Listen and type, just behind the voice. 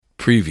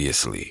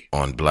Previously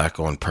on Black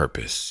on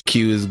Purpose.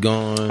 Q is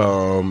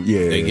gone.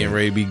 Yeah. They getting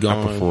ready to be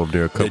gone. I performed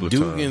there a couple of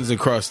times. The Dugans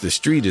across the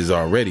street is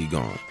already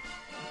gone.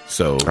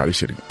 So they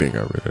should have been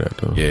got rid of that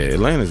though. Yeah,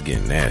 Atlanta's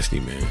getting nasty,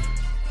 man.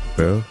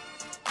 Well,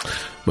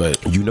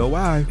 but you know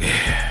why?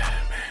 Yeah,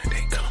 man,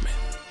 they coming.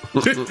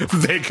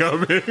 They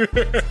coming.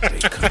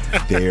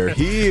 They're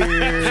here.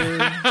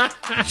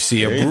 You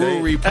see a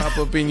brewery pop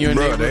up in your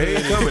neighborhood. They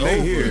ain't coming.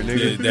 They here,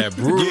 nigga. That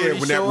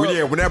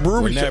brewery when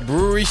that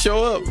brewery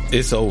show up,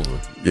 it's over.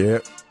 Yeah.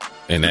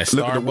 And that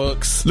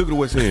Starbucks. Look at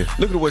what's in.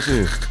 Look at what's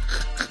in.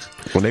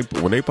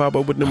 When they pop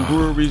up with them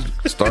breweries,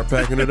 start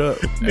packing it up.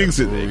 Niggas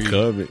said they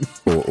coming.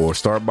 Or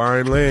start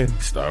buying land.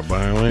 Start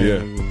buying land.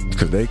 Yeah.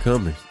 Because they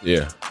coming.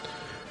 Yeah.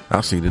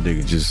 I've seen the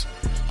nigga just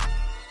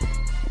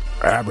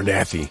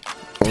Abernathy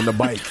on the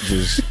bike,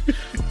 just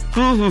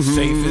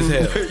safe as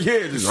hell.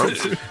 Yeah,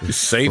 just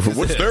safe as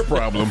What's their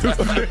problem?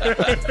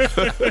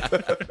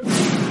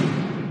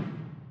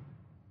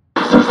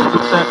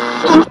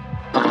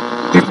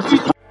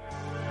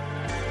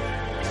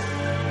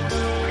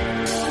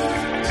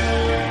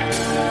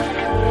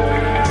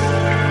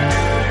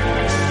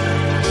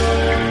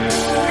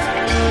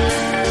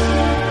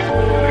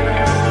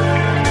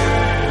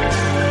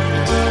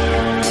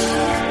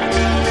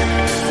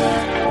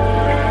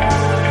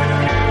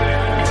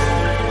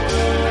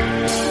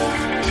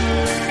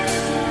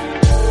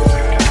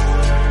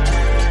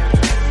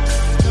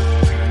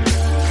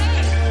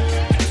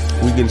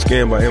 Getting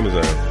scammed by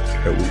Amazon.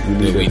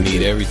 We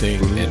need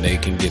everything, and they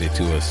can get it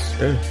to us.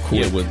 Yeah,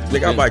 cool.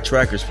 Yeah, I buy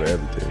trackers for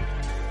everything.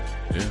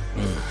 Yeah,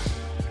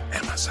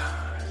 Amazon.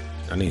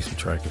 I need some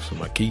trackers for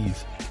my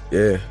keys.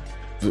 Yeah,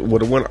 well,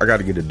 the one I got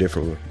to get a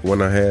different one. The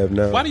one I have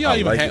now. Why do y'all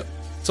even have?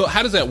 So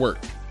how does that work?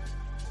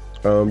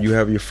 You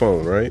have your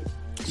phone, right?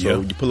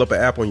 So you pull up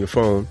an app on your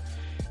phone,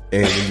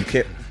 and when you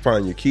can't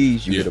find your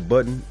keys, you hit a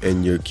button,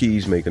 and your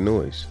keys make a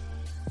noise.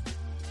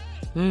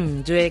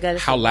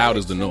 How loud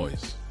is the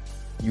noise?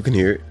 You can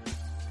hear it.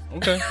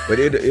 Okay. But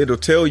it'll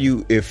tell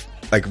you if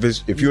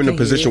you're in a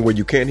position where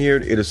you can't hear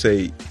it, it'll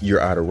say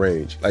you're out of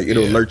range. Like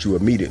it'll alert you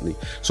immediately.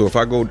 So if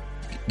I go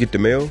get the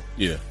mail,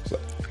 it's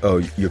like, oh,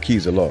 your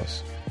keys are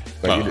lost.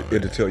 Like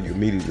it'll tell you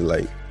immediately.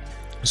 Like,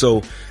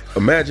 so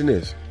imagine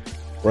this,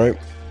 right?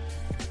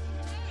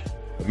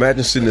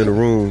 Imagine sitting in a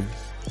room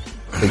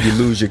and you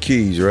lose your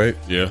keys, right?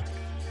 Yeah.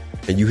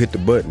 And you hit the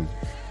button.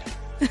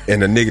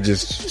 And the nigga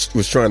just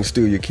was trying to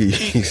steal your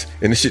keys,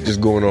 and this shit just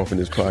going off in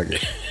his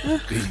pocket.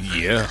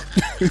 Yeah.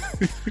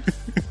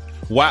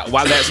 Why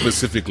that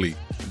specifically?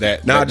 I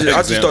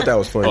just thought that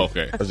was funny. Oh,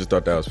 okay. I just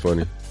thought that was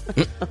funny.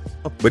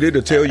 But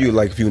it'll tell you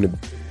if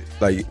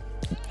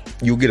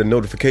you'll get a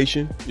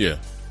notification. Yeah.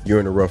 You're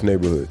in a rough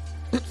neighborhood.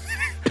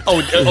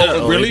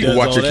 Oh, really?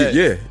 Watch your key.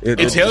 Yeah,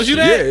 it tells you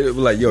that. Yeah,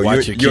 like you're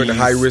in a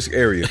high risk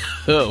area.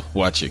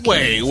 Watch your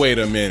keys. Wait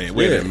a minute.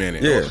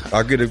 Yeah,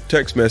 I'll get a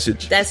text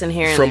message. That's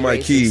inherently from my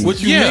racist. keys.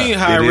 What you mean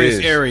high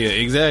risk area?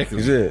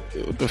 Exactly.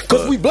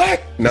 Because we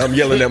black. Now I'm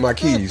yelling at my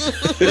keys.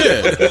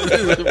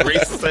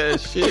 Racist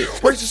ass shit.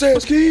 Racist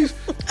ass keys.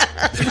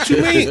 What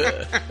you mean?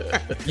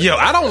 Yo,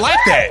 I don't like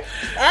that.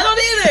 I don't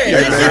either.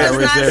 That shit does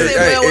not sit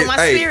well with my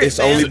spirit. It's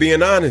only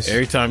being honest.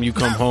 Every time you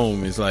come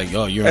home, it's like,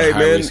 oh, you're in a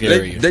high risk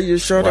area. They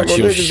just shot up on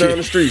niggas down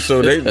the street,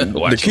 so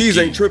the keys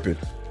ain't tripping.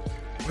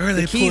 Where are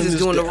they? The keys is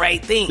doing the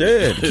right thing.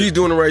 Yeah, the keys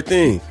doing the right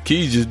thing.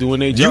 Keys just doing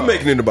their job. You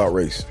making it about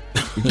race.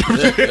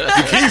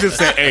 The keys is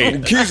saying, hey.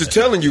 The keys are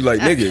telling you like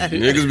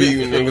niggas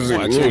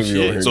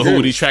be So who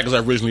were these trackers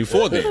originally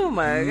for then? Oh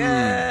my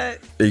god.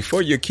 They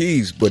for your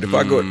keys, but if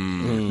I go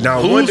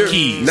now, whose wonder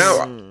keys?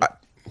 Now I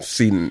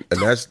see, and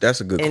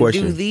that's a good And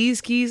question. do these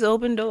keys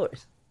open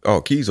doors? Oh,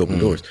 keys open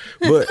doors.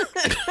 But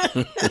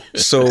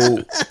so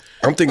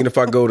I'm thinking if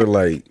I go to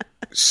like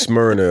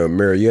Smyrna,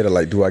 Marietta,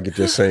 like, do I get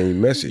the same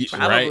message?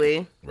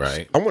 Probably.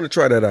 Right. I want to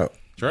try that out.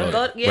 Right.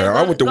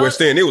 I went to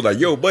West End. It was like,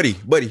 yo, buddy.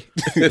 So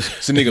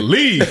nigga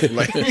leave.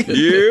 Like,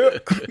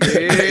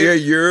 yeah.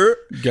 You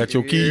got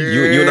your keys.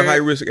 You're in a high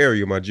risk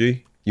area, my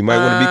G. You might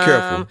want to be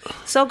careful.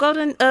 So go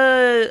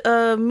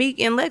to Meek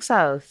and Lex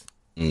house.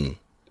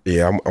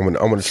 Yeah, I'm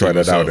gonna try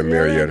that out in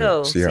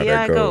Marietta. See how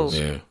that goes.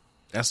 Yeah.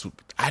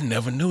 I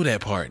never knew that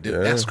part.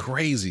 That's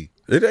crazy.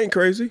 It ain't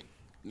crazy.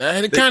 Nah,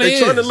 it kind of is.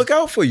 They're trying to look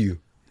out for you.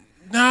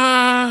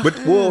 Nah. But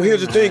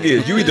here's the thing: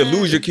 is you either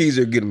lose your keys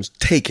or get them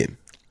taken.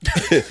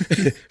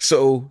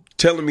 So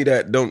telling me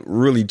that don't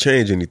really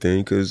change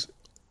anything because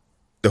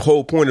the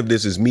whole point of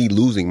this is me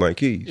losing my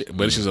keys. Yeah,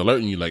 but it's just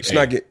alerting you like, it's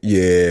not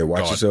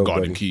watch yourself.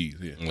 Guard the buddy. keys.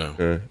 Yeah.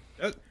 No.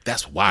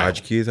 That's wild. Hide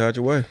your kids, hide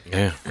your way.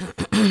 Yeah.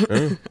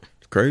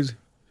 It's crazy.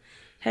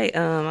 Hey,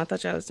 I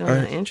thought y'all was doing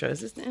the intro.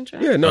 Is this the intro?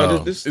 Yeah, no,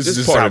 this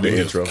is part of the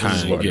intro.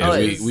 We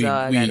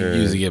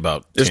usually get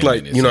about 10 it's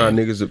like, minutes you know how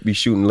niggas would be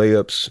shooting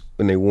layups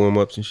when they warm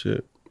ups and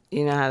shit?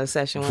 You know how the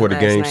session went before the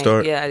game night?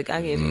 start? Yeah, I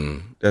get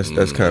it.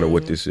 That's kind of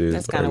what this is.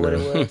 That's kind of what it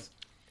was.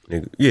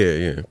 Nigga,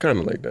 yeah, kind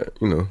of like that,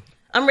 you know.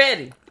 I'm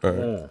ready.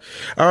 All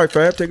right,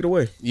 Fab, take it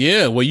away.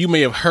 Yeah, well, you may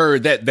have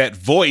heard that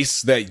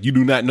voice that you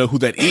do not know who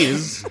that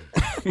is.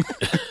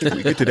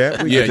 We get to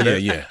that.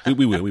 Yeah.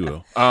 We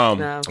will.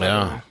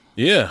 No,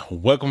 Yeah,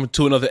 welcome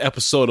to another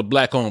episode of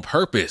Black on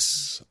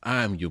Purpose.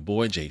 I'm your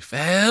boy J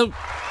Fab.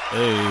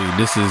 Hey,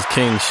 this is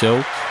King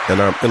Show,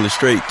 and I'm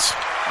Illustrates.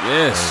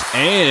 Yes,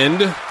 and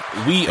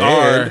we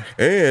are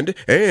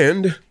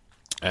Illa,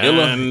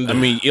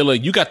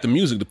 you got the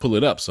music to pull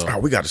it up. So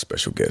we got a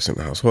special guest in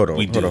the house. Hold on.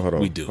 We do.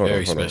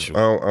 Very special.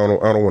 I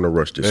don't want to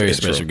rush this. Very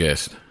special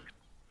guest.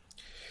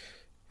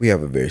 We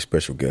have a very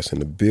special guest in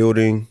the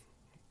building,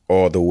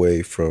 all the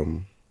way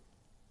from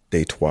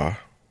Detroit,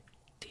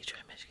 Michigan.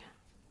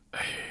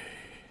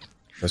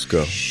 Let's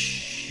go.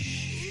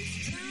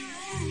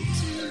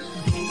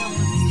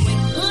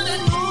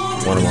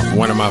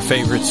 One of my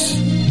favorites.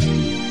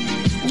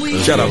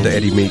 Shout out to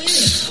Eddie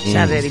Meeks. Shout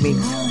out to Eddie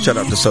Meeks. Shout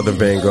out to Southern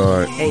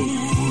Vanguard. Hey.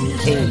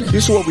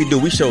 This is what we do.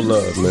 We show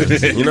love, man.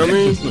 You know what I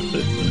mean?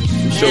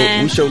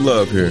 We show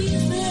love here.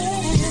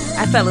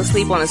 I fell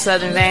asleep on a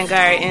Southern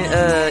Vanguard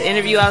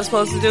interview I was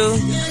supposed to do.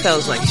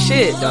 Felt like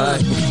shit, dog.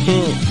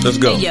 Let's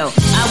go. Hey, yo,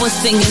 I was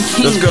singing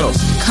Kingdom,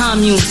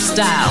 commune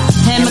style.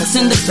 Hammocks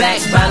in the back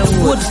by the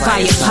wood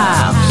fire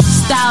pile.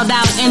 Styled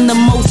out in the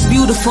most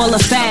beautiful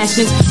of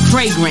fashions,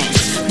 fragrant.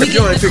 If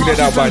you ain't figured that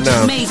out by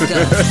now,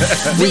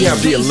 we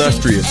have the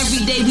illustrious.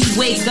 Every day we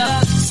wake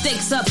up,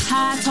 stakes up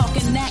high,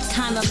 talking that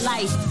kind of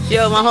life.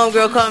 Yo, my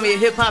homegirl called me a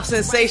hip hop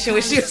sensation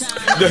when she was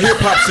the hip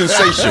hop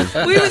sensation.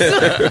 we was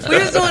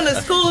doing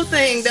the school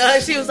thing,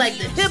 dog. She was like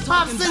the hip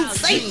hop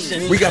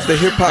sensation. We got the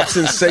hip hop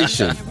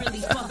sensation.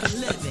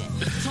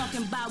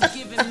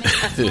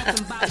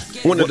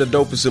 One of the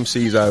dopest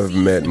MCs I've ever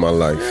met in my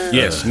life.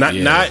 Yes, not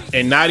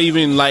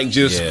even like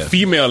just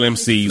female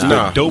MCs,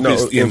 but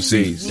dopest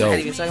MCs. Not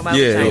even talking about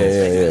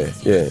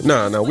yeah.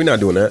 No, we're not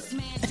doing that.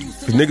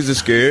 Cause niggas are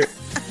scared.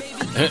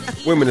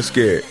 Women are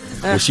scared.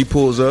 When she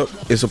pulls up,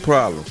 it's a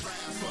problem.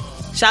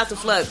 Shout out to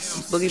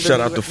Flux. Shout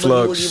out to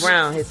Flux. Boogie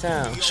Brown, his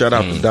town. Shout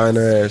out to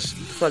Diner Ass. What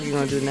the fuck you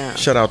gonna do now?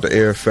 Shout out to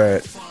Air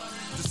Fat.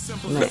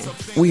 Man.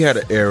 We had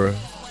an era.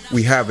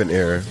 We have an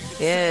era.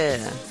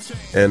 Yeah.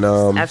 And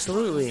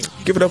absolutely.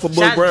 Give it up for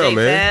Boogie Brown,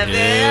 man.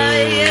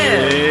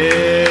 Yeah.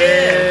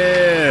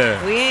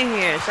 We in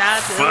here. Shout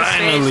out to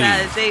Illustrate. Shout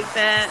out to J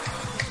Fat.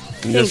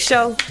 King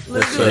Show.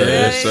 Let's do it.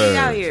 Yes, sir. We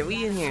out here.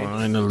 We in here.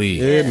 Finally.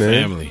 Yeah,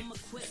 man. Family.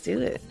 Let's do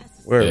it.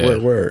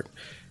 Word.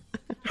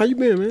 How you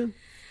been, man?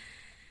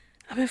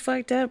 I've been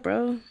fucked up,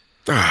 bro.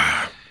 We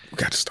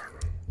got to start.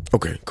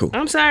 Okay, cool.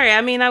 I'm sorry.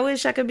 I mean, I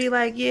wish I could be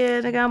like,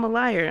 yeah, nigga, I'm a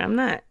liar. I'm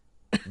not.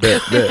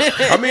 Bet.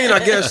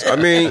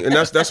 And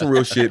that's some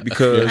real shit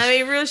because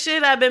real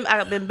shit. I've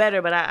been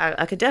better, but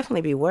I could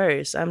definitely be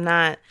worse. I'm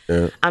not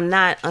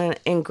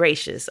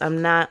ingracious.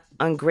 I'm not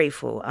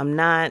ungrateful. I'm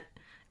not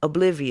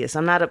oblivious.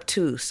 I'm not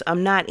obtuse.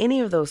 I'm not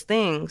any of those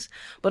things.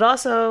 But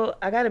also,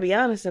 I got to be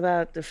honest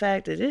about the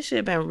fact that this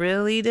shit been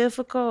really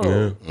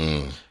difficult.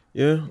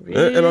 Yeah.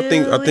 Really And I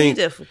think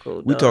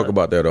difficult. We talk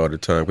about that all the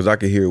time because I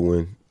can hear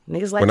when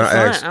niggas like when I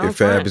ask front, if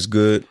Fab is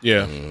good.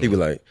 Yeah, he be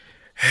like.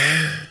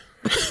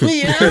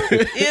 you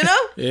know?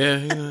 Yeah.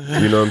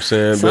 You know what I'm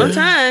saying?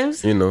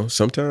 Sometimes. But,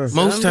 sometimes.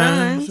 Most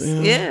times.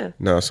 Yeah.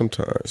 No,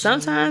 sometimes.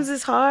 Sometimes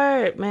it's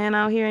hard, man,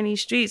 out here in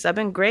these streets. I've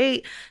been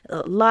great.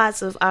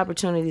 Lots of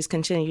opportunities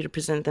continue to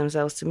present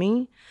themselves to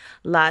me.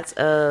 Lots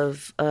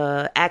of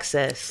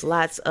access,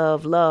 lots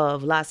of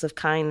love, lots of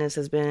kindness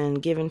has been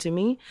given to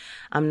me.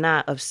 I'm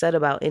not upset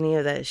about any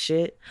of that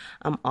shit.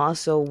 I'm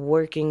also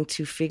working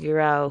to figure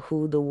out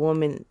who the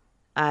woman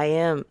I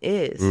am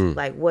is,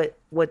 like what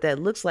that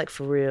looks like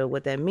for real,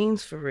 what that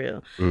means for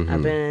real. Mm-hmm.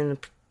 I've been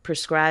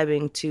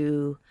prescribing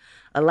to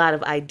a lot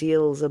of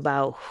ideals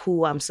about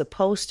who I'm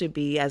supposed to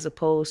be as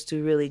opposed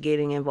to really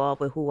getting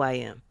involved with who I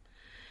am.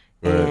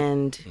 Right.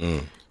 And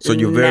so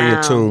you're very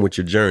in tune with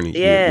your journey.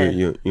 Yeah.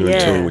 You're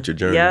in tune with your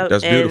journey. Yep.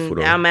 That's beautiful,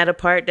 though. I'm at a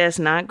part that's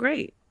not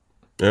great.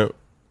 Yeah.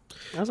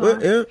 That's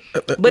all.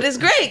 But it's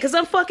great because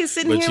I'm fucking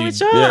sitting here with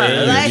y'all.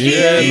 Man. I'm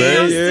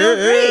still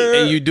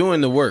great. And you're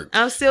doing the work.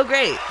 I'm still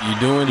great. You're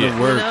doing the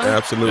work. You know?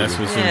 Absolutely. That's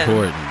what's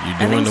important. You're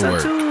doing the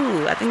work.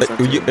 I think so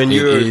too. And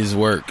it is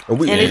work.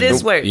 And it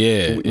is work.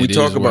 Yeah. We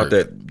talk about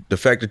that. The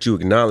fact that you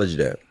acknowledge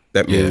that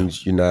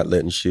means you're not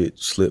letting shit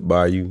slip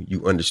by you.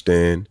 You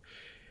understand.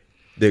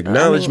 The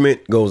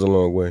acknowledgement goes a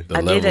long way.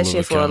 I did that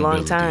shit for a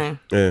long time.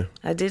 Yeah.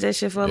 I did that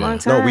shit for a long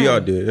time. No, we all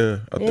did. Yeah.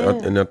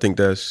 And I think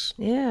that's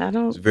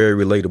it's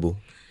very relatable.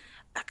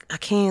 I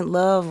can't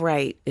love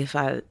right if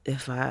I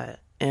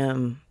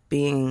am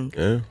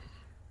being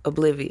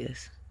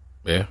oblivious.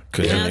 Yeah,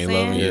 because you ain't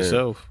loving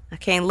yourself. I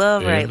can't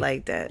love right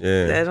like that.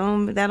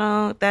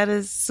 Yeah. That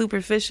is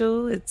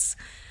superficial. It's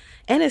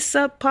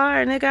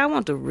subpar, nigga. I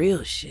want the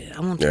real shit.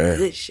 I want the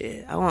good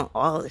shit. I want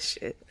all the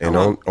shit. And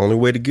the only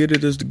way to get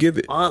it is to give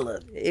it. All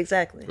of it.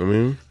 Exactly. I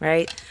mean,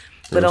 right?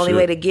 But the only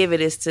way to give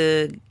it is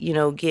to,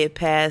 get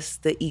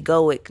past the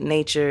egoic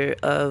nature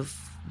of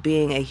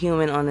being a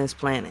human on this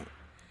planet.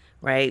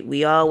 Right?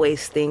 We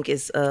always think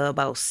it's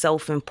about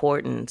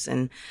self-importance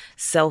and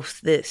self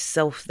this,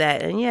 self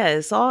that. And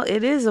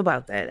it is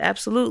about that.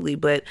 Absolutely.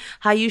 But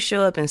how you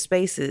show up in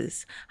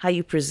spaces, how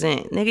you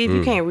present. Nigga, if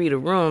you can't read a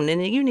room, then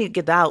you need to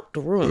get out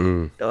the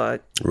room, dog.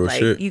 Real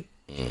shit.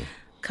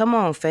 come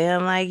on,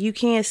 fam. Like, you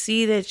can't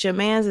see that your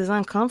man's is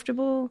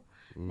uncomfortable.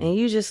 And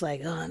you just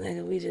like, oh,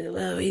 nigga, we just,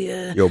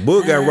 Yo,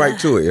 Boog got right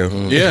to it, yo.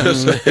 Yeah.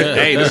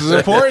 Hey, this is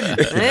important.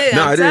 Hey,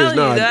 it is.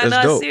 No, that's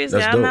dope. Seriously,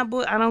 that's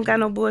dope. I don't got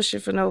no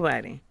bullshit for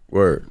nobody.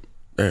 Word.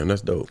 Damn,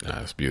 that's dope. Nah,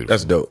 that's beautiful.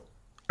 That's dope.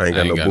 I ain't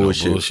got no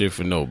bullshit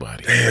for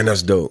nobody. Damn,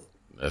 that's dope.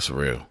 That's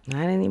real.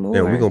 Not anymore.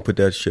 Yeah, we gonna put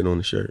that shit on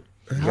the shirt.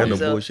 I ain't got no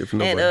bullshit for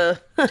nobody.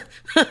 And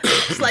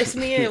slice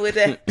me in with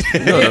that.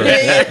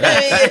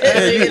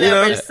 You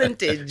know,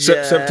 percentage.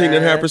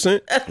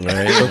 17.5%.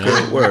 Right.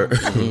 Okay, word.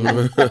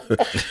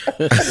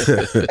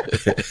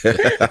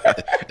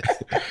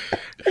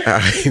 All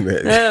right,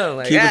 man. Oh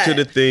my Keep God. it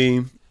to the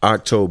theme.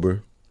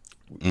 October.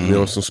 We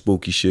on some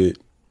spooky shit.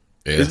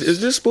 Yes. Is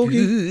this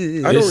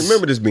spooky? I don't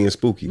remember this being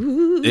spooky.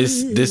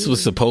 This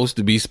was supposed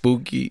to be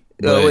spooky.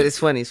 But, it's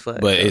funny as fuck.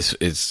 But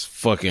it's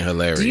fucking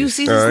hilarious. Do you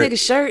see this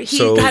nigga's shirt? He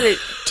So, got it.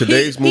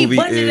 today's movie he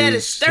buttoned it at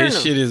is- his sternum.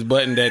 His shit is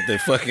buttoned at the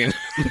fucking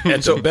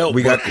at the belt.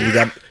 We got.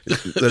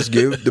 Let's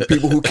give the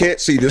people who can't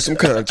see this some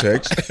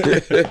context.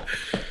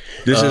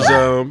 This is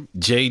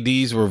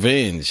JD's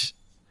Revenge,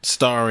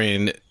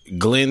 starring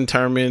Glenn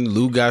Turman,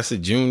 Lou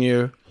Gossett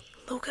Jr.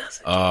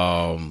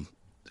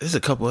 There's a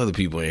couple other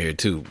people in here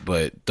too,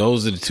 but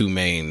those are the two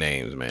main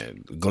names,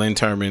 man. Glenn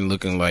Turman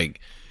looking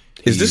like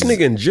Is this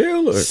nigga in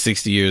jail or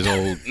 60 years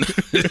old?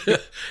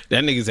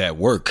 That nigga's at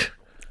work.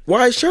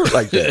 why his shirt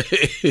like that?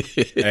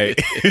 Hey.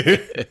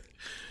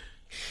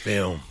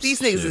 Film.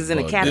 These niggas is in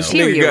a This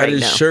cafeteria nigga got right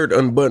his now. shirt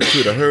unbuttoned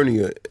to the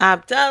hernia.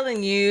 I'm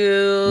telling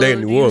you. They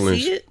in New Do you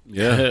Orleans. see it?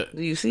 Yeah.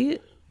 Do you see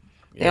it?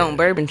 They on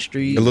Bourbon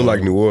Street. It look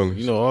like New Orleans.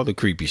 You know, all the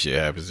creepy shit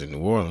happens in New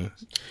Orleans.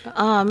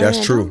 Oh man,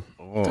 That's true.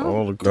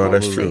 All the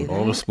that's true.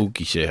 All the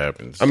spooky shit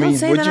happens. I mean, Don't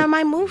say would that you- I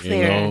might move you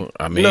there. know,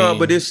 I mean, No,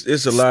 but it's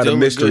a lot still of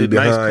a mystery good,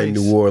 nice behind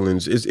place. New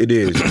Orleans. It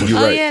is. You're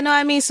Oh right. yeah, no,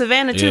 I mean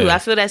Savannah too. Yeah. I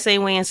feel that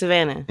same way in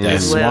Savannah. that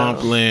as well.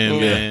 swampland, Yeah.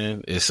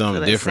 man, it's something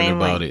Feel that different same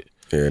about way. it.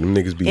 Yeah, them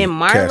niggas be In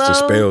casting Marlowe?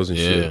 spells and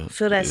Yeah. shit.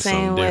 Feel that It's same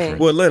something way. different.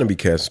 Well, Atlanta be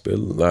casting spells.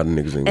 A lot of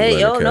niggas in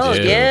Hey, Atlanta no,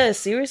 casting yeah. spells.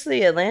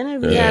 Seriously, Atlanta,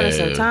 we Yeah. had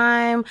some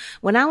time.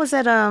 When I was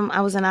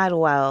in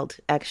Idlewild,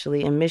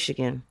 actually, in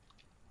Michigan.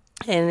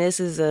 And this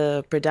is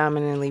a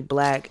predominantly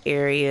black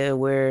area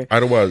where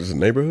Idlewild is a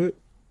neighborhood?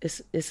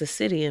 it's a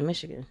city in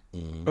Michigan.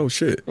 Oh,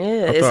 shit. Yeah,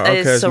 I thought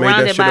it's Outkast made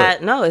surrounded that shit by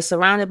up. no, it's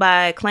surrounded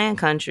by Klan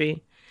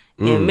country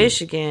in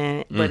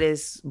Michigan, but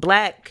it's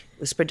black.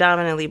 It's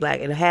predominantly black.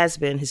 It has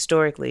been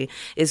historically.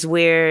 It's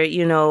where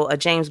a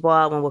James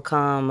Baldwin would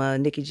come,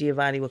 Nikki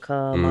Giovanni would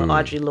come,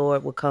 Audre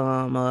Lorde would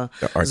come,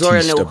 artiste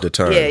Zora Neale. of the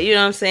time. Yeah, you know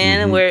what I'm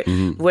saying.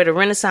 Where the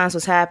Renaissance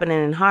was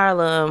happening in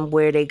Harlem,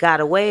 where they got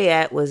away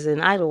at was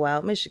in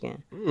Idlewild,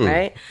 Michigan,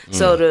 right?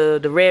 So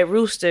the Red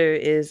Rooster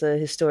is a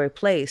historic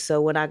place.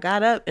 So when I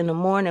got up in the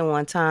morning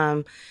one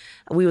time,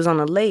 we was on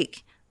a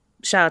lake.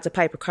 Shout out to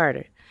Piper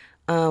Carter.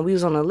 We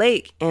was on a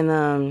lake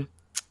and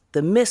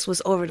the mist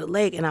was over the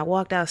lake, and I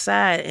walked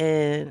outside,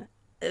 and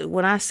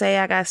when I say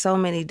I got so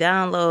many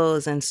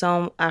downloads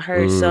and I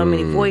heard so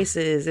many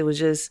voices, it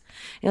was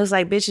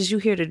like, bitches, you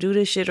here to do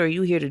this shit or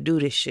you here to do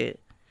this shit?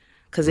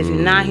 Because if you're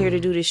not here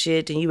to do this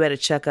shit, then you better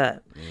check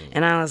up.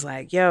 And I was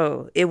like,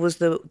 yo, it was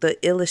the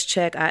illest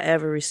check I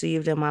ever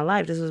received in my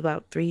life. This was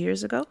about 3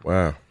 years ago.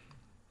 Wow.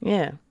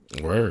 Yeah.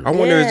 Word. I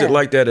wonder, is it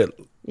like that at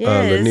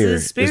Lanier?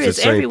 It's spirits the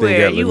same everywhere.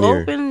 thing at You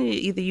Lanier? open,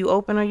 either you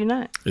open or you're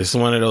not. It's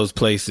one of those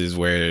places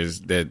where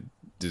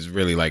there's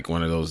really like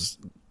one of those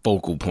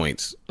focal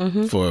points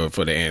for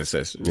the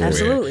ancestors. where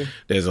Absolutely.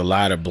 There's a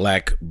lot of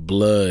black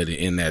blood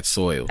in that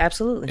soil.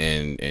 Absolutely.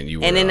 And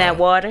you And were, in that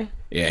water.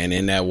 Yeah, and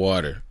in that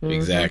water.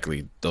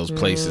 Exactly. Those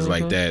places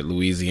like that,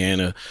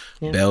 Louisiana,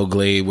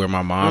 Belglade, where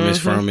my mom is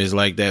from, is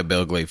like that.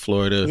 Belglade,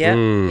 Florida.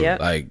 Yep.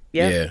 Like,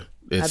 Yep. yeah.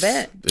 I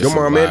bet. it's Your a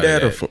mom lot and of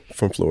dad are that.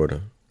 from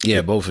Florida?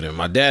 Yeah, both of them.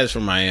 My dad's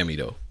from Miami,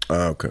 though.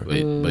 Oh, okay.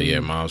 But yeah,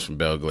 mom's from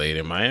Belglade.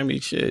 And Miami,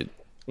 shit.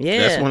 Yeah.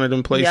 That's one of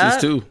them places,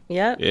 Yep. too.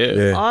 Yep.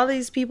 Yeah. All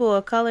these people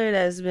of color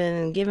that's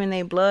been giving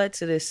their blood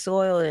to this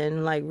soil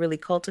and like really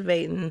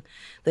cultivating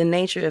the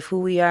nature of who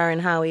we are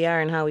and how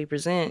we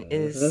present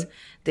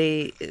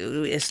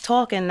it's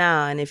talking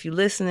now, and if you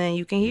listening,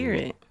 you can hear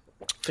it.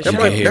 For That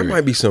sure.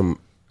 might be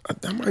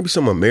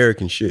some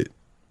American shit.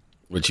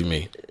 What you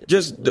mean?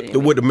 Just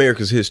with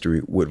America's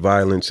history, with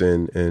violence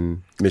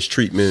and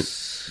mistreatment.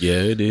 Yeah,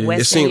 it is.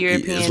 Western It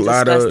European it's a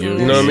lot of, disgustingness.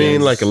 you know what I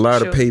mean? Like a lot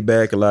Sure. of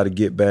payback, a lot of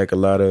get back, a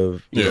lot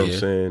of, you know what I'm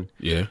saying?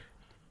 Yeah.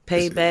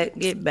 Pay back,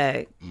 get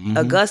back.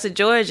 Augusta,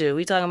 Georgia.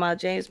 We talking about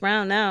James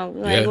Brown now.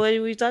 Like, Yeah. what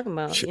are we talking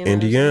about? You know what I'm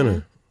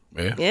Indiana.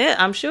 Yeah. Yeah,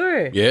 I'm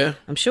sure. Yeah.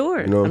 I'm sure.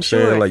 You know what I'm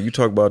saying? Sure. Like you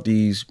talk about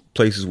these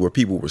places where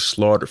people were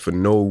slaughtered for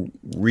no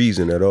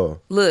reason at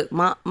all. Look,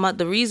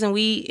 the reason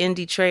we in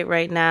Detroit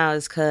right now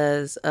is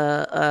because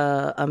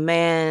a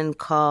man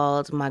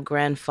called my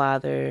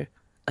grandfather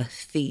a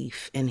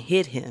thief and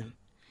hit him.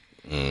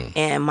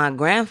 And my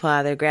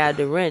grandfather grabbed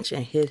a wrench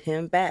and hit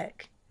him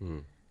back.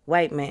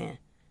 White man,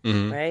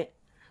 right?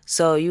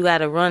 So you got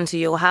to run to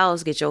your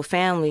house, get your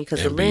family,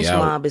 because the And be lynch out.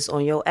 mob is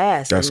on your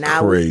ass. That's and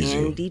now crazy.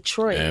 we in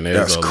Detroit. And there's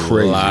That's a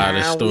crazy. lot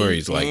of Now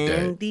stories we like in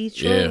that.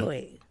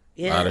 Detroit.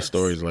 Yeah. A lot of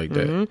stories like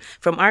that.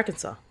 From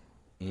Arkansas.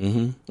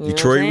 Mm-hmm.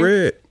 Detroit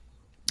Red.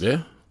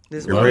 Yeah. He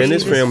ran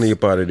his family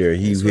up out of there.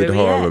 He hit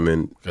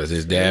Harlem because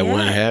his dad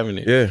wasn't having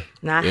it. Yeah,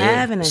 not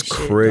having it. It's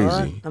crazy.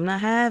 Dog. I'm not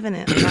having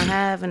it. I'm not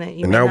having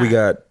it. And now we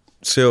got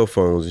cell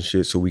phones and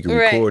shit, so we can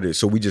record it.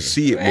 So we just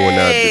see it more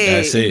now.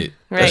 That's it.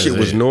 That shit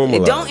was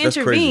normal. Don't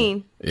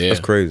intervene. Yeah, that's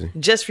crazy.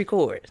 Just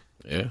record.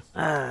 Yeah.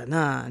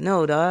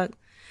 No, dog.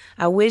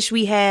 I wish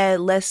we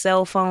had less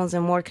cell phones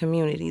and more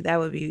community. That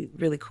would be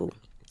really cool.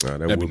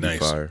 That'd be nice.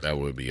 Fire. That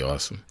would be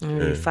awesome.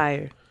 That'd be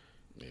fire.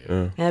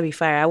 Yeah. That'd be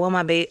fire. I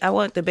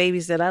want the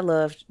babies that I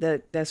love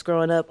that's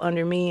growing up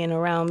under me and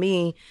around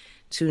me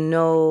to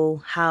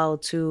know how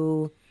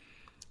to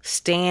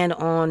stand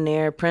on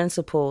their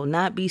principle,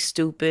 not be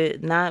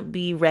stupid, not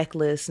be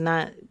reckless,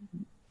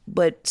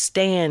 but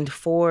stand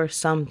for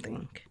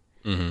something.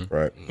 Mm-hmm.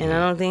 Right. And I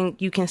don't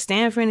think you can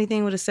stand for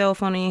anything with a cell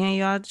phone in your hand.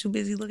 Y'all too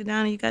busy looking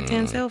down and you got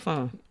 10 cell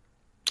phones.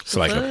 It's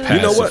like a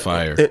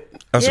pacifier.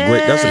 That's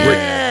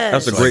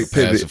a great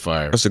pivot.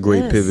 Pacifier. That's a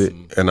great pivot.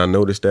 And I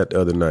noticed that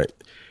the other night.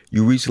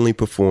 You recently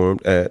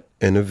performed at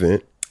an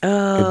event.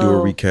 Could do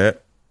a recap.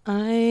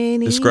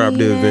 Describe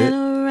the event.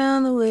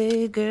 Around the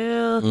way,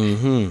 girl.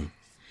 Mm-hmm.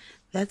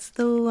 That's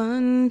the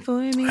one for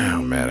me.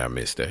 Oh man, I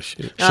missed that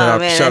shit.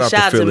 Shout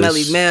out to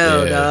Melly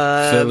Mel,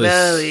 dog.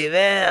 Melly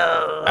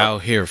Mel.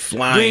 Out here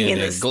flying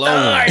and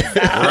glowing.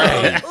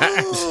 Right.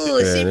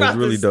 Ooh, she brought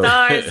really the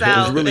stars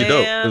out. It was really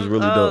dope. It was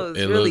really dope.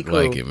 It really looked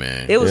cool. like it,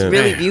 man. It was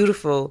really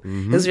beautiful.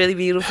 Mm-hmm. It was really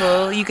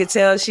beautiful. You could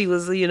tell she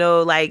was,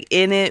 like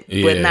in it,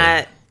 but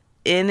not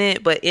in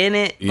it, but in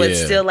it, but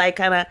still like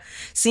kind of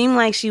seemed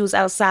like she was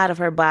outside of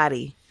her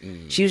body.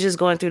 She was just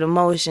going through the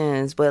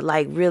motions, but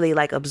like really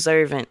like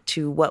observant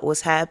to what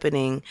was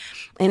happening.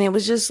 And it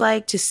was just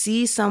like to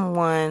see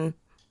someone,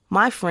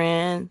 my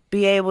friend,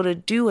 be able to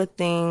do a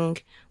thing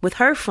with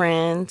her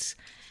friends.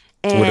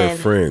 And with her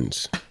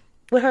friends.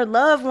 With her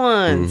loved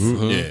ones.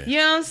 Mm-hmm. Yeah. You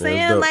know what I'm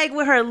saying? Like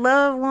with her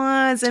loved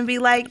ones and be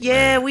like,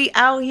 yeah, we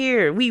out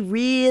here. We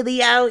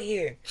really out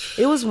here.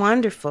 It was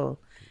wonderful.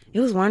 It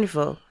was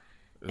wonderful.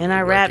 And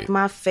I rapped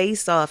my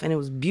face off and it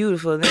was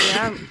beautiful.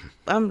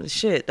 I'm the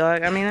shit,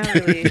 dog. I mean,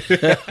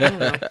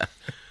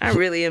 I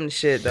really am the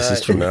shit, dog. This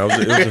is true now.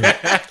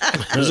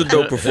 It was a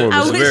dope performance.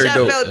 I wish I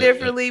dope. felt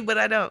differently, but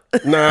I don't.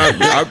 Nah,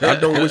 I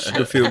don't wish you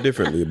to feel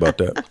differently about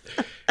that.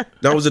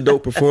 That was a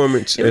dope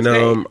performance, and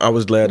I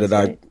was glad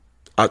that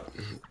I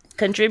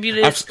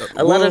contributed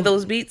a lot of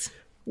those beats.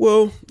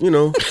 Well,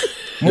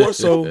 more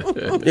so,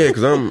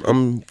 because I'm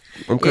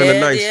kind of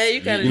nice. Yeah,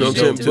 you kind of know what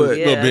I'm saying? But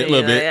a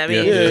little bit. I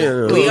mean,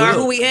 we are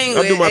who we hang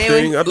with. I do my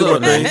thing.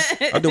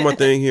 I do my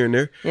thing here and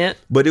there. Yeah.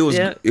 But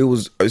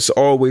it's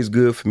always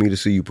good for me to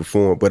see you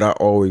perform. But I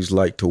always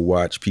like to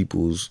watch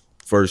people's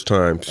first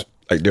times,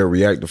 like their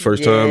react the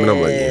first time, and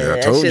I'm like,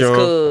 I told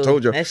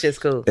y'all. That shit's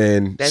cool.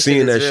 And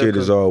seeing that shit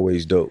is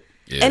always dope.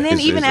 Yeah. And then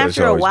even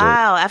after a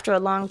while, after a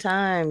long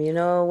time,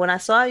 when I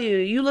saw you,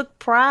 you look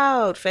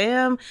proud,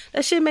 fam.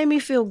 That shit made me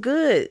feel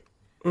good.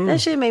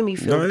 That shit made me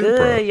feel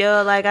good,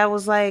 yo. Like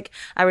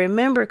I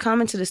remember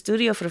coming to the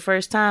studio for the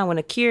first time when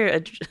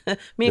Akir,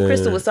 me and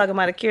Crystal was talking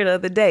about Akir the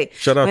other day.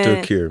 Shout out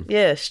to Akir.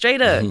 Yeah,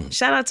 straight up.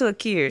 Shout out to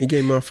Akir. He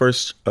gave me my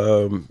first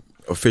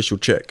official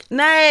check.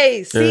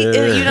 Nice. See, you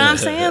know what I'm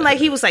saying? Like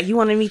he was like, you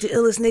want to meet the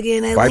illest nigga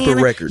in Atlanta? Viper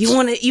Records. You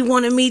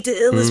want to meet the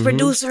illest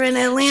producer in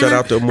Atlanta? Shout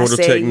out to Immortal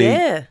Technique.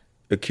 Yeah.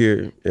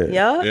 Akir,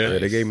 yeah,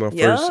 they gave me my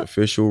first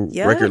official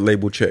record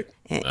label check.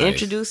 And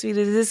introduced me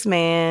to this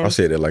man. I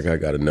said that like I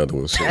got another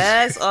one. So.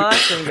 That's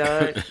awesome,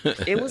 dog.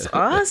 It was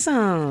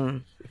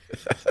awesome.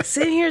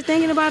 Sitting here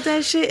thinking about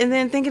that shit and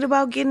then thinking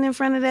about getting in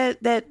front of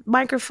that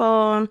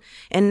microphone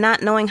and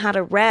not knowing how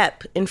to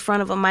rap in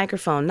front of a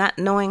microphone, not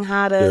knowing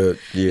how to,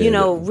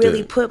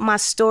 really put my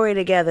story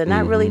together,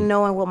 not really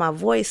knowing what my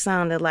voice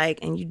sounded like.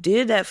 And you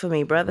did that for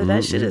me, brother.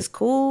 That shit is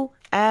cool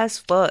as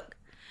fuck.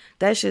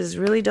 That shit is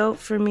really dope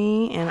for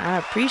me, and I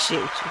appreciate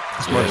you.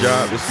 It's my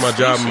job. It's my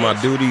job and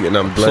my duty, and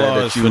I'm glad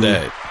that you. For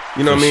that.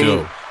 You know what I mean?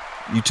 Sure.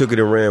 You took it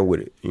and ran with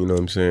it. You know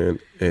what I'm saying?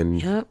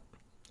 And yep.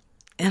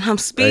 And I'm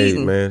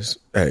speeding. Hey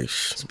man,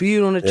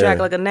 speed on the track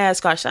like a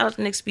NASCAR. Shout out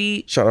to Nick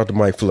Speed. Shout out to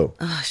Mike Flo.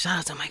 Shout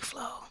out to Mike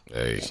Flo.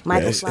 Hey,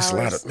 Michael Flowers. It's a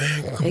lot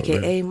of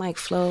AKA Mike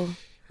Flo.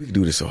 We can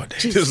do this all day.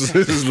 This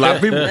is a lot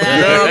of people.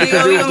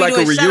 Because it was like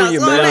a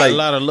reunion, man. Like a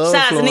lot of love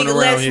flowing around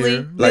Leslie.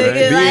 here. Like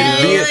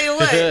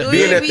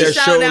being at that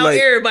show, out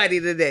like everybody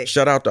today.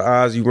 Shout out to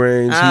Ozzy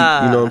Reigns.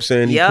 You know what I'm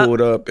saying? He pulled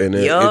up, and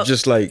it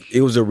just like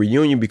it was a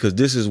reunion because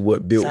this is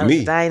what built me.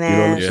 You know what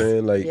I'm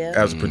saying? Like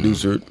as a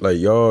producer, like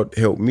y'all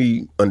helped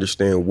me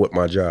understand what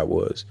my job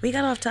was. We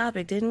got off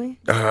topic, didn't we?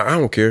 I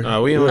don't care.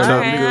 We on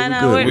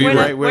topic. We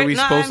right where we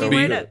supposed to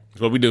be. That's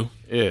what we do.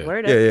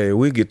 Yeah. Yeah,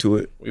 we'll get to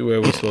it. We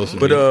where we supposed to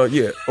be. But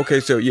okay,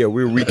 so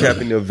we're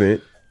recapping the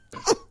event.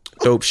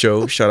 Dope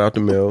show. Shout out to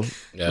Mel.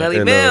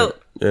 Melly Mel.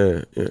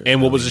 Yeah.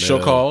 And what was the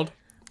show called?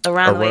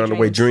 Around the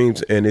Way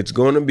Dreams. And it's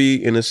going to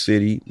be in a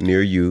city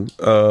near you.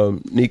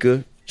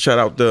 Nika, shout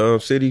out the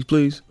cities,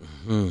 please.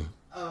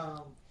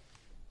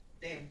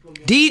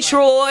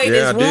 Detroit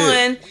is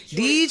one.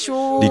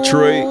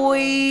 Detroit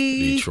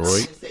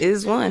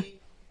is one.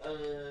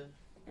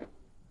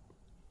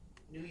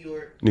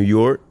 New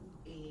York.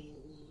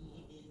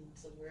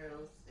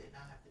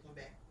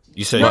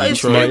 You said Well,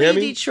 Detroit, it's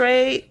Miami?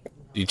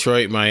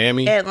 Detroit,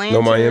 Miami, Atlanta.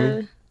 No,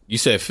 Miami. You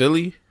said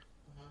Philly.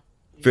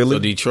 Philly. So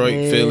Detroit,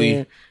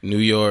 Philly, New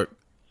York.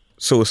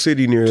 So a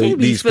city near Can't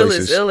be these Phyllis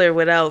places. Iller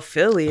without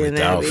Philly in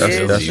that.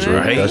 That's true.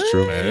 Right? That's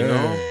true.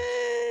 Man.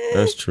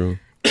 That's true.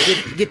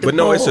 Get the But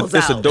no, it's balls a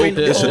out. dope Bring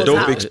the it's a balls dope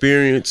out.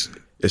 experience,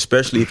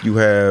 especially if you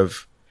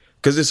have,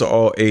 because it's an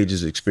all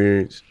ages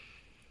experience.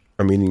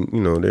 I mean,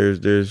 you know,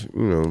 there's you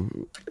know,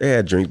 they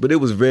had drinks, but it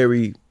was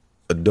very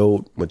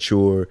adult,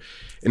 mature,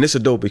 and it's a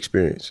dope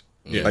experience.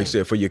 Yeah. Like I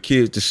said, for your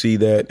kids to see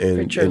that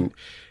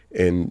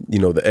and you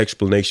know the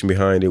explanation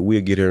behind it, we'll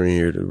get her in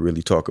here to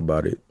really talk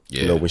about it.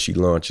 Yeah. You know, when she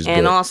launches.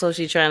 And but also,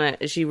 she's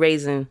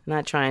raising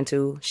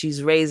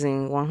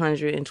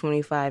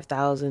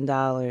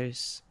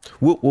 $125,000.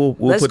 we'll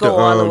Let's put go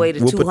all the we'll way to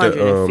put the,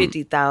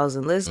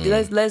 250,000. Let's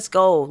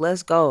go.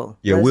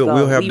 Yeah, Let's we'll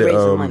go. have We the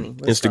raising money.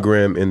 Let's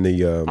Instagram in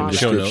the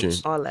description.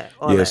 All that.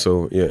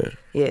 So yeah.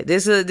 Yeah,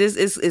 this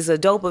is a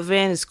dope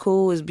event. It's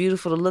cool. It's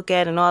beautiful to look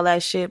at and all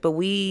that shit. But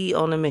we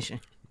on a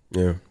mission.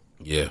 Yeah.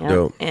 Yeah. Yep.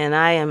 Dope. And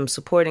I am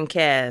supporting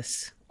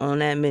Cass on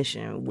that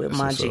mission with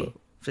my G up.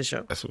 for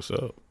sure. That's what's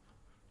up.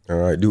 All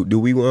right. Do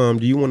we do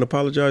you want to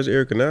apologize to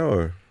Erica now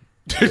or?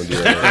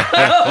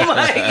 Oh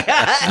my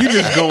God! You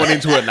just going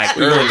into it like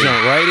early,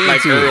 Jump right into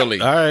like it. early.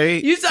 All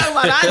right. You talking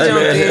about I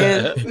jumped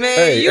in, man?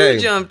 Hey, you hey.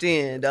 jumped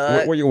in,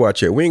 dog. Where you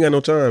watch at? We ain't got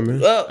no time,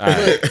 man. Oh,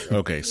 look,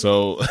 Okay,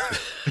 so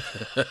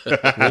We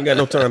ain't got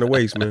no time to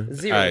waste, man.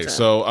 zero all right, time.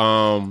 so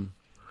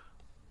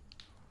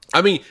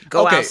I mean,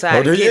 Go okay,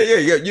 outside. Oh, and get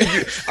it.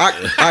 yeah.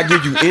 I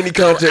give you any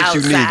context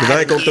you need because I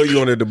ain't gonna throw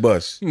you under the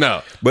bus.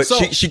 No, But so,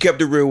 she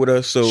kept it real with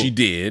us. So she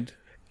did.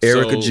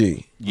 Erica So,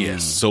 G.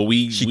 Yes. So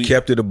we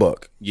kept it a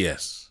buck,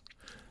 yes.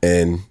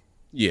 and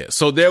Yeah.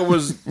 So there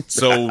was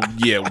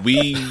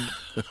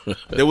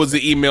there was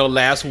the email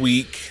last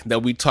week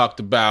that we talked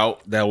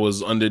about that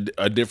was under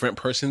a different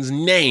person's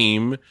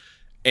name,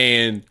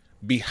 and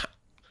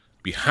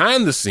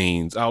behind the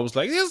scenes, I was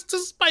like,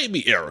 this might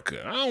be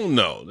Erica. I don't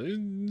know.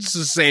 It's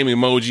the same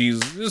emojis.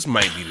 This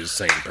might be the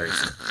same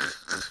person.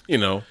 You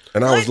know?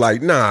 and I was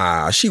like,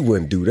 nah, she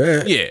wouldn't do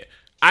that. Yeah.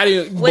 I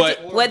didn't.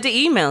 What the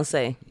email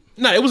say?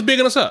 No, it was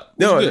bigging us up.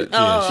 It was No, good.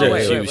 Oh, yeah,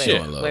 wait, She wait, was wait,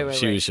 showing love. wait,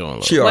 She wait. was showing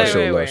love. She always Wait,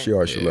 showed love. wait. She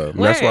always showed love. And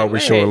Wait, that's why we're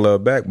wait. showing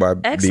love back by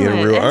being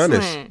real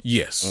honest. Excellent.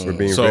 Yes. We're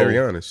being So, very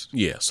honest.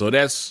 Yeah. So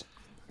that's,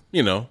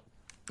 you know,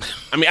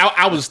 I mean,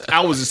 I was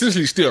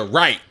essentially still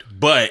right,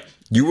 but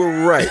You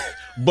were right,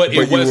 but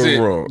it you wasn't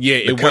were wrong. Yeah,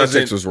 the it context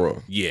wasn't. was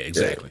wrong. Yeah,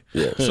 exactly.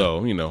 Yeah.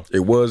 So you know,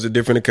 It was a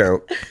different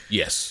account,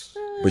 yes.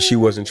 but she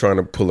wasn't trying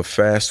to pull a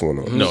fast one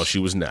on us. No, she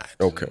was not.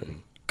 Okay.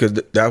 Because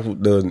that was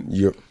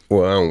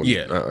well, I don't.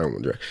 Yeah. I don't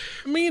want to.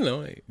 I mean, you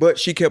know, hey, But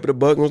she kept it a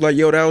buck and was like,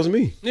 "Yo, that was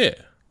me." yeah.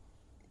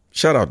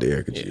 Shout out to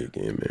Erica G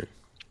again, man.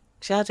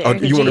 Shout out to Oh,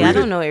 Erica you wanna G. I read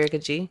don't it? know Erica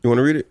G, You want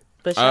to read it?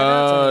 but shout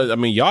out to her. I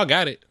mean, y'all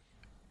got it.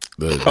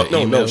 No.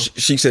 email.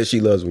 She said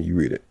she loves when you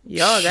read it.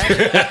 Y'all got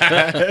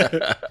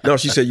it. No,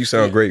 she said you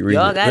sound great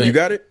reading Y'all it. got You it.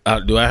 got it?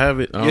 Do I have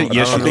it?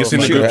 Yes, I don't it's know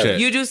in if the I group got it. chat.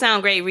 You do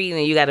sound great reading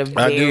it. You got a do.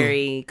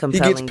 very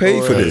compelling He gets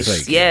paid for voice.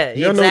 this. Yeah,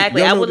 Y'all know-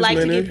 exactly. y'all I know would this like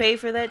to man get is- paid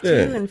for that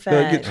Yeah. too. In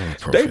fact,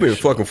 They've been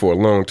fucking for a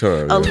long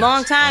time. a man.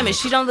 long time, and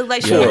she don't look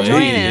like she's Yeah,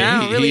 enjoying he- it. And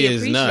I don't really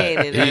is not.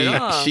 appreciate it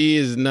at all. She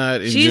is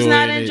not enjoying She's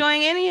not it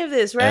enjoying any of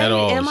this, right? at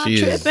all. Am I She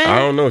is- tripping? I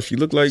don't know. She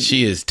looked like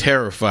She is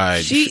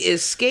terrified. She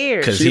is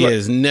scared. because She he like-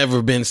 has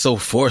never been so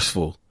forceful.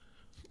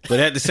 But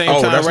at the same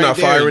Oh, time, that's right not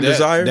there, fire and that,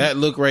 desire? That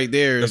look right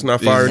there. That's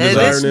not is- fire and And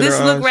desire this in this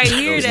her look eyes? right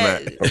here, It's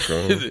that not.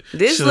 Okay.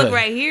 this She's look like-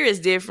 right here is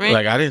different.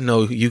 Like I didn't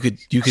know you could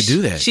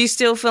do that. She's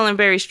still feeling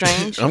very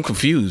strange. I'm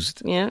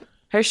confused. Yeah,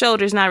 her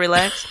shoulders not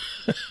relaxed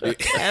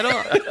at all.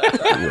 All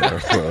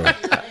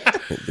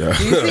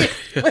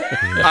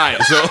right,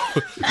 so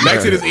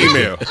back to this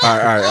email. All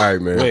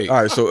right, man. Wait.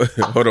 All right, so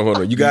hold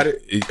on. You got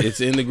it? It's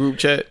in the group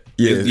chat.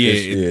 Yeah, It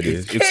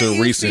is. It's a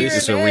recent.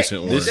 It's a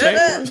recent one. Shut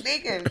up,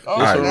 speaking. Oh All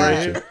my right, God. right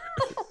here.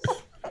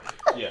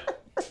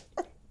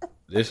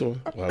 This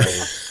one.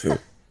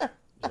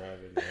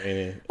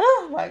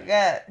 Oh my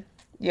God.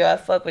 Yo, I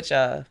fuck with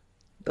y'all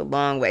the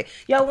long way.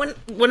 Yo,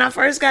 when I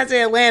first got to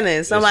Atlanta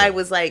and somebody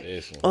was like,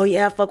 "Oh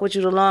yeah, I fuck with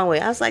you the long way,"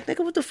 I was like,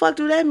 "Nigga, what the fuck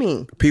do that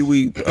mean? Pee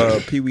Wee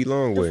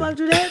Longway. What the fuck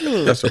do that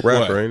mean?" That's a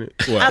rapper, What? ain't it?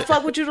 What? I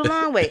fuck with you the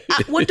long way.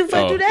 What the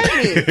fuck do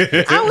that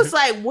mean? I was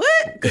like, what?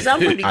 Because I'm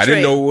from Detroit. I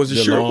didn't know it was a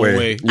The short long way.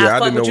 way. Yeah, I I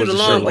fuck didn't know with it you was the a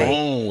long short way. way.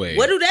 Long way.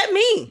 What do that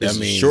mean? That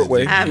means Short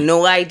way. I have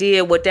no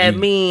idea what that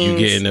means.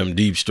 You getting them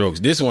deep strokes.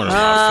 This one of Oh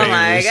my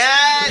my favorites.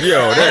 God. Yo,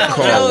 that I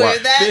call don't know wa-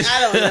 if that.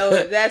 I don't know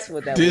if that's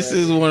what that This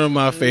was. is one of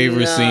my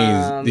favorite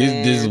No,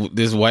 scenes.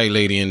 This white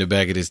lady in the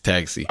back of this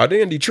taxi. Are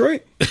they in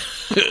Detroit?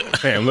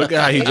 Man, look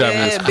at how he driving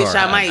Yeah, his car. bitch,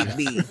 I might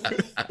be.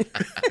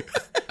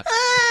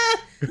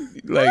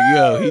 Like,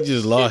 yo, he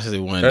just lost it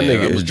one That day.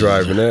 nigga is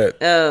driving that.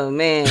 Oh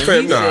man,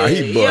 Fam, nah,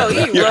 he he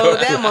bugging. rode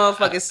that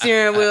motherfucking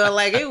steering wheel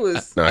like it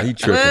was. Nah, he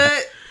tripping.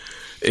 What?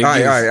 It All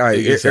gets- right.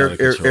 it gets out of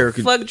control.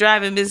 Erica. Fuck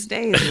driving Miss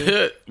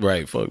Daisy.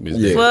 Right, fuck Miss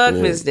Yeah. Daisy. Fuck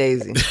yeah. Miss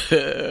Daisy.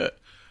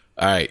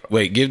 All right,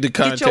 wait, give the Get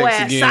context your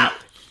ass again. out.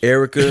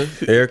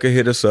 Erica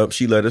hit us up.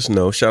 She let us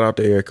know. Shout out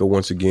to Erica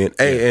once again.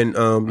 Hey, and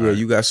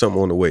you got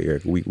something on the way,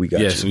 Erica. We got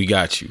you. Yes, we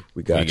got you.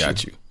 We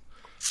got you.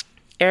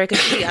 Erica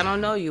T, I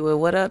don't know you. Well,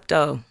 what up,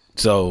 though?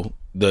 So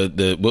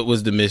the what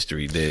was the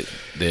mystery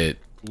that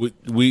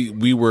we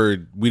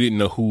didn't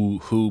know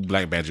who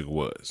Black Magic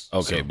was.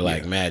 Okay, so,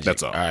 Black Magic.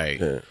 That's all. All right.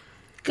 Yeah.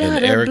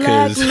 Got a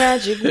Black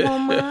Magic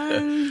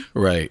woman.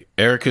 Right.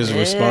 Erica's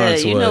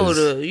response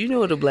was, you know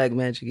what a Black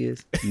Magic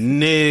is.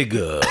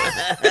 Nigga.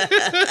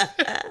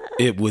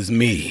 It was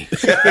me.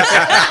 Oh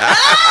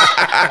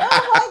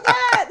my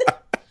God.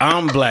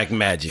 I'm Black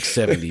Magic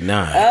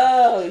 79.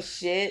 Oh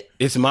shit.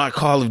 It's my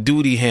Call of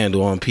Duty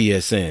handle on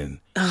PSN.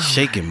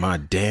 Shaking my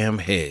damn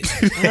head.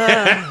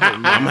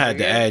 I'm gonna have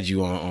to add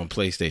you on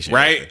PlayStation.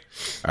 Right?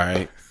 All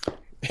right.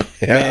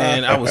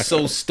 Man, I was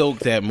so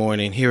stoked that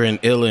morning hearing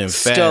Illa and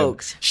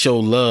Fab show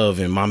love,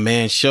 and my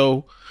man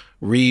Show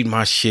read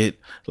my shit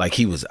like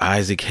he was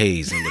Isaac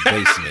Hayes in the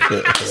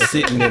basement,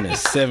 sitting in the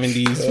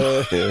 70s.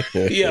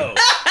 Yo.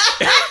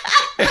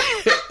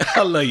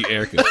 I love you,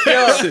 Erica.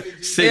 I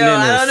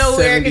don't know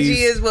who Erica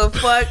G is, but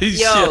fuck, we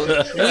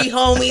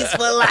homies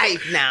for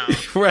life now.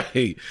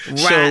 Right.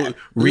 So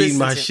read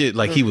my shit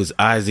like he was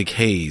Isaac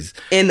Hayes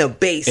in the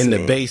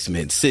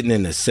basement, sitting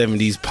in the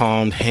 70s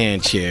palmed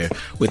hand chair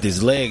with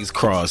his legs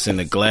crossed and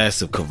a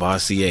glass of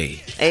Cavassier.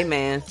 Hey,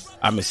 man.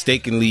 I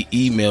mistakenly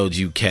emailed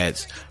you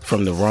cats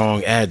from the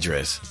wrong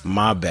address.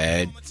 My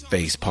bad,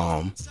 face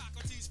palm.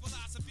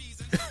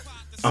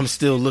 I'm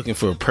still looking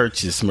for a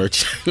purchase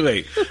merch.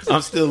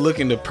 I'm still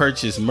looking to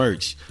purchase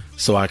merch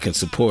so I can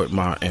support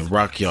and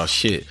rock y'all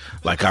shit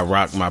like I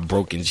rock my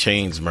Broken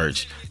Chains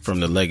merch from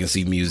the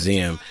Legacy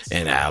Museum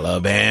in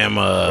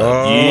Alabama.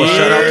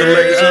 Shout out to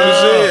Legacy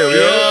Museum.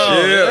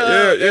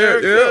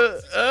 Yeah.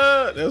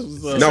 That's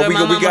what's up. No,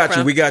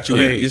 we got you.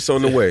 Hey. It's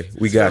on the way.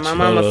 We got you. My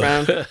mama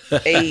from.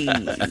 Hey.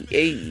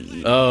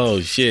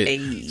 Oh shit.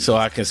 Hey. So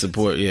I can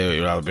support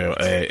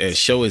Alabama.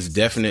 Show is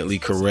definitely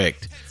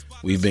correct.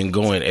 We've been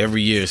going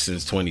every year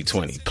since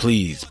 2020.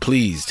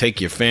 Please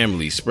take your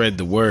family, spread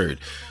the word.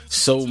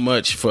 So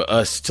much for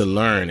us to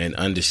learn and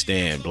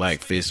understand. Black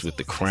Fist with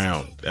the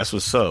crown. That's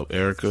what's up,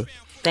 Erica.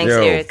 Thanks,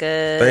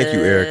 Erica. Thank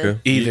you, Erica.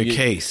 Either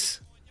case,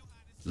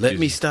 let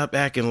me stop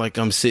acting like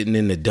I'm sitting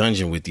in the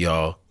dungeon with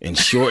y'all and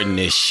shorten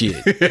this shit.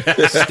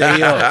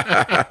 Stay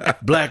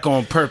up. Black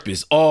on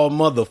purpose all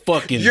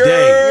motherfucking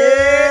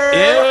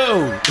day.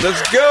 Ew.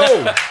 Let's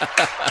go.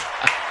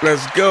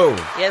 Let's go.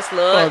 Yes,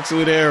 Lord. Fucks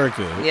with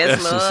Erica.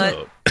 Yes,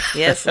 Lord.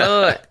 Yes,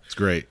 Lord. It's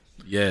great.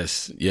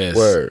 Yes.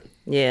 Word.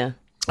 Yeah.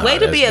 Way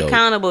to be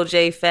accountable,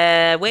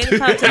 J-Fab. Way to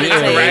come to the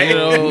table.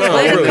 Right?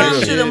 Way to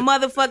come to the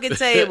motherfucking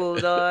table,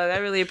 dog. I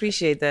really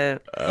appreciate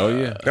that. Oh,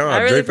 yeah. No, I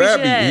really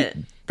appreciate that.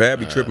 Fab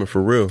be tripping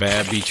for real.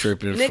 Fab be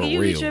tripping Nigga, for you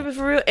real. be tripping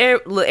for real.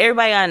 Look,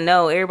 everybody I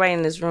know, everybody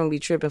in this room be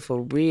tripping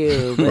for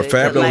real. But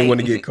Fab don't want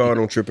to get caught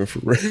on tripping for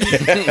real.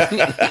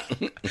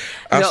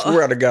 I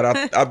swear to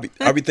God, I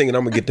be thinking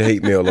I'm gonna get the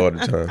hate mail all the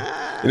time,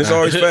 and it's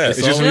always Fab.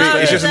 It's just me. No,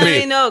 It's just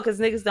me. No, because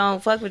niggas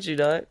don't fuck with you,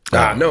 dog.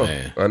 I know.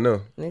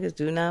 Niggas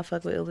do not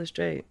fuck with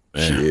Illustrate.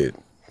 Shit.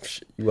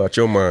 You out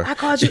your mind. I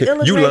called you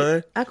Illa You Great.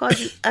 lying. I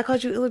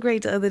called you Illa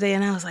Great the other day,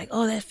 and I was like,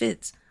 oh, that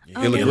fits.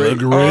 Illa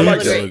Great. Oh, I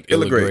like that.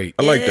 Illa Great.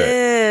 I like that.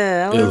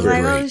 Yeah, I was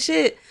like, oh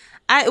shit.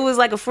 It was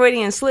like a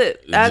Freudian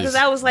slip because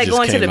I was like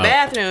going to the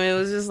bathroom. It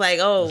was just like,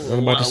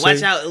 oh,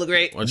 watch out, Illa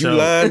Great. You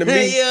lying to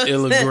me?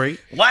 Illa Great.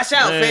 Watch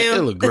out, fam.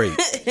 Illa Great.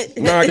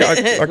 No, I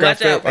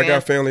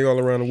got family all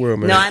around the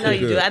world, man. No, I know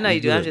you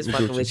do. I'm just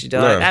fucking with you,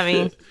 dog. I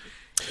mean,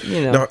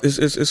 you know, no,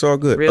 it's all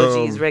good. Real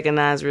G's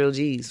recognize real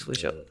G's for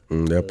sure.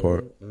 That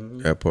part.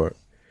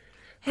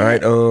 Hey, all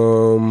right.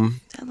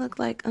 That look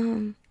like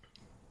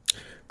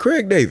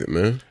Craig David,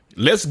 man.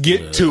 Let's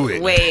get to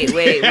it. Wait.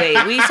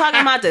 We talking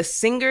about the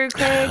singer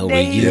Craig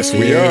David? Yes,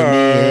 we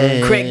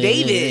are. Craig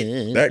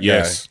David. That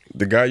guy.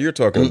 The guy you're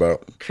talking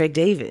about. Craig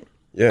David.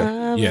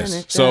 Yeah.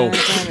 Yes. So,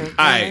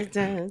 I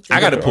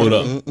got to pull it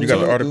up. You got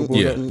the article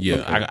pulled up?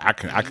 Yeah.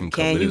 I can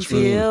cover this. Can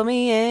you feel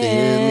me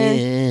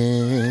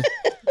in?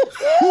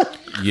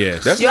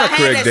 Yes. That's not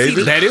Craig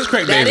David. That is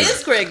Craig David. That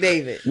is Craig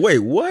David. Wait,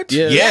 what?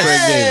 Yes.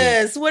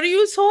 Yes. What are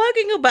you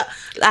talking about?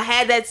 I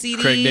had that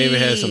CD. Craig David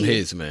had some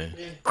hits, man.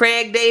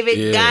 Craig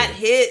David got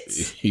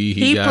hits.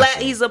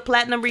 He's a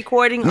platinum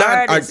recording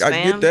artist.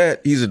 I get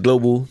that. He's a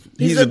global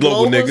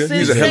nigga.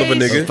 He's a hell of a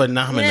nigga.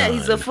 Phenomenon. Yeah,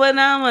 he's a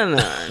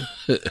phenomenon.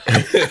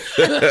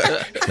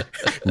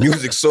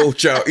 Music Soul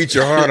Child, eat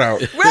your heart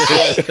out.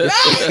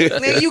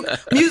 Right. Man,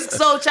 Music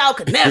Soul Child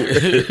could never.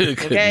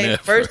 Okay,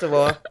 never. First of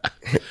all,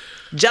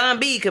 John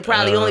B could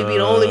probably only be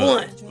the only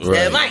one.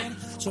 Right. Mike.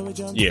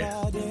 Yeah.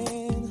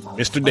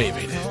 Mr.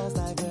 David.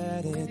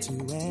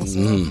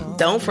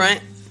 Don't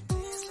front.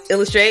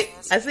 Illustrate.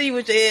 I see you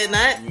with your head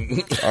not.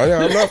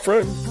 I'm not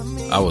fronting.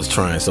 I was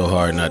trying so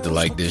hard not to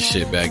like this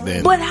shit back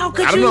then. But how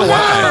could you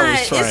not?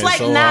 It's like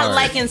so not hard.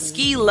 Liking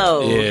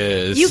Skee-Lo.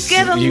 Yes. You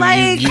gotta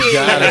like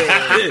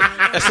it.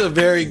 That's a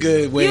very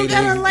good way. You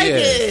gotta like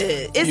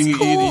it. It's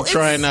cool. You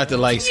try not to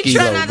like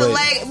Skee-Lo,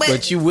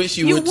 but you wish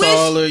you were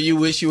taller. You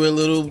wish you were a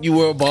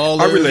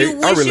baller. I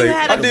relate. You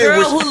had a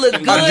girl who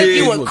looked good.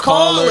 You were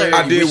taller.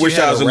 I did wish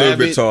I was a little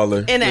bit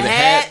taller. In a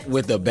hat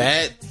with a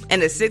bat.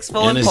 And a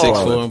 6'4"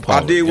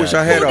 Impala. I did wish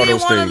I had all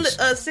those things.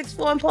 A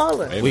 6'4"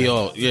 Impala. We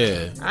all,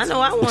 yeah. I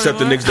know I want Except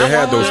the niggas that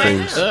had those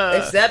things.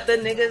 Except the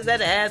niggas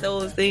that had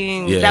those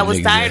things. Yeah, that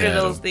was tired of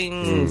those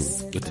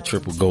things. With the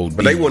triple gold.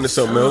 But they wanted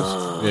something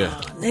else.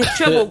 Yeah.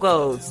 Triple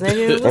golds,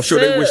 nigga. I'm sure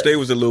they wish they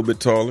was a little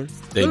bit taller.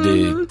 They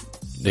did.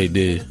 They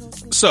did.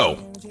 So,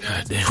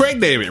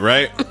 Craig David,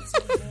 right?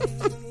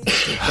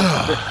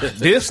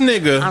 This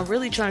nigga. I'm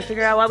really trying to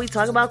figure out why we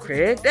talk about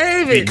Craig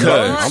David.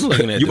 Because I'm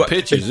looking at the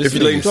pictures. If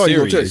you let him talk, you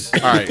gonna taste.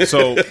 All right,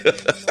 so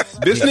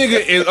this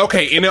nigga is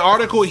okay. In the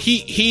article,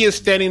 he is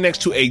standing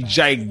next to a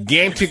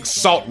gigantic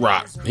salt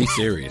rock. He's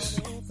serious.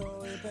 All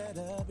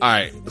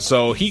right,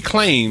 so he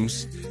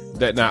claims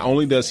that not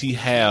only does he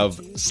have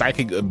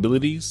psychic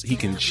abilities, he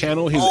can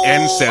channel his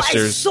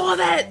ancestors. I saw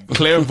that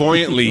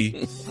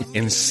clairvoyantly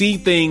and see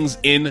things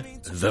in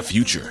the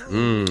future.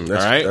 All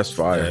right, that's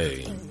fire.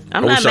 Hey.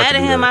 I'm not mad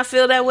at him. I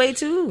feel that way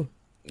too.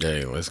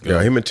 Hey, let's go.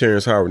 Yeah, him and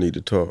Terrence Howard need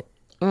to talk.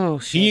 Oh,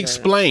 he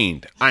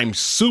explained, "I'm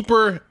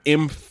super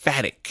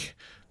emphatic,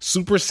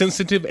 super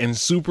sensitive, and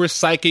super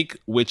psychic,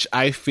 which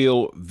I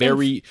feel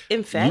very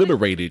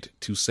liberated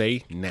to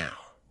say now."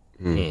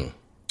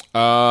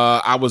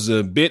 I was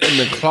a bit in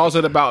the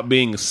closet about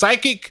being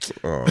psychic,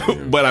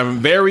 but I'm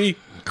very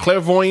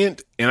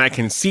clairvoyant and I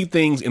can see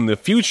things in the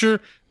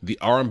future. The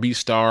R&B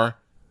star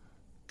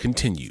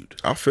continued.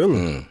 I feel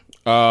him.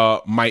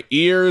 My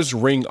ears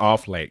ring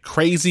off like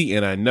crazy,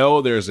 and I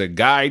know there's a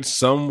guide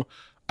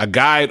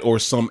or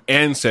some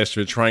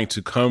ancestor trying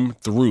to come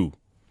through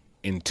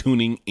and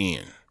tuning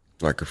in.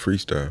 Like a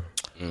freestyle.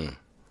 Yeah.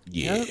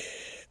 Yep.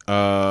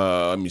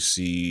 Let me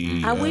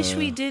see. I wish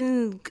we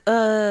didn't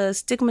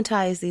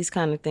stigmatize these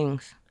kind of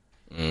things.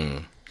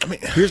 I mean,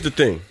 here's the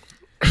thing.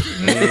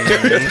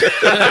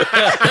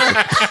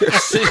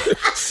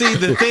 see,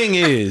 the thing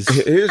is,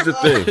 here's the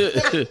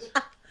thing.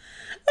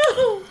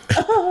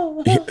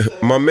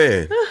 My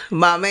man.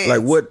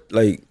 Like what?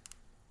 Like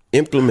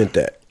implement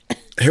that.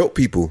 Help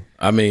people.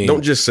 I mean,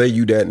 don't just say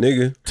you that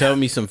nigga. Tell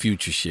me some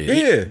future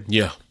shit.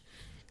 Yeah.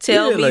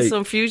 Tell me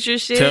some future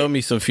shit. Tell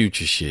me some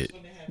future shit.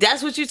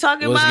 That's what you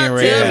talking about?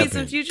 Tell me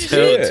some future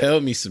shit.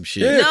 Tell me some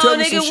shit. Yeah, no,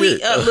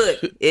 nigga,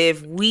 look,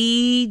 if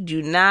we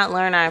do not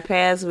learn our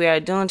past, we are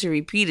doomed to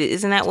repeat it.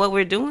 Isn't that what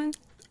we're doing?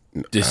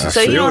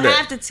 So you don't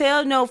have to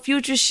tell no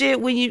future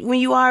shit when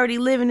you already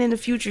living in the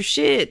future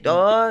shit,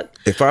 dog.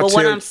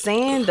 What I'm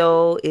saying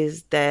though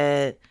is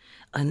that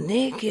a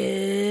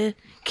nigga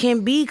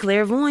can be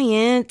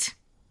clairvoyant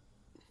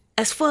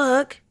as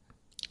fuck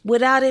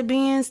without it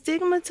being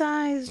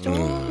stigmatized,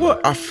 dog.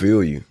 Well, I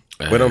feel you,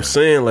 but I'm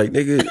saying like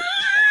nigga.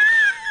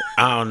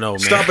 I don't know, man.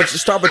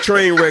 Stop a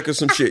train wreck or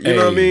some shit. You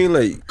know what I mean?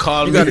 Like, you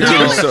gotta give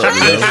me something.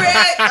 Train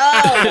wreck?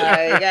 Oh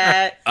my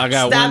god! I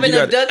got Stop an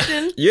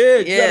abduction. Yeah,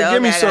 you gotta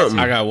give me something.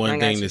 I got one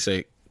thing to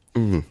say.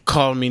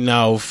 Call me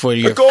now for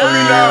your free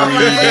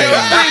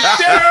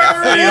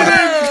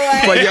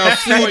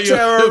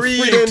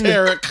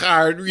tarot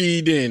card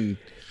reading.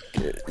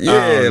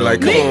 Yeah,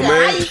 like come on,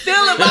 man. How you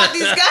feel about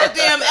these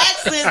goddamn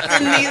accents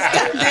and these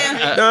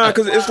goddamn? Nah,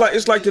 because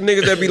it's like the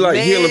niggas that be like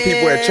healing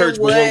people at church,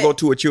 but won't go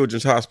to a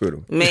children's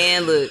hospital.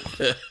 Man, look.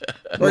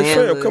 Like,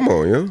 fam, come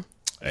on, yo.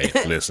 Hey,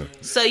 listen.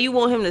 So you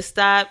want him to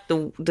stop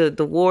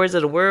the wars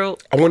of the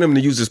world? I want him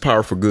to use his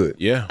power for good.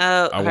 Yeah,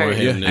 I want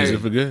him to use it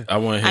for good. I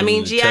want him. I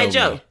mean, G.I.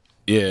 Joe.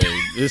 Yeah,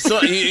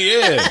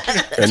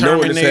 and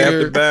knowing is half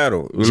the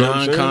battle.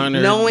 John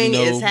Connor. Knowing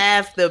is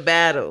half the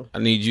battle. I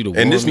need you to.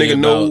 And this nigga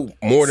know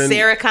more than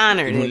Sarah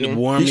Connor.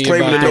 He's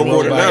claiming to know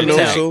more than I know.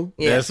 So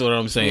that's what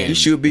I'm saying. He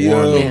should be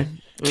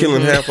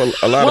killing half a lot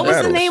of battles. What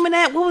was the name of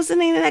that? What was the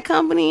name of that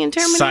company in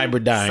Terminator?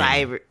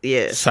 Cyberdyne.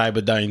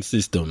 Cyberdyne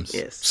Systems.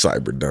 Yes.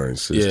 Cyberdyne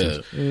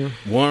Systems. Yeah.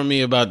 Warn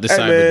me about the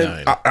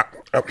Cyberdyne.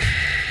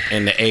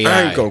 And the AI.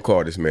 I ain't gonna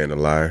call this man a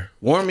liar.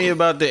 Warn me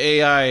about the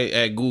AI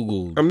at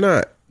Google. I'm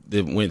not.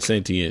 That went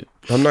sentient.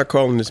 I'm not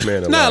calling this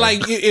man a liar. No,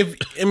 like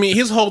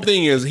his whole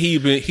thing is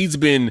he's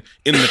been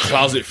in the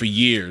closet for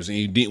years and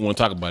he didn't want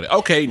to talk about it.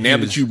 Okay, now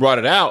that you brought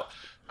it out,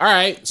 all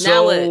right.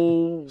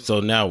 So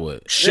now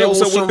what? Show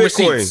some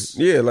receipts.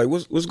 Yeah, like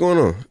what's going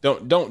on?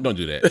 Don't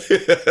do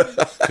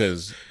that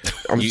because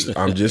I'm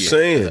just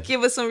saying.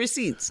 Give us some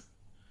receipts.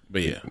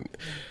 But yeah.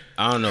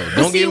 I don't know.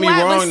 Don't get me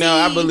wrong. Now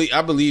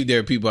I believe there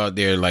are people out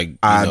there like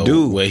I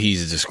do. What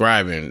he's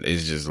describing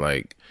is just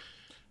like.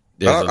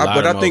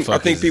 But I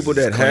think people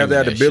that have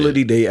that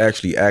ability, they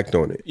actually act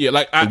on it. Yeah,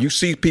 like you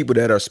see people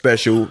that are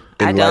special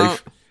in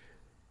life.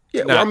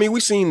 Yeah, well, I mean, we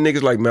seen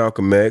niggas like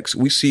Malcolm X.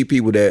 We see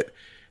people that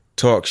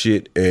talk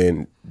shit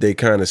and they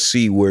kind of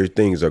see where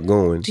things are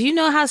going. Do you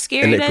know how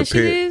scary that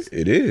shit is?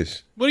 It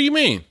is. What do you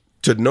mean?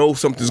 To know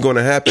something's going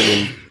to happen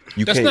and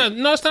you can't.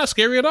 No, it's not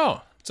scary at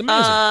all. It's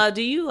amazing.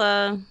 Do you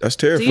That's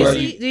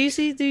terrifying. Do you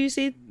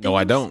see? No,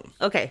 I don't.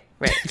 Okay,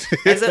 right.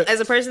 As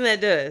a person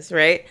that does,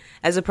 right?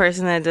 As a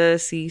person that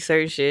does see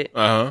certain shit,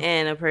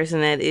 and a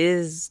person that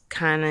is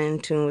kind of in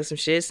tune with some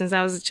shit since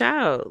I was a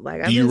child.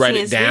 Like, do you write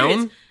it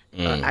down?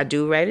 I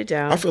do write it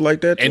down. I feel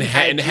like that too. And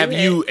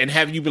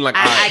have you been like,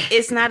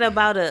 it's not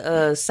about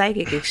a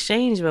psychic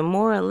exchange, but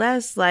more or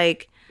less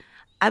like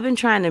I've been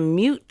trying to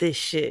mute this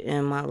shit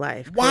in my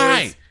life.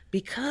 Why?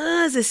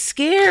 Because it's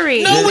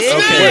scary. No, it's not.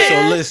 Okay,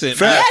 so listen.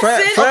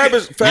 Fab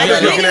is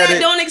looking at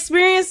it. Don't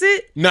experience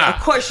it. Nah.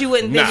 Of course you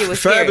wouldn't think it was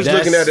scary. Fab is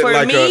looking at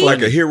it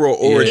like a hero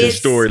origin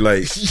story.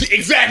 Like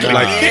exactly.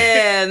 Like,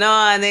 yeah, no,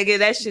 nigga,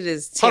 that shit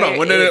is. Hold on,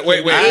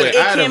 wait.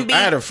 I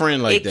had a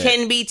friend like that. It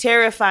can be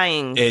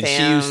terrifying, and fam.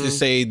 she used to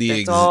say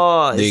the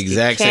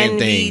exact same thing. It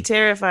can be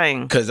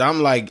terrifying. Because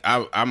I'm like,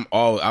 I've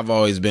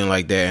always been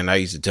like that, and I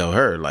used to tell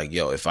her like,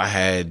 yo, if I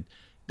had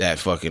that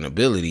fucking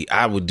ability,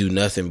 I would do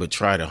nothing but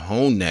try to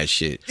hone that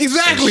shit.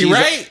 Exactly,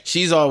 right?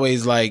 She's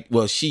always like,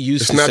 well, she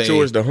used to say... It's not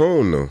yours to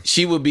hone, though.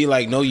 She would be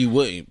like, no, you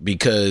wouldn't,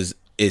 because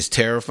it's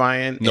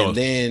terrifying. No, and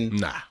then,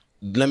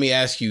 let me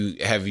ask you,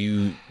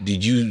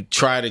 did you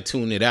try to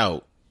tune it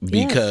out?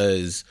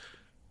 Because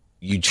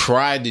you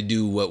tried to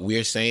do what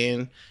we're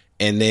saying,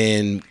 and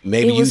then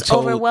maybe it was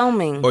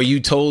overwhelming. Or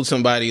you told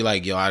somebody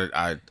like, yo,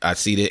 I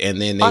see that,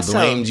 and then they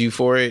blamed you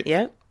for it.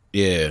 Yep.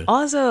 Yeah.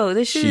 Also,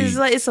 this shit is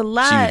like, it's a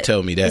lot. She would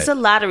tell me that. It's a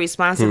lot of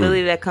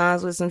responsibility that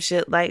comes with some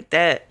shit like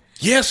that.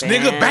 Yes,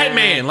 nigga,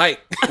 Batman. Like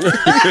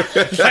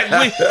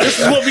this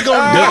is what we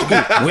gonna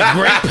do with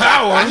great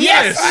power.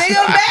 Yes,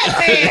 nigga,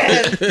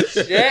 Batman.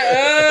 Shut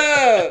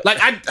up. Like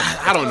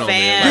I don't know,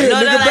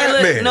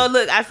 man.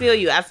 Look, I feel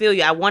you.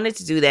 I wanted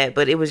to do that,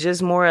 but it was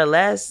just more or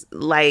less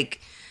like,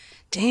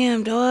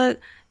 damn, dog.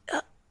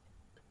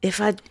 If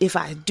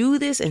I do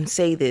this and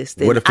say this,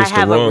 then I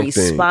have a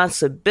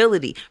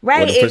responsibility.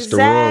 Right,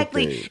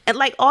 exactly. And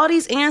like all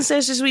these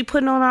ancestors we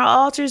putting on our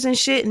altars and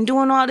shit and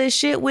doing all this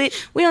shit with,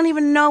 we don't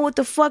even know what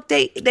the fuck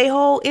they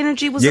whole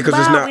energy was about.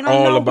 It's not we don't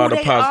all know about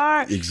who they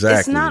are. Exactly.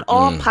 It's not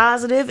all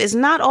positive. It's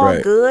not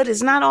all good.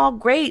 It's not all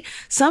great.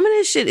 Some of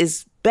this shit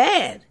is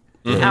bad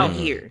out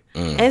here.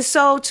 And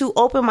so to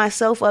open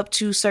myself up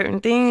to certain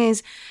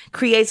things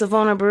creates a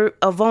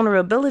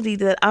vulnerability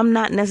that I'm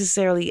not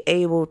necessarily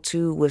able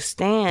to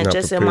withstand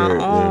in my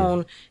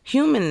own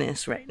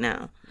humanness right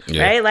now.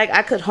 Yeah. Right? Like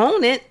I could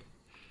hone it,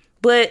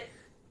 but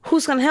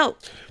who's gonna help?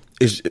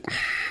 Give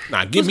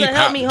me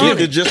pop.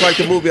 Just like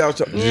the movie I was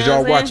talking. Did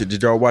y'all watch it?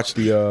 Did y'all watch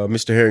the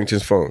Mr.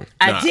 Harrington's Phone?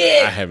 I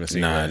did. I haven't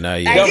seen that.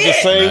 That was the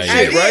same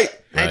shit, right?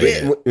 I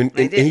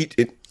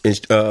did. And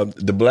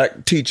the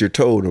black teacher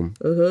told him.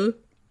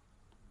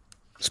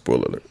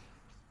 Spoiler alert.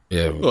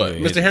 Yeah, what?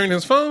 Mr.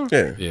 Harrington's Phone?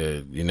 Yeah,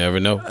 you never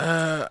know.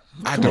 I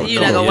don't know.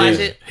 You're not gonna watch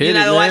it. You're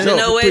not gonna watch it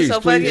no way. So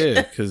fuck it.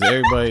 Yeah, because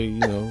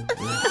everybody,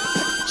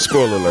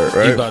 Spoiler alert,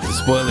 right? You about to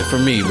spoil it for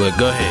me, but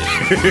go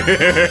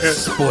ahead.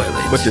 Spoil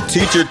it. But the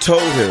teacher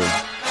told him,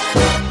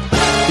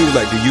 he was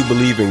like, "Do you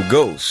believe in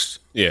ghosts?"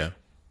 Yeah.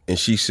 And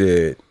she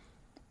said,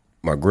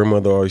 "My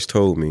grandmother always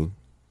told me,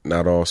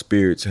 not all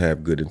spirits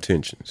have good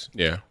intentions."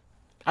 Yeah.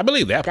 I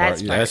believe that part.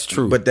 That's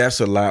true. But that's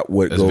a lot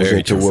goes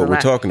into what we're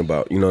talking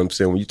about. You know what I'm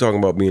saying? When you're talking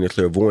about being a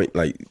clairvoyant,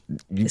 like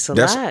that's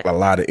a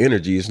lot of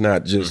energy. It's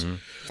not just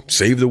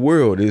save the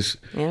world. It's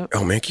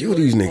oh man, kill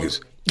these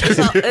niggas.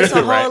 It's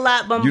a whole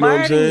lot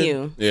bombarding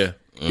you. Yeah.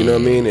 You know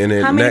what I mean? And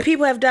then how many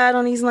people have died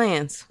on these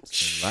lands?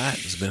 A lot.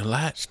 It's been a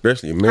lot.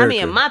 Especially America. How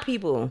many of my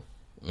people?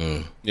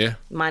 Yeah.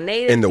 My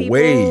native and the people.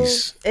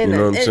 ways. You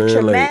know what I'm saying?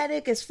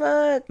 Traumatic as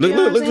fuck. Look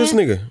at this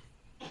nigga.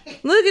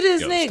 Look at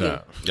this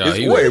nigga.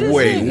 He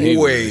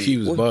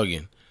was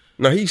bugging.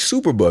 No, he's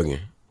super bugging.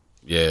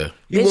 Yeah.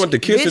 He wanted to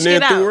kiss and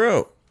then threw her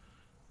out.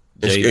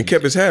 And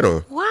kept his hat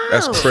on. Wow.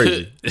 That's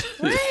crazy.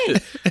 Right.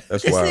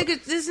 That's wild.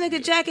 This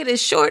nigga jacket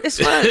is short as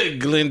fuck.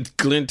 Glenn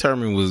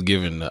Turman was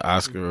given the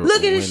Oscar.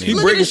 Look at his He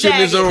breaking shit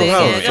in his own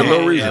house for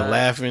no reason. And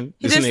laughing.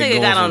 This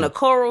nigga got on a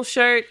coral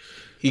shirt.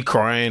 He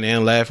crying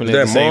and laughing at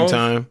the same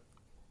time.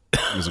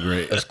 It was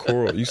great. That's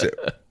coral. You said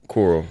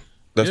coral.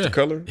 That's the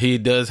color? He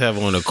does have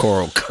on a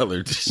coral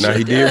colored shirt. Now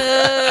he did.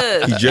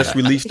 He just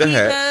released the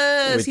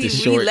hat. With the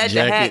short let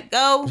jacket. The hat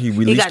go. He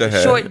released got the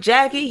hat. short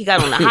jacket. He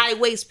got on the high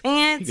waist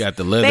pants. He got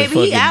the leather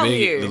Baby, he out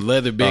here. the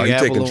leather big he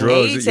apple. taking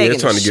drugs. He taking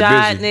trying a to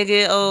shot, get busy.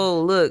 nigga.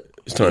 Oh, look.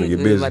 He's trying to get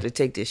You busy. about to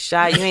take this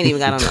shot. You ain't even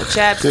got on no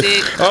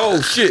chapstick.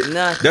 Oh shit!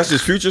 Nothing. That's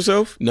his future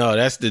self. No,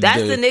 that's the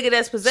nigga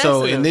that's possessed.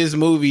 So in this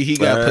movie, he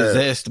got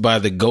possessed by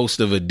the ghost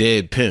of a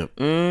dead pimp.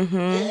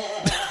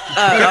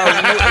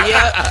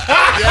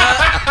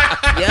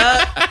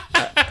 Yep.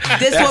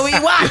 This what we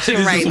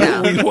watching right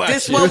now.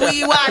 This what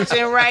we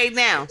watching right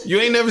now. You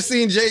ain't never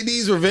seen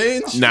JD's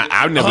Revenge? Nah,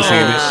 I've never seen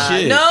this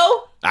shit.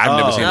 No, I've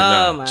never seen it.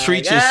 oh No. my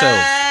Treat God.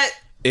 yourself.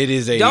 It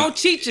is a Don't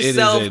cheat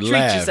yourself. It is a Treat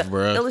laugh, yourself.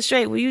 bro.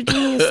 Illustrate. Will you do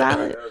me a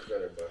solid?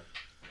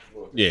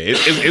 Yeah,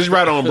 it's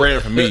right on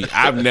brand for me.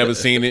 I've never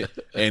seen it,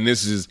 and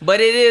this is. But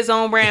it is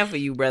on brand for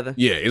you, brother.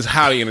 Yeah, it's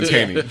highly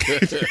entertaining.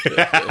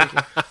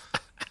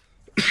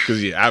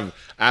 Because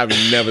I've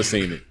never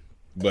seen it,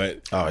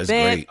 but Oh, it's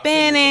great.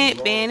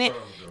 Bennett.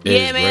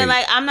 Yeah, man. Great.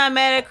 Like, I'm not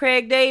mad at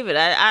Craig David.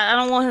 I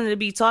don't want him to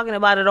be talking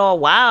about it all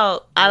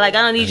wild. I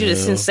don't need you to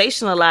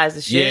sensationalize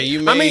the shit. Yeah, you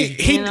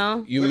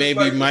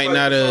maybe might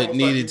not have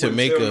needed to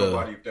make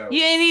a.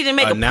 You ain't need to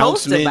make a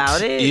post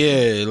about it.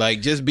 Yeah,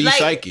 like just be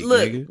psychic.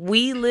 Look, nigga.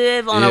 We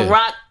live on a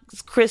rock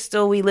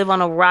crystal. We live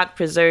on a rock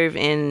preserve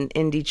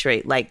in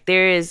Detroit. Like,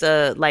 there is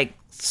a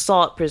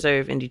salt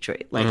preserve in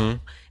Detroit. Like,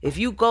 if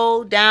you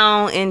go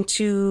down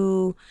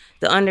into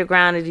the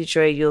underground of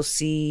Detroit, you'll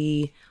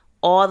see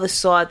all the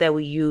salt that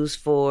we use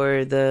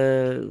for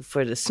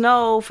the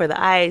snow, for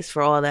the ice,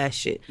 for all that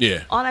shit.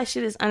 Yeah. All that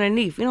shit is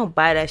underneath. We don't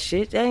buy that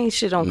shit. That ain't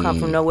shit don't come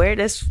from nowhere.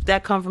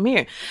 That come from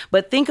here.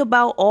 But think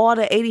about all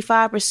the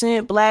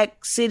 85%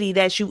 black city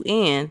that you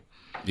in.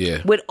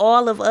 Yeah. With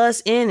all of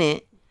us in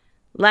it.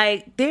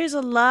 Like, there's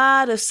a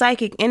lot of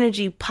psychic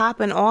energy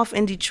popping off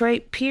in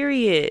Detroit,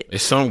 period.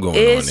 There's something going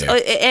on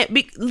there.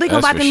 Think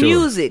about the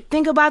music.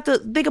 Think about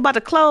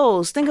the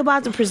clothes. Think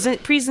about the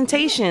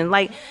presentation.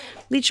 Like,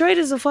 Detroit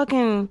is a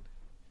fucking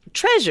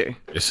treasure.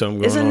 It's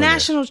a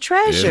national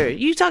treasure. Yeah.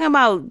 You talking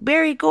about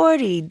Berry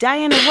Gordy,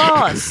 Diana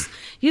Ross.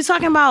 You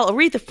talking about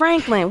Aretha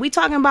Franklin. We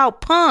talking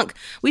about punk.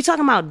 We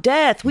talking about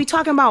death. We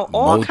talking about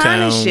all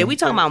kind of shit. We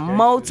talking about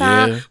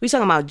Motown. Yeah. We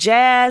talking about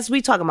jazz.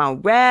 We talking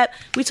about rap.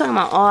 We talking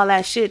about all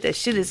that shit. That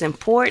shit is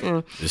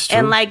important. It's true.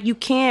 And like, you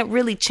can't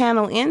really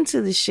channel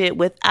into the shit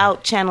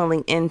without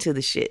channeling into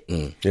the shit.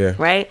 Yeah.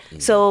 Right?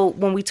 So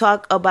when we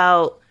talk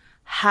about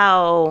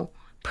how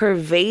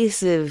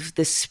pervasive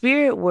the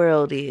spirit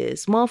world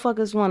is,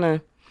 motherfuckers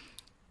wanna,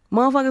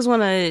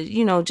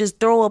 just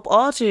throw up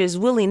altars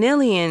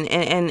willy-nilly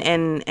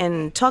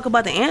and talk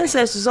about the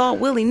ancestors all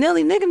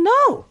willy-nilly. Nigga,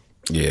 no.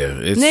 Yeah.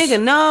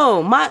 Nigga,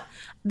 no.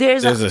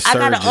 I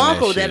got an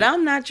uncle that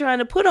I'm not trying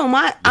to put on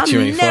my.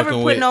 I'm never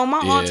putting on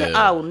my altar.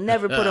 I will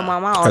never put him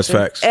on my altar. That's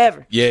facts.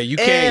 Ever. Yeah, you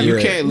can't. You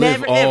can't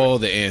live all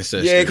the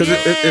ancestors. Yeah, because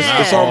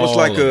it's almost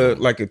like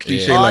a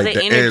cliche, all like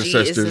the Is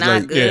ancestors.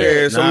 not good.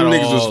 Yeah, some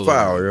niggas was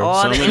foul. Yo.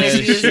 All the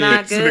energy is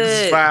not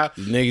good.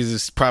 Niggas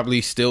is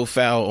probably still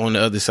foul on the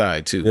other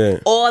side too. Yeah.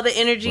 All the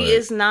energy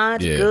is not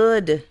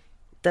good.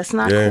 That's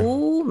not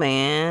cool,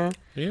 man.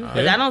 Yeah.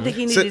 I don't think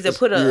he needed to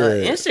put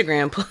an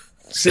Instagram post.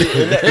 See,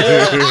 and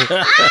that's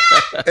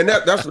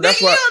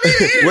why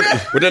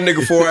what that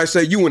nigga 4 Eyes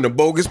say, you in the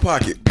bogus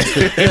pocket.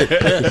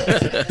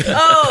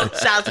 Oh,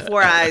 shout out to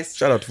 4 Eyes.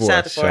 Shout out to 4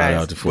 Eyes. Shout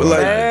out to 4 Eyes.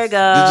 There you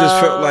go. It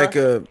just felt like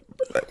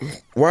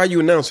why are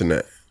you announcing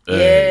that?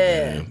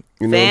 Yeah.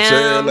 You know what I'm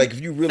saying? Like, if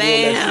you really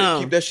want that shit,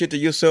 keep that shit to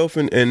yourself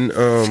and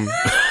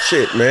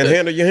shit, man,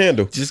 handle your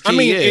handle. Just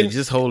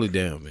just hold it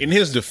down, man. In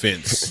his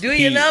defense. Do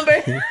your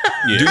number. Do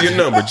your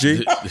number,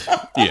 G.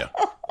 Yeah.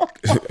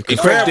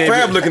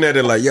 Fab looking at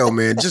it like, yo,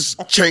 man,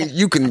 just change.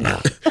 You can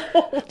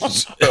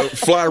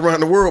fly around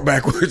the world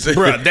backwards,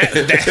 bro.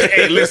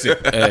 Hey, listen.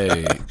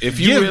 Hey, if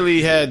you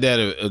really had that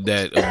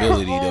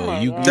ability, though,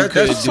 you could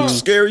do some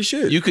scary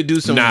shit. You could do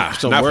some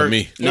not work. For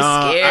me.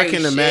 Nah, I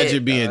can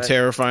imagine being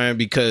terrifying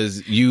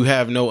because you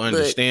have no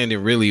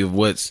understanding really of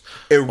what's.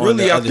 And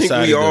really, I think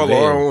we all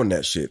are on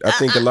that shit. I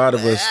think a lot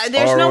of us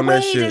are on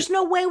that shit. There's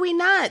no way we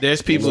not.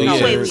 There's people.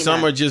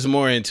 Some are just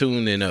more in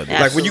tune than others.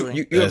 Like when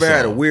you ever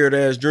had a weird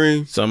ass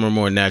dream? Some are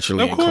more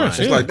naturally inclined.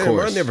 It's like, damn,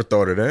 I never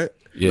thought of that.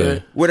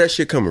 Yeah. Where that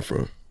shit coming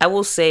from? I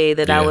will say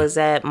that I was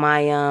at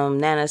my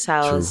Nana's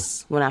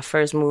house when I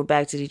first moved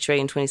back to Detroit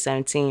in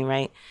 2017,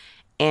 right?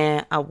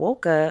 And I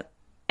woke up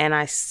and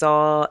I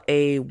saw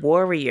a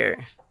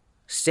warrior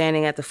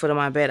standing at the foot of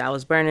my bed. I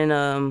was burning,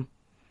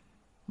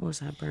 what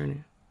was I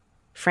burning?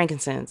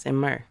 Frankincense and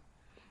myrrh.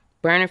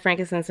 Burning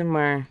frankincense and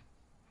myrrh.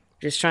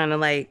 Just trying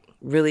to I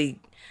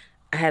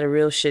had a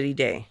real shitty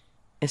day.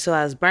 And so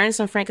I was burning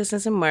some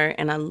frankincense and myrrh,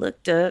 and I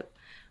looked up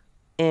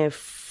at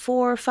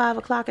 4 or 5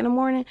 o'clock in the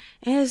morning,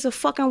 and there's a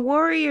fucking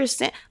warrior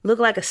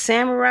looked like a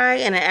samurai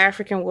and an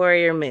African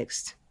warrior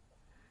mixed.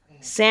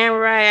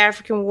 Samurai,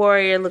 African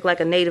warrior, looked like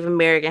a Native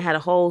American, had a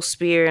whole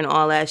spear and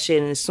all that shit.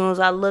 And as soon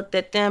as I looked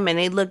at them and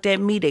they looked at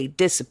me, they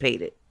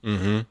dissipated.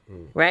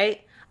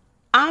 Right?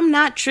 I'm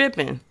not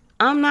tripping.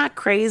 I'm not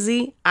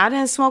crazy. I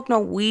didn't smoke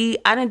no weed.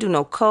 I didn't do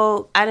no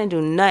coke. I didn't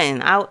do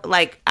nothing.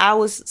 I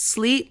was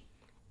asleep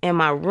in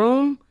my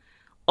room,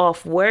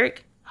 off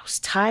work. I was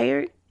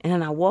tired, and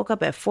then I woke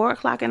up at 4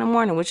 o'clock in the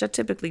morning, which I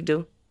typically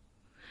do,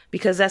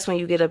 because that's when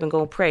you get up and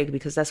go pray,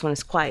 because that's when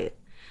it's quiet.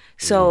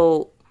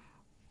 So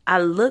I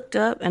looked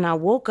up and I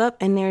woke up,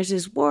 and there's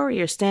this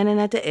warrior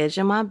standing at the edge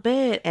of my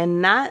bed, and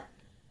not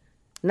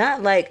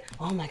like,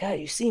 oh my God,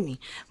 you see me,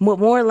 but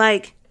more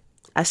like,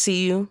 I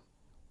see you.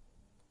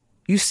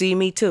 You see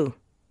me too.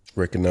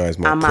 Recognize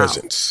my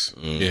presence.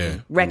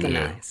 Yeah.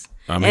 Recognize.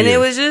 And it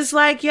was just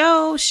like,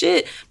 yo,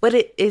 shit. But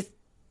it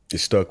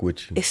stuck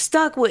with you. It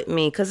stuck with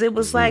me because it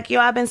was like,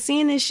 yo, I've been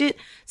seeing this shit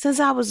since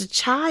I was a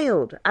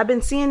child. I've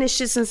been seeing this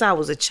shit since I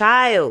was a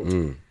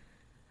child.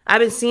 I've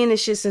been seeing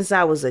this shit since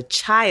I was a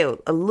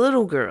child, a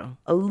little girl,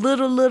 a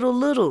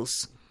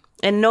littles.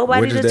 And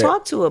nobody to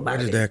talk to about it.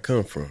 Where did that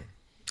come from?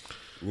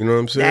 You know what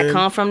I'm saying? That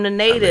come from the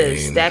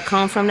natives. That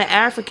come from the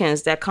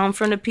Africans. That come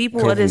from the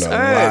people of this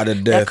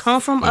earth. That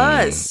come from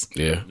us.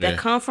 Yeah. That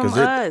come from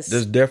us.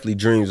 There's definitely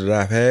dreams that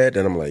I've had,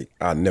 and I'm like,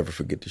 I'll never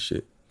forget this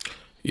shit.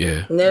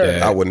 Yeah.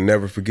 I would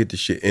never forget this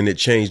shit, and it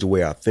changed the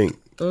way I think.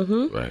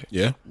 Mm-hmm. Right.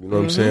 Yeah. You know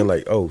what I'm saying?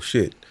 Like, oh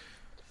shit,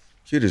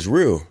 shit is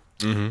real.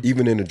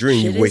 Even in a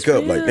dream, Shit you wake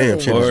up like, damn,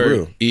 shit is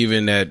real.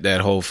 Even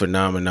that whole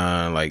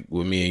phenomenon, like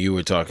with me and you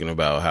were talking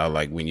about how,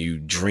 like, when you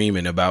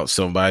dreaming about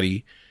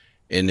somebody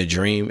in the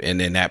dream, and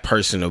then that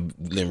person will,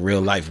 in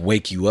real life,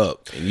 wake you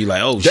up, and you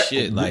like, oh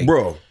shit, like,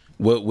 bro,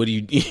 what do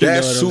you? You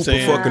that's know what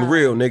super fucking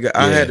real, nigga.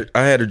 Yeah.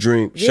 I had a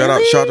dream. Really?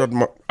 Shout out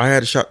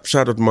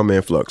to my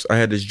man Flux. I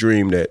had this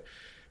dream that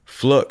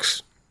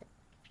Flux,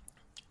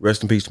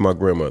 rest in peace to my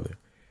grandmother,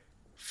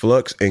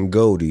 Flux and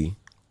Goldie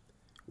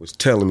was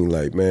telling me,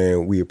 like,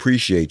 man, we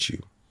appreciate you.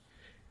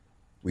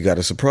 We got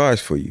a surprise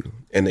for you.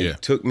 And they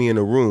took me in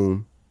a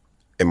room,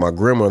 and my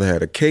grandmother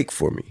had a cake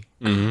for me.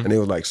 And they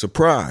was like,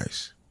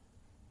 surprise.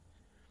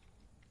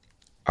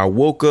 I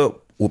woke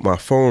up with my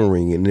phone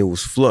ringing, and it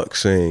was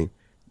Flux saying,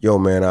 yo,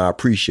 man, I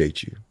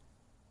appreciate you.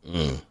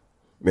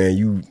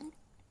 Man,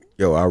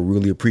 I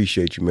really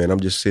appreciate you, man. I'm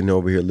just sitting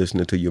over here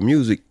listening to your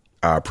music.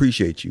 I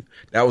appreciate you.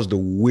 That was the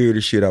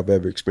weirdest shit I've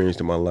ever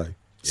experienced in my life.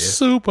 Yeah.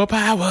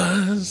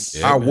 Superpowers.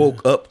 I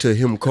woke up to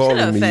him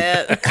calling me,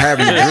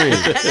 having a dream.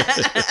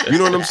 You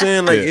know what I'm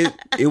saying? Like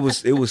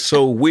it was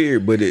so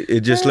weird, but it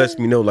just lets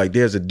me know, like,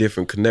 there's a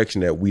different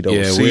connection that we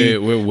don't see.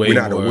 We're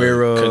not more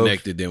aware of,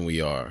 connected than we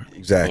are.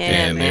 Exactly.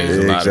 And there's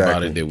a lot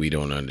about it that we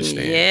don't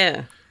understand.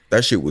 Yeah.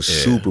 That shit was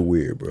super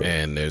weird, bro.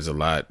 And there's a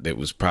lot that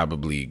was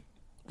probably,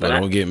 but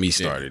don't get me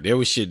started. There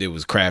was shit that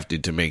was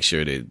crafted to make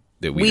sure that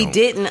we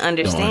didn't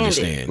understand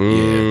it.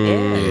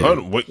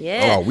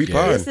 Yeah. Oh, we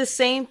fine. It's the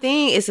same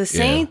thing. It's the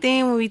same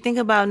thing when we think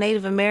about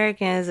Native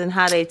Americans and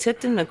how they took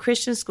them to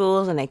Christian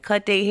schools and they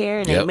cut their hair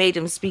and they made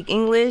them speak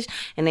English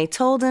and they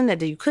told them that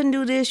you couldn't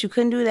do this, you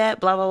couldn't do that,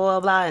 blah, blah, blah,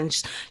 blah,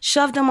 and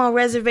shoved them on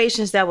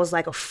reservations that was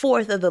like a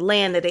fourth of the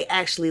land that they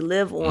actually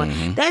live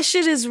on. That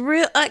shit is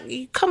real.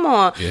 Come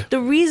on. Yeah. The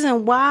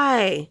reason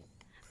why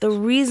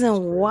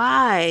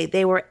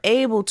they were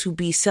able to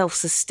be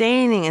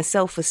self-sustaining and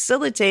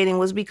self-facilitating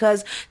was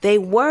because they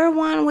were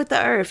one with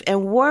the earth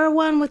and were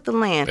one with the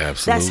land.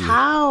 Absolutely. That's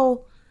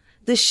how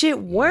the shit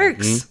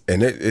works.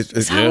 And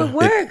it's how it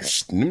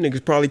works. Them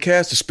niggas probably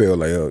cast a spell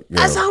like,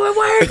 that's how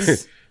it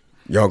works.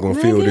 Y'all gonna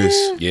feel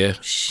this. Yeah.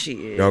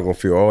 Shit. Y'all gonna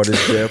feel all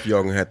this death.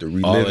 Y'all gonna have to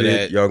relive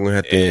it. Y'all gonna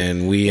have to.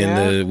 And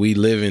we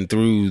living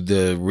through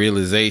the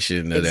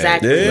realization of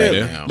that.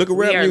 Yeah. Right now. Look at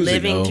rap music.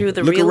 Living through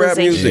the Look at rap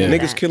music.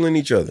 realization. Niggas killing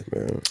each other,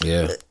 man.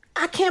 Yeah.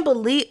 I can't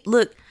believe.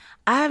 Look,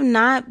 I have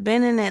not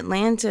been in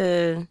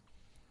Atlanta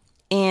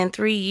in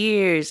 3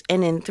 years,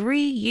 and in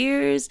 3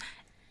 years,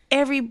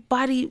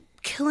 everybody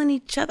killing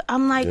each other.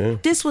 I'm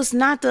like, this was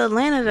not the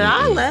Atlanta that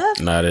I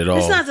left. Not at all.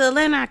 It's not the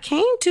Atlanta I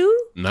came to.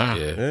 Nah.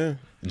 Yeah.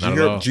 G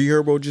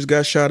Herbo just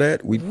got shot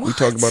at. We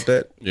talked about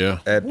that. Yeah.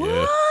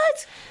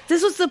 What?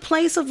 This was the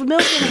place of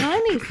milk and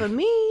honey for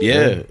me.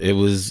 Yeah, it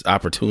was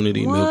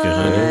opportunity, milk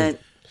and honey.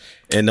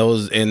 And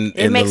those and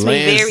it makes the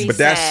me lands, very but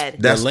sad.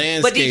 that's the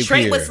landscape but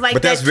Detroit here. was like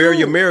but that's that very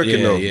too.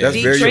 American though. That's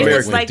Detroit very American.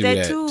 was like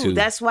that too.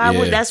 That's why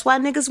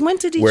niggas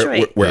went to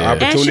Detroit. Where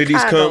opportunities and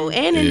Chicago,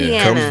 come and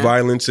Indiana. comes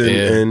violence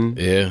and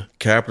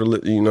capital.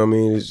 You know what I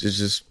mean? It's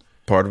just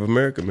part of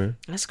America, man.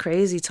 That's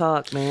crazy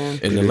talk, man.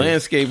 And the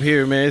landscape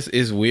here, man,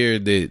 it's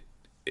weird that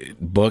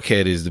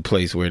Buckhead is the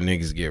place where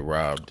niggas get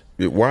robbed.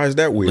 Why is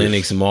that weird?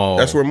 Lenox Mall.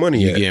 That's where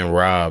money you at. Getting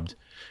robbed.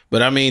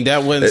 But I mean,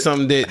 that wasn't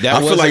something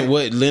that wasn't like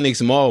what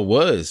Lenox Mall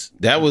was.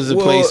 That was a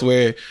place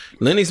where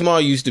Lenox Mall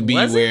used to be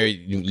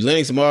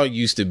Lenox Mall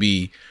used to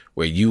be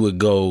where you would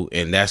go,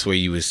 and that's where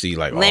you would see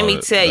like. Let me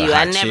tell you,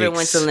 I never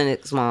went to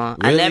Lenox Mall.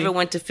 Really? I never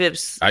went to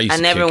Phipps. I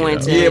never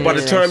went to. Yeah, by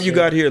the time you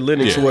got here,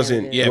 Lenox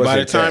wasn't. Yeah, by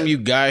the time you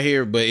got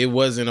here, but it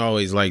wasn't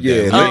always like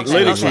that. Yeah,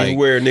 Lenox was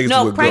where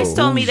niggas would go. Price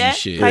told me that.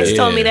 Price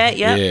told me that.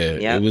 Yeah,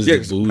 it was the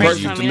bougie. Price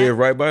used to live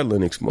right by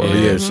Lenox Mall.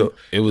 Yeah, so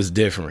it was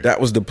different.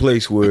 That was the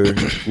place where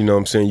you know what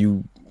I'm saying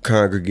you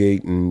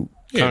congregate and.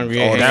 All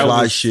that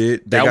fly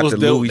shit. That was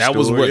what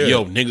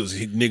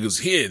niggas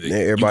here.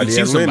 Everybody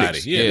had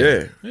Lenox.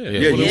 Yeah.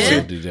 You see,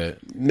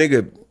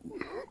 nigga.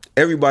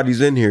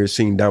 Everybody's in here has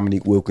seen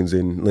Dominique Wilkins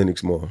in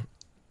Lenox Mall.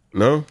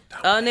 No?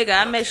 Oh,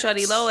 nigga, I met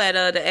Shorty Low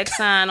at the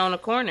Exxon on the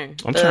corner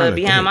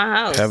behind my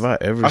house. Have I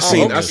ever? I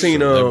seen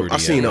an R&B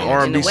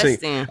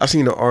singer. I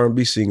seen an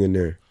R&B singer in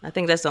there. I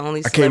think that's the only.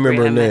 I can't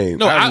remember her name.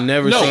 No, I've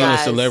never seen a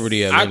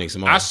celebrity at Lenox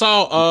Mall. I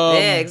saw.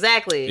 Yeah,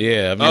 exactly.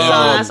 Yeah,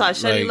 I saw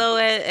Shorty Low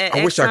at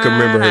Exxon. I wish I could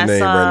remember her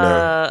name right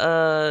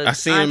now. I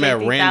seen him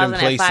at random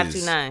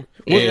places. I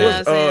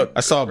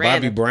saw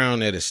Bobby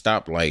Brown at a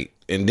stoplight.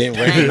 And didn't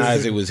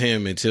recognize it was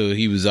him until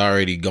he was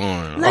already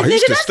gone. He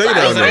used to stay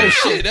down there. Oh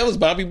shit, that was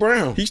Bobby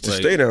Brown. He used to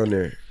stay down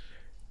there.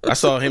 I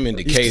saw him in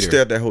Decatur. He used to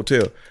stay at that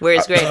hotel. Where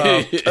it's great.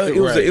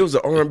 It was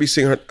an R&B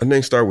singer. Her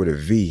name started with a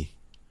V.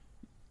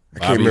 I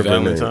can't remember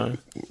Valentine?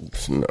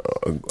 Her name.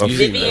 No, you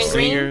seen a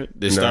singer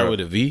that started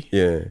with a V?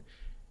 Yeah.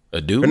 A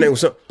dude? Her name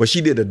was something, but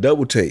she did a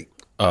double take.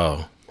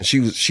 Oh.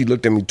 She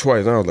looked at me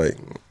twice, and I was like,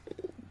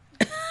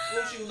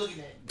 What she was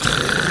looking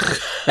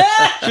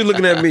at? she was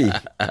looking at me.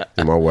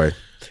 And my wife.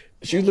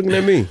 She was looking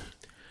at me.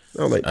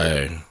 I was like,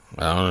 Hey,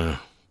 I don't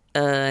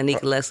know.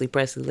 Nika Leslie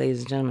Presley, ladies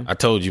and gentlemen. I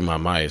told you my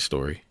Maya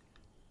story.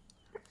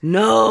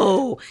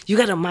 No, you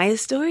got a Maya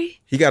story?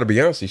 he got a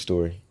Beyonce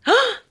story.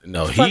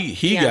 No,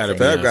 he got a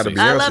Fab got a Beyonce. Beyonce.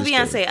 I love story.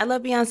 Beyonce. I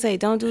love Beyonce.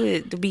 Don't do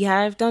it. The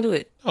Beehive, don't do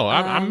it. Oh,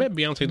 I met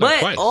Beyonce But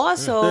twice.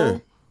 also, Yeah.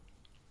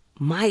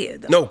 Maya,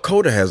 though. No,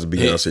 Coda has a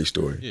Beyonce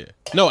story. Yeah.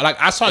 No,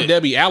 like I saw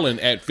Debbie Allen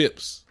at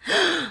Phipps.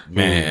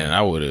 Man,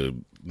 I would have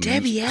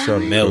Debbie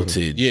Allen.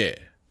 melted. Yeah.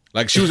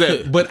 Like she was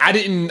at, but I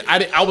didn't.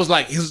 I was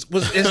like, is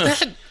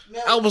that?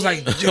 I was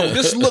like, yo,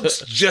 this looks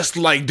just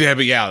like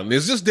Debbie Allen.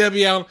 Is this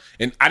Debbie Allen?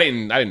 And I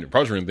didn't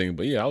approach her or anything,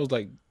 but yeah, I was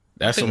like,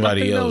 That's I think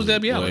somebody that else. was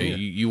Debbie Boy, Allen, yeah.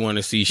 You want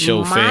to see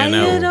show Maya, fan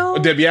out? though? oh,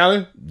 Debbie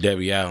Allen.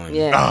 Debbie Allen.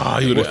 Yeah. Ah,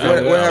 he would have.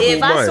 What happened If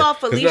with I Maya? saw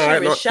 'Cause Felicia I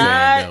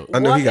Rashad I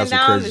know he got walking some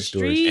down crazy the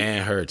stories. street,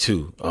 And her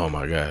too. Oh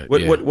my God. What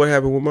yeah. what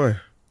happened with Maya?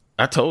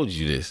 I told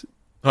you this.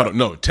 Hold on,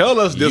 no. Tell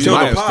us this You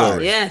on Maya the pod.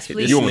 story. yes, This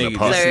please, You on the nigga,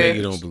 pod. this sir.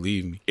 nigga don't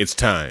believe me. It's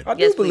time. I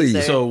do Yes, please,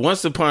 believe. sir. So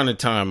once upon a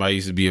time, I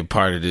used to be a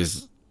part of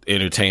this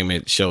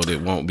entertainment show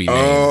that won't be named.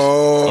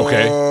 Oh,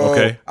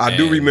 Okay. I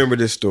do And remember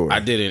this story. I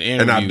did an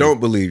interview. and I don't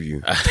believe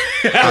you.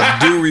 I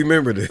do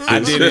remember this. I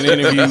did an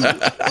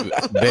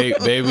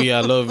interview. Baby,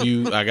 I love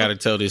you. I got to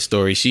tell this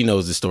story. She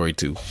knows the story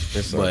too.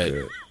 It's all But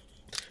good.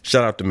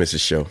 Shout out to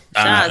Mrs. Show.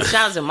 shout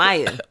out to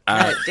Maya.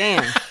 God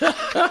damn,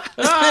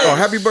 Oh,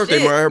 happy birthday,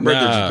 shit. Maya! Her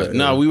birthday's today.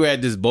 nah, we were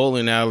at this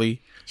bowling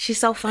alley. she's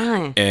so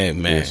fine.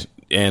 And man,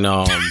 and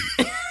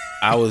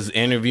I was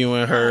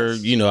interviewing her.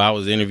 You know, I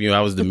was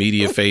the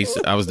media face.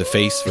 I was the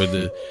face for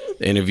the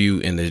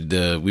interview, and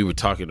the we were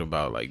talking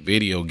about like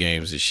video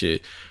games and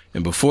shit.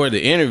 And before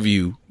the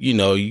interview, you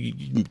know, you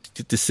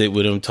get to sit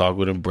with him, talk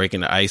with him,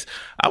 breaking the ice.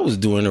 I was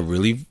doing a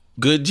really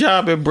good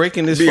job at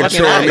breaking this Being fucking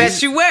charming. I ice.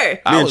 bet you were.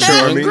 I was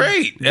charming. doing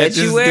great Bet at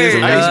you this, were, this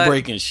dog. ice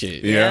breaking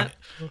shit. Yeah.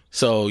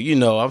 So, you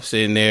know, I'm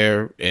sitting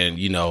there and,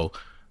 you know,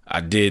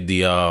 I did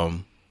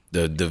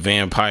the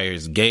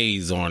vampire's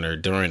gaze on her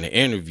during the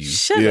interview.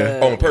 Shut Yeah,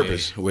 up. on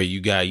purpose. Where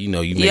you got, you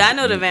know, you make, Yeah, I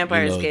know the you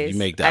vampire's know, gaze. You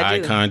make the I eye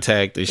do.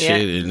 contact and Yeah.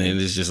 shit, and then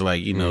it's just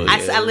like, you know.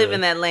 I live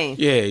in that lane.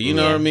 Yeah, you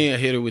know what I mean? I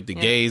hit her with the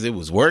gaze. It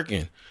was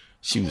working.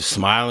 She was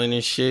smiling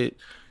and shit.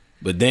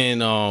 But then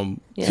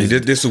See,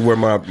 this is where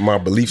my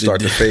beliefs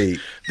start to fade.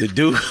 the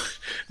dude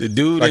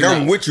Like in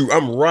I'm the- with you.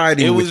 I'm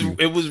riding with you.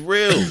 it was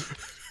real.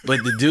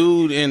 But the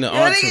dude in the Yo,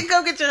 entourage- nigga,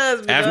 go get your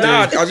husband. After-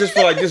 dog. Nah, I just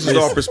feel like this is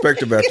all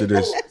perspective after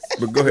this.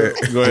 But go ahead.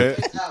 Go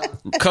ahead.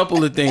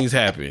 couple of things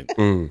happened.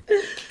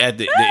 At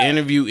the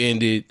interview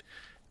ended,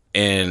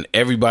 and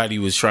everybody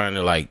was trying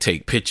to like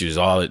take pictures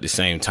all at the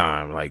same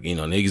time. Like, you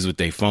know, niggas with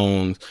their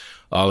phones,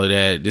 all of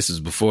that. This was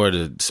before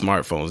the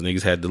smartphones.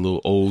 Niggas had the little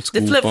old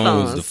school The flip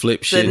phones, phones. the flip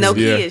The shit.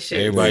 Nokia shit.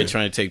 Everybody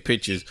trying to take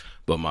pictures.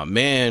 But my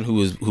man, who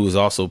was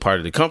also part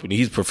of the company,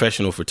 he's a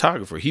professional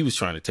photographer. He was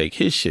trying to take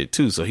his shit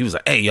too. So he was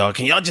like, "Hey, y'all,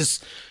 can y'all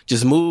just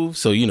move?"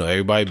 So, you know,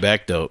 everybody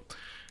backed up.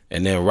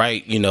 And then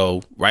right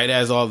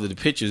as all of the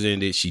pictures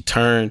ended, she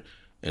turned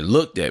and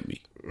looked at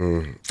me.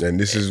 And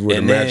this is where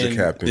And the magic then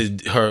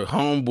happened. her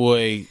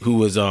homeboy, who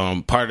was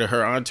part of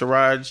her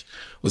entourage,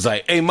 was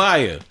like, "Hey,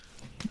 Maya,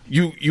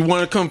 you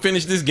want to come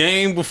finish this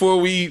game before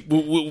we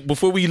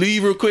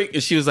leave real quick?"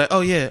 And she was like,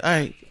 "Oh yeah, all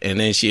right." And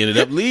then she ended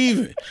up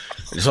leaving.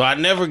 So I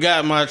never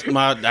got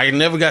I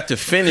never got to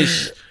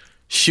finish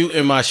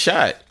shooting my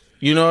shot.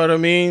 You know what I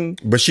mean?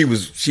 But she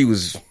was vibing. She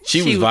was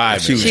She was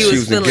engaged.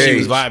 feeling- She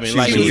was vibing. She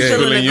Like was She was engaged.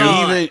 feeling the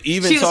God.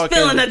 even She was talking,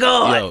 feeling the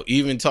God. yo,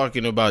 even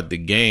talking about the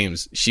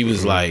games, she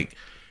was like,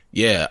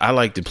 "Yeah, I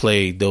like to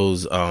play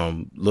those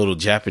little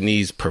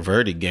Japanese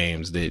perverted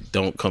games that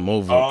don't come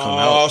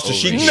out. So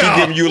she over she here."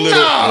 giving you a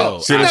little. No.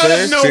 See what I'm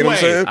saying? No See what I'm way.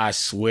 saying? I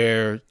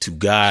swear to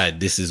God,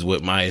 this is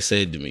what Maya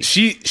said to me.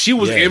 She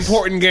was Yes.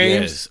 importing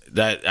games.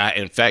 Yes.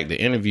 In fact, the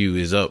interview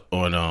is up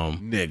on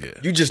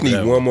Nigga. You just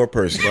need one more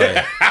person.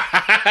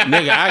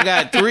 nigga. I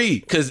got 3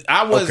 because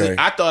I wasn't. Okay.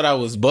 I thought I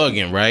was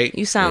bugging, right?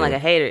 You sound like a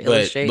hater, But-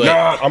 illustrated. but-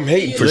 Nah, I'm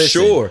hating for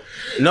Listen. sure.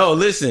 No,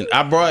 listen.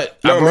 I brought.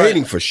 I'm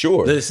hating for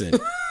sure. Listen,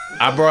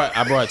 I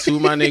brought 2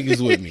 of my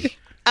niggas with me.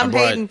 I'm I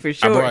brought, hating for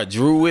sure. I brought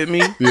Drew with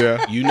me.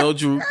 Yeah. You know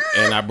Drew.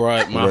 And I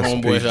brought my Rest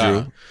in homeboy peace, How.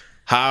 Drew.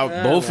 How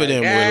both of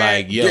them were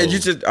like, yo. Yeah, you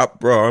just,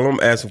 bro. I'm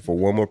asking for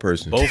one more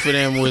person. Both of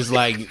them was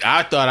like,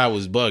 I thought I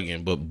was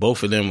bugging, but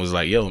both of them was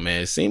like, yo,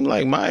 man, it seemed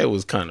like Maya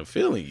was kind of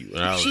feeling you.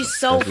 And I was She's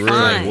so real.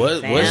 fine.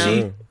 like, was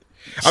she?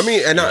 I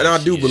mean, and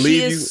I do She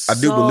believe you. I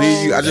do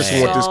believe you. I just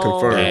want this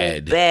confirmed.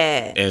 Bad.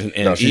 Bad.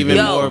 And No, she's even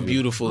beautiful. more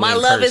beautiful My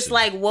in Love person. Is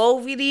Like Whoa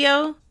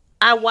video.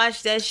 I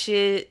watched that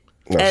shit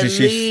No, at she's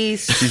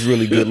least.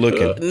 really good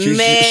looking.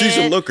 She's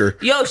a looker.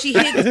 Yo, she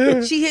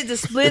hit the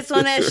splits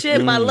on that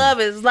shit. My love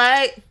is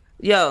like,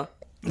 yo,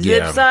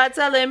 Yeah. lips are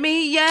telling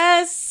me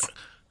yes.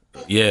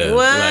 Yeah.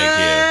 What? Like,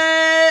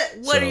 yeah.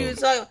 What So- are you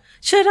talking?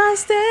 Should I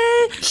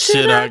stay?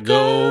 Should I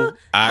go?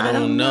 I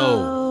don't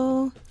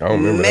know. I don't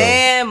remember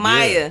Man,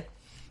 Maya.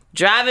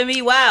 Driving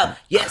me wild.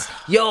 Yes,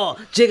 y'all,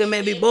 jigger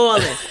may be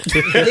boiling.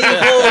 These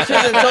old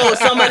prison told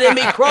some of them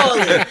be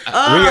crawling.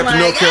 Oh, we got my the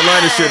North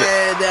Carolina God. shit.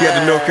 He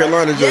had the North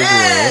Carolina joke.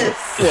 Yes.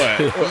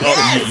 What?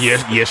 Oh,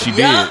 yes, she did.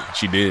 Yup.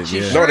 She did. She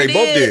Yeah. sure No, they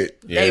both did.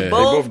 Yeah. They They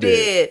both both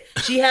did.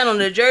 She had on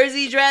the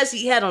jersey dress.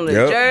 He had on the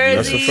Yep, jersey.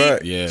 that's a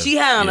fact. Yeah. She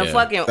had on the Yeah.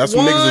 fucking That's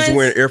when niggas was ones,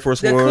 wearing Air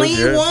Force the Ones, clean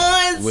yeah.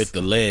 ones. With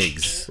the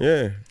legs.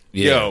 Yeah.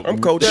 Yeah. Yo, I'm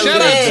coaching.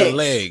 Shout out to legs.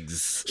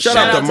 legs. Shout Shout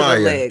out out to to the Maya.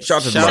 legs. Shout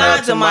out to Shout Maya. Shout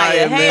out to Maya.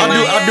 Hey, man.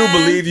 Maya. I do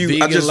believe you.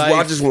 I Vegan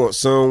life. just want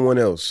someone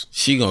else.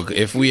 She gonna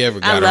if we ever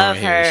I got her love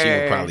on here, she her.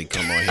 would probably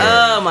come on here.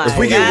 Oh my If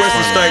we God. get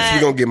Wesley Snipes, we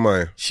gonna get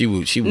Maya. She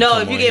would No,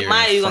 come if you on get here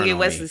Maya, in you're gonna front get of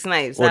Wesley me.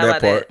 Snipes. Or How that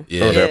about part. that?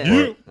 Yeah. Or that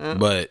part.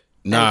 But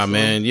nah, Excellent.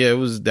 man, yeah,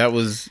 that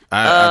was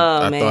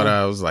I man. thought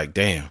I was like,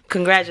 damn.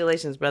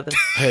 Congratulations, brother.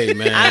 Hey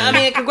man. I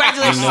mean,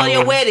 congratulations on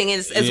your wedding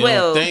as You know,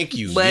 well. thank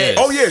you. But Yes.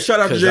 Oh yeah, shout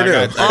out to 'Cause I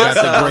JDL. got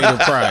the greater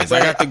prize. I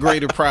got the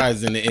greater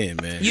prize in the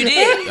end, man. you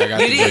did. I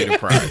got You the did. greater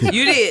prize.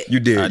 You did. You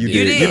did. I You did. did.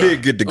 You You did.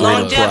 did get the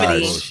grand Longevity.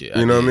 prize. Bullshit. I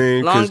You know what I did.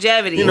 mean? 'Cause,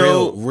 Longevity. You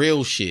know,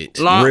 Real shit.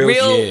 Long, Real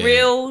real, shit.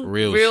 real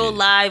Real shit.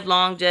 live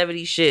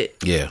longevity shit.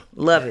 Yeah.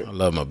 Love it. I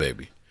love my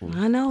baby.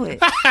 I know it.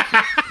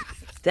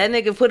 That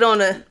nigga put on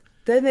the.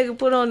 That nigga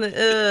put on the.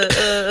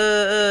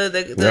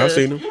 yeah, I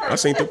seen him. I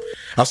seen him.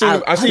 I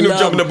seen him love-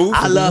 jump in the booth.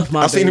 I love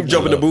my I seen him baby.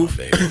 jump in the booth.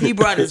 He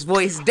brought his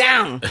voice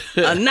down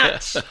a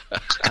notch.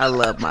 I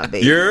love my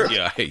baby. Yeah,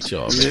 Yeah, I hate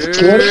y'all, man.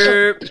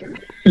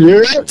 Yerp.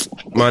 Yeah.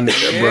 my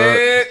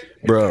nigga,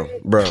 bro.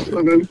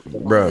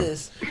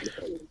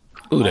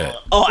 Who that?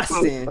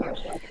 Austin.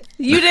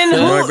 You didn't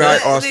My hoop. guy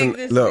This Austin.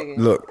 nigga.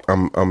 Look.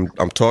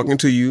 I'm talking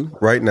to you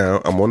right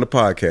now. I'm on the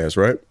podcast,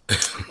 right?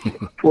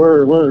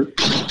 Word.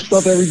 What's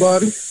up,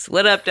 everybody?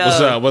 What up,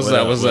 dog? What's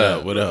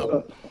up? What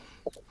up?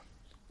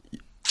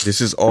 This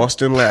is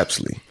Austin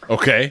Lapsley.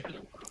 Okay.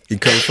 He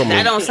comes from.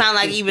 That don't sound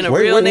like even a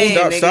Wait, real name,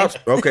 stop, nigga.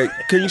 stop. Okay,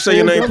 can you say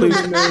your name, please?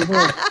 No,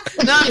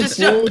 I'm just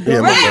joking.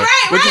 Yeah, my bad.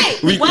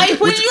 Right. Why you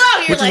putting you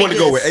out here What you like want to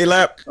go with? this?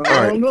 A-Lap? All I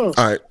right. don't know.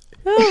 All right.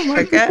 Oh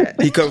my god.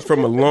 He comes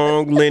from a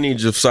long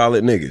lineage of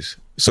solid niggas.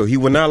 So he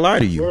would not lie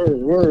to you.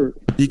 Word.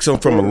 He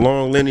comes from a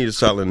long lineage of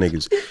solid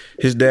niggas.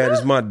 His dad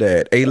is my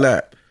dad,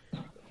 A-Lap.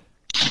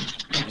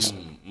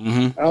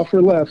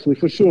 Alfred Lapsley,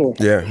 for sure.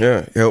 Yeah.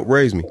 He helped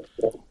raise me.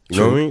 You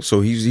know what I mean?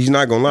 So he's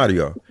not going to lie to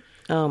y'all.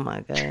 Oh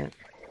my god.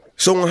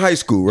 So in high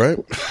school, right?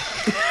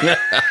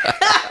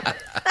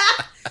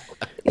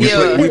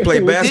 Yo, We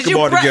played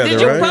basketball together,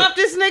 Did you right? prompt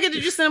this nigga?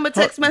 Did you send him a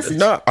text message?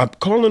 Nah, I'm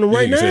calling him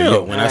right You said, now.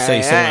 look, when I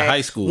say so in Alright.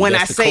 high school, When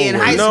that's I the say in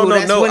code high word. school,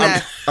 No,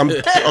 that's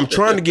when I'm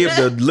trying to give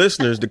the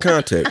listeners the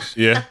context.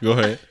 Yeah, go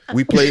ahead.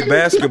 We played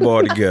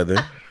basketball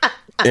together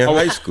in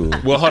high school.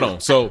 Well, hold on.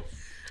 So, all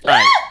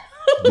right.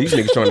 These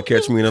niggas trying to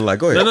catch me and they're like,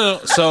 go ahead. No.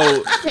 So, You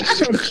in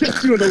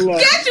the line.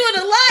 Got you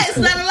in a lie. It's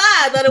not a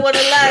lie. I thought it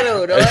wasn't a lie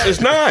though.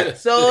 It's not.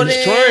 So he's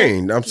then-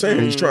 trained. I'm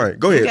saying he's trying.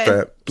 Go ahead, Okay.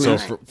 Fab. so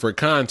Please. for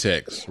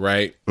context,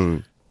 right?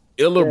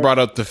 Illa brought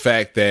up the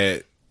fact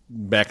that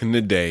back in the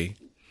day,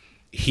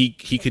 he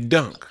could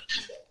dunk,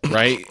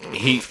 right?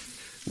 He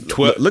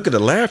 12 Look at the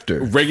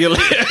laughter.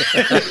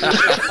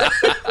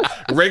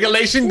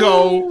 regulation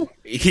goal.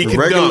 He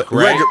could dunk,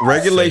 right?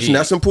 Regulation, So he-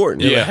 that's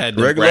important. Yeah, Yeah. had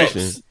them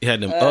Regulation. ups. He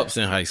had them ups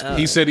in high school.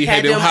 He said he had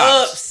Had them them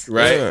hops, ups.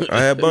 right? Yeah,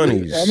 I had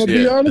bunnies. I'm gonna be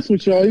Yeah. honest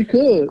with y'all. You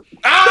could.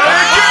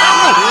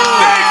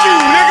 Thank you,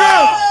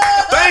 nigga.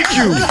 Thank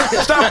you.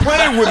 Stop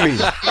playing with me.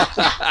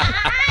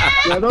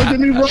 Now, don't get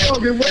me wrong.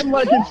 It wasn't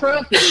like in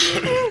traffic.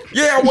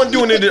 Yeah, I wasn't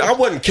doing it. I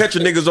wasn't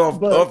catching niggas off,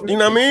 you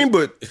know what I mean?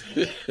 But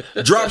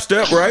drop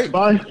step, right?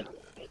 By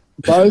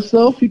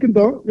himself, he can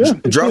dunk. Yeah.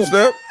 Drop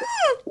step.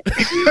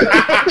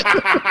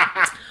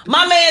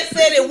 My man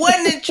said it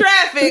wasn't in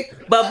traffic,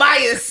 but by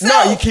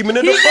yourself. No, you keeping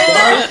it He in did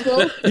that. the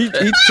phone.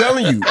 He's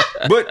telling you.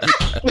 But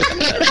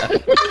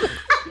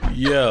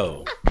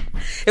Yo.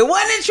 It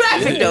wasn't in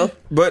traffic though,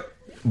 but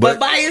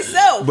by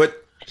yourself. But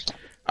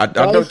I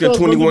dunked in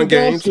 21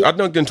 games. I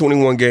dunked in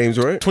 21 games,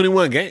 right?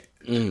 21 game.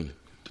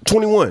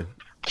 21.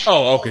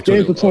 Oh, okay.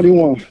 Games for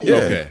 21. Yeah.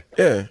 Okay.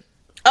 Yeah.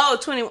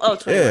 20. Oh, 21.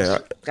 Yeah.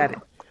 Got it.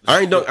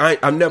 I've never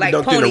Like dunked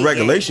in pony a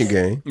regulation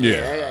game.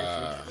 Yeah.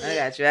 I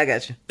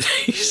got you.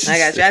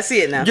 I I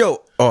see it now.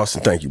 Yo,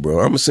 Austin, thank you, bro.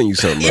 I'm gonna send you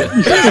something, bro.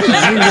 You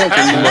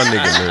my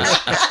nigga, man.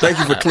 Thank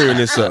you for clearing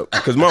this up.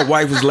 Because my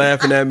wife was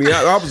laughing at me.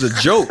 I was a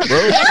joke,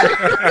 bro.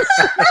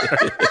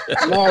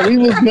 Nah, we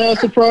was mad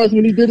surprised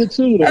when he did it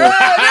too, though.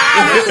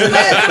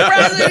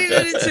 Surprised when he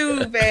did it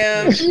too,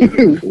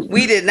 fam.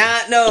 We did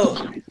not know.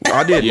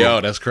 I did.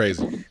 Yo, that's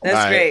crazy. That's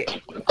All right.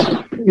 great.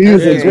 He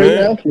was Yes, a great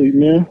man. athlete,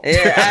 man.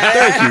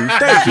 Yeah,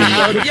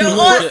 Thank you. Yo,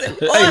 Austin.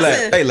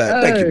 Hey,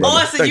 lad. Thank you, brother.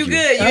 Austin, Thank you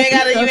good? You ain't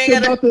gotta. Ask You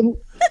ain't about the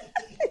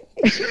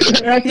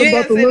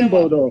gotta say no limbo,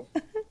 more. though.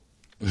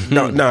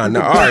 No. All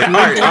right. I'm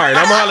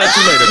gonna holler at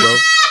you later, bro.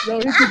 No,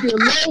 he could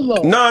get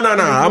low. No. I'm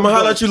gonna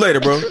holler at you later,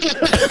 bro. All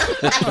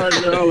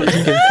right, man.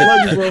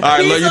 Love you, bro. All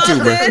right, love you too,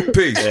 bro. Austin.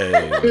 Peace.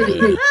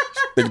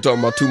 Nigga talking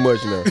about too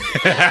much now.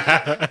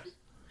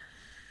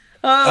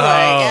 Oh my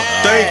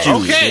god. Thank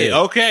you.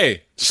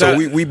 Okay. So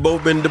we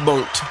both been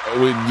debunked.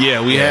 We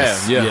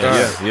have.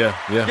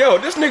 Yeah. Yo,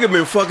 this nigga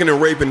been fucking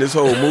and raping this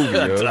whole movie.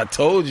 Yo. I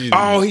told you.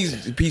 Oh,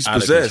 he's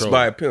possessed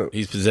by a pimp.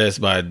 He's possessed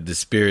by the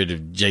spirit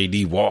of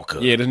J.D. Walker.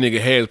 Yeah, this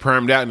nigga hair's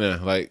permed out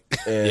now. Like,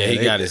 he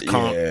got his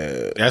conch.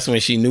 Yeah. That's when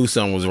she knew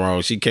something was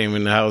wrong. She came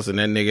in the house and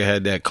that nigga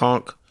had that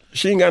conch.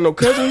 She ain't got no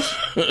cousins.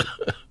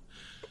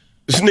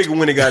 This nigga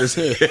went and got his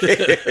hair.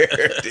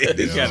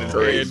 He got his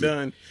hair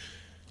done.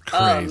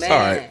 Oh man. All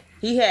right.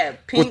 He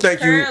had pink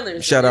curlers.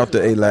 You. Shout out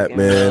to A-Lap,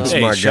 man. This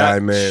is my guy,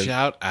 man.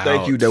 Shout out.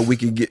 Thank you that we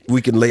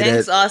can lay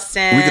Thanks, that.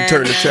 Austin. We can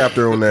turn the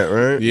chapter on that,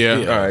 right? Yeah.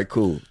 All right,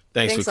 cool.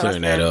 Thanks for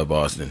clearing Austin. that up,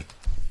 Austin.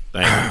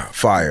 Thank you.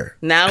 Fire.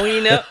 Now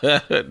we know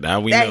Now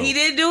we that know. he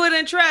didn't do it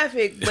in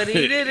traffic, but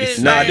he did it.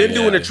 Nah, I didn't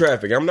do it in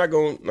traffic. I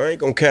ain't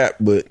gonna cap,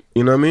 but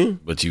you know what I mean?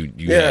 But you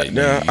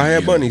I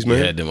had bunnies, man.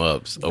 You had them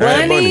ups. I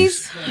had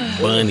Bunnies?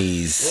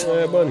 Bunnies. I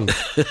had bunnies.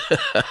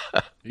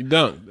 You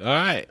dunked. All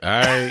right.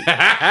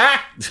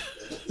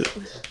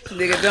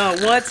 Nigga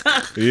done one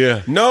time.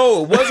 Yeah.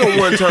 No, it wasn't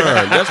one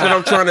time. That's what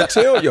I'm trying to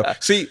tell you.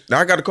 See, now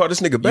I got to call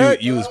this nigga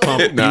back. You was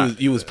pumping.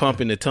 You was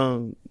pumping the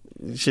tongue.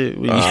 Shit.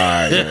 All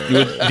right, You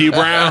was D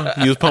Brown.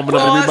 You was pumping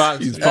up the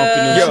Reeboks. You was pumping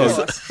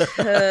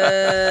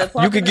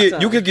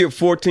them. You could get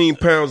 14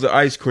 pounds of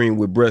ice cream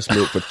with breast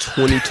milk for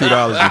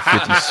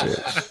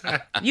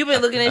 $22.50. You've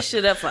been looking this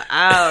shit up for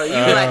hours. You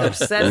be like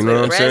obsessed You know what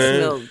with I'm breast saying?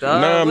 milk,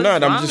 dog. Nah, I'm What's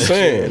not. I'm wrong just with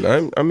saying.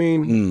 you?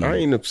 I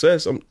ain't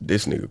obsessed.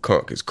 This nigga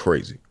Conk is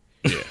crazy.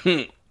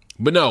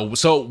 But no,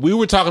 so we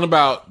were talking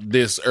about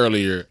this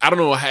earlier. I don't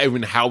know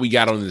how we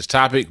got on this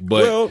topic,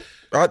 but Well,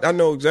 I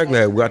know exactly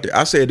how we got there.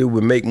 I said it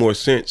would make more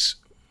sense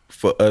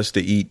for us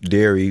to eat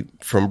dairy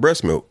from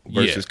breast milk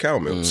versus cow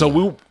milk.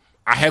 So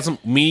I had some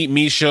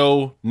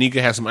Show,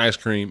 Nika had some ice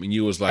cream, and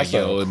you was like,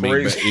 "Yo, it make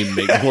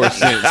more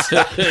sense."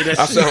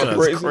 That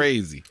sounds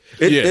crazy.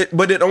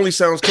 But it only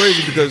sounds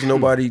crazy because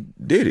nobody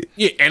did it.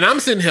 Yeah, and I'm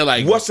sitting here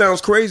like, What sounds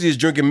crazy is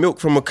drinking milk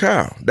from a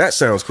cow. That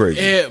sounds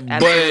crazy. Yeah,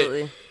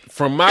 Absolutely. but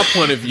from my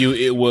point of view,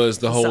 it was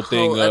the whole It's a thing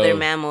whole of other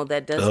mammal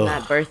that does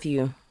not birth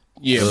you.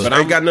 yeah, but But I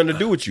ain't got nothing to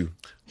do with you.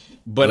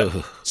 but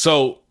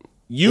so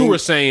you were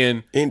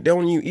saying And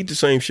don't you eat the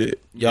same shit?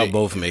 Y'all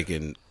both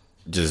making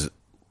just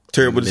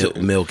Terrible.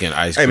 milk and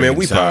ice Hey cream. man,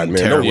 we pod, sound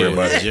man. Don't worry terrible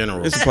about in it.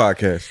 general. It's a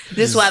podcast.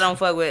 This is why I don't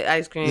fuck with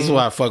ice cream. This is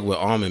why I fuck with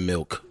almond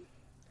milk.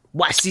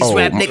 Watch these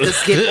rap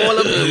niggas get all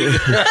of me.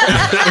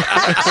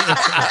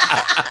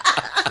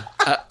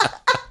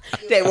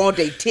 They want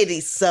their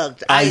titties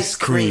sucked. Ice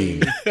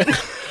cream.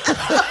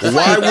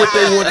 Why would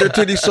they want their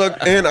titty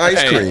sucked and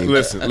ice cream?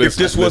 listen, if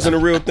this wasn't a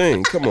real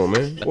thing, come on,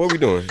 man. What are we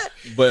doing?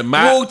 but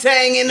my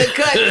Wu-Tang in the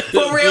cut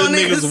for real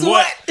niggas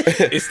what?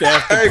 It's the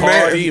after Hey,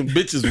 party man. and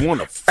bitches want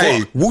to fuck.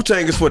 Hey,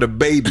 Wu-Tang is for the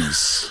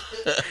babies.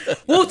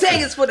 Wu-Tang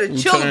is for the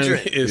children.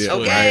 It's for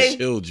Okay? the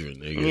children,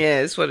 nigga.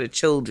 Yeah, it's for the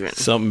children.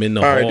 Something in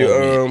the All right,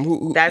 hall. dude.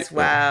 Who, That's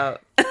wild.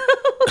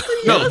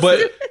 no,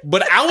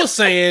 but I was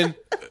saying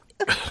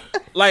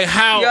like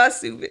how Y'all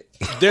stupid.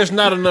 there's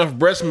not enough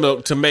breast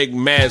milk to make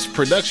mass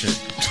production.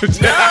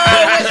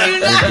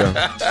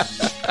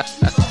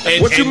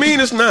 what you mean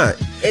it's not?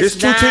 It's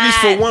two not. titties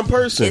for one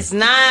person. It's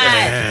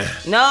not.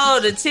 No,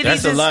 the titties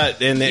That's a is,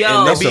 lot, and they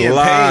That's be a in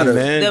lot pain, of-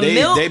 man. The They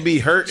milk, they be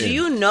hurting. Do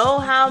you know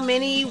how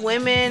many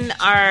women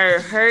are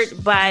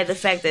hurt by the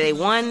fact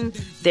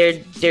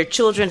that their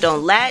children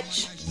don't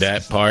latch,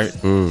 that part?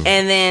 and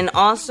then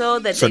also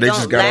that So they they don't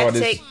just got all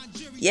this lactate?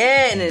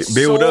 Yeah, and it's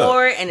build up.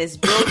 sore and it's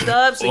built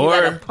up, so Or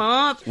you gotta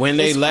pump. When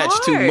they It's latch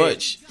too hard.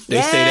 much,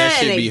 they say that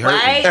and shit be they hurting.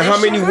 bite, And how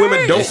that many shit women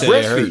hurt. don't They say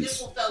it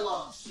breastfeed?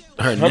 hurts.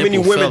 How many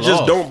women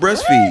just don't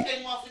breastfeed?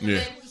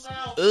 Yeah.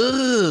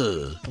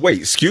 Ugh. Wait,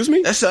 excuse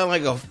me? That sounds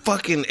like a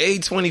fucking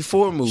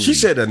A24 movie. She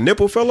said a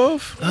nipple fell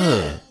off?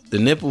 the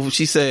nipple.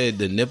 She said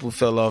the nipple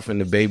fell off in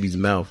the baby's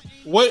mouth.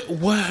 What?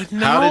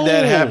 No. How did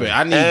that happen?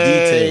 I need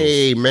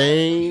Hey, details.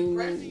 man.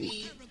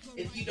 Breastfeed,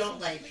 if you don't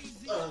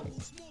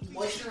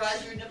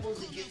moisturize your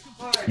nipples, it gets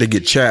hard. They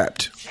get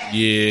chapped.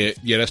 Yeah,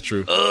 that's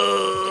true.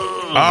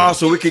 Oh,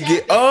 so we could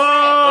get.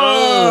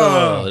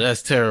 Oh,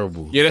 that's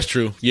terrible. Yeah, that's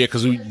true. Yeah,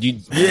 because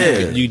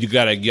you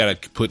gotta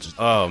put.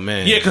 Oh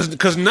man. Yeah,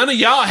 because none of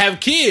y'all have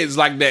kids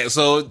like that.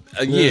 So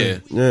yeah,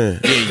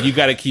 you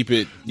gotta keep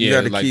it. Yeah, You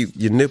gotta like keep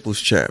your nipples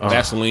chapped.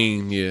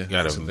 Vaseline. Yeah,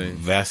 Gotta that's the thing.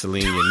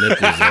 Vaseline your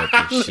nipples up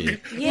and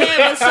shit.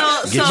 Yeah,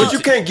 but But you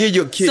can't give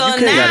your kid. So you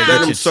can't now- let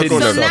them Get suck your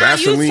on titties the So now you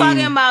Vaseline.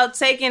 talking about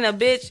taking a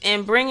bitch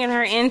and bringing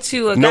her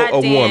into a No, a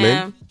goddamn...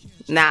 woman.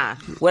 Nah,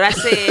 what I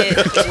said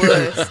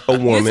was... A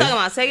woman. You're talking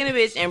about taking a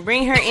bitch and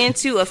bring her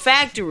into a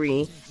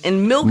factory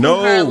and milking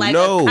No, her like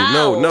no, a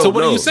cow. no. So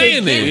what are you no.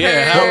 saying then?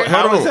 Yeah, Her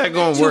how Hold is on. that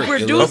going to to work?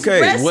 produce Okay,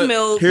 breast what-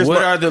 milk. Here's What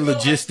my- are the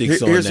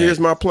logistics on that? Here's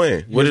my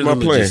plan. What Here's are my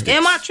the plan. logistics?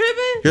 Am I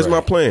tripping? Here's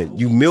my plan.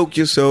 You milk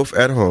yourself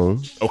at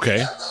home.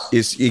 Okay.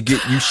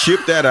 You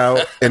ship that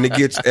out and it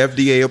gets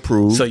FDA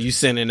approved. So you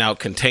sending out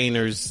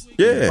containers,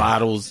 Yeah.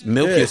 bottles,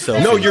 milk Yeah.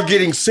 yourself. No, you're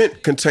getting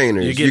sent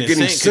containers. You're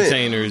getting sent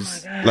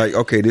containers. Like,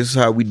 okay, this is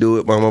how we do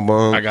it. Bum.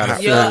 I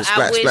gotta Yo, I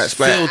splat, wish- splat,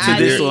 splat. Fill to I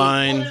this need-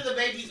 line. What are the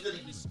babies going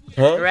to be?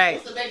 Huh? Right.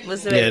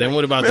 What's the Yeah, then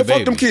what about Man, the fuck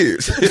baby? them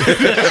kids.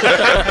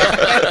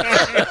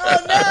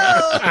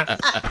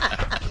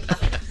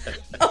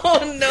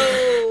 Oh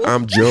no!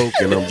 I'm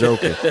joking. No,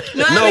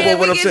 but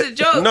what I'm saying,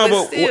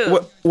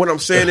 what I'm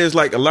saying is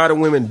like a lot of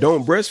women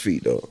don't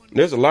breastfeed though.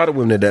 There's a lot of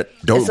women that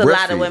don't. It's a breastfeed.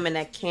 lot of women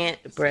that can't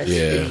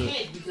breastfeed.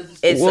 Yeah.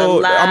 It's a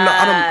lot.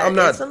 I'm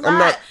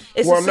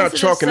not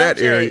chalking that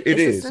area. It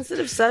is a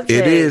sensitive subject.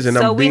 It is, and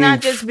so we're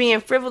not just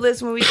being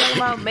frivolous when we talk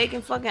about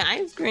making fucking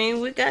ice cream.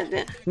 We got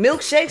the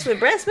milkshakes with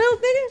breast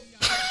milk, nigga.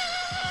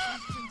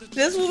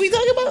 This what we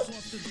talking about?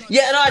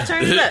 Yeah, no, I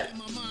turned it up.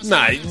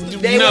 Nah, they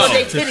want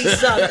their titties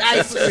sucked.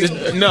 Ice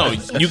cream. No,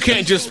 you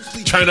can't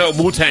just turn up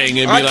Wu-Tang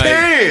and be I like,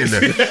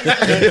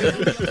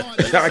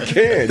 I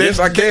can. Yes,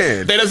 I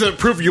can. That doesn't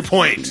prove your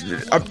point.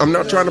 I'm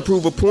not trying to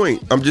prove a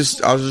point. I was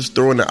just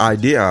throwing the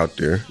idea out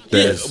there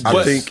that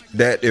I think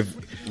that if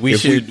we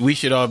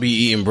should all be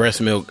eating breast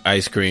milk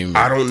ice cream.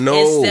 I don't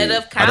know. Instead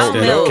of cow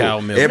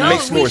milk. It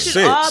makes more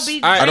sense. All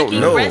be I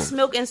don't know. Breast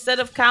milk instead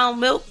of cow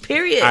milk.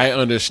 Period. I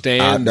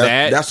understand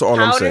that. That's all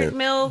I'm saying.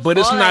 Milk, but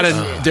it's not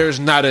there's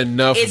not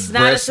enough. It's not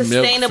breast a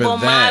sustainable milk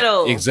for that.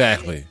 model.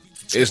 Exactly.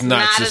 It's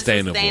not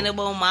sustainable. A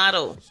sustainable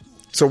model.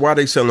 So why are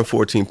they selling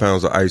 14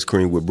 pounds of ice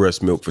cream with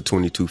breast milk for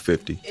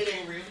 $22.50?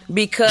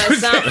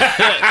 Because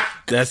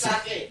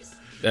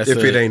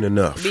it ain't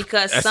enough.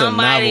 Because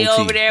somebody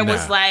over there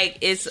was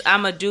like,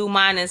 I'm going to do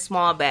mine in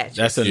small batches.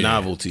 That's a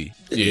novelty.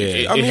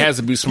 Yeah. It has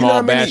to be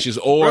small batches.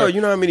 Or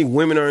you know how many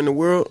women are in the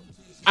world?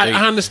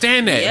 I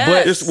understand that.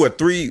 Yes. But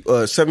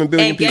it's 7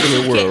 billion people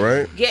in the world,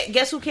 right?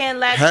 Guess who can't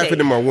lactate? Half of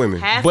them are women.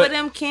 Half of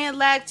them can't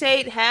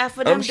lactate. Half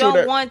of them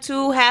don't want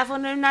to. Half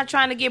of them not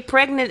trying to get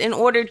pregnant in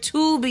order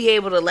to be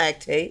able to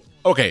lactate.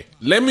 Okay,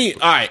 all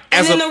right.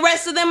 And then the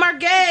rest of them are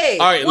gay.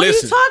 All right, what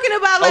listen. are you talking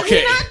about? Like,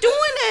 we're not doing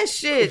that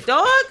shit,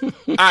 dog.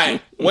 All right,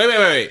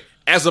 wait.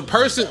 As a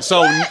person,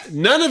 so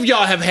none of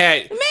y'all have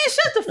had... Man,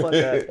 shut the fuck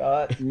up,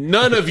 dog.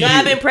 None of you...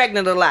 I've been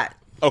pregnant a lot.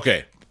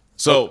 Okay,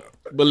 so...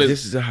 But listen,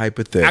 this is a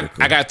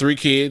hypothetical. I got 3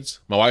 kids.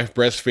 My wife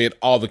breastfed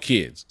all the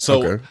kids.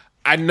 So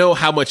I know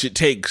how much it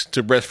takes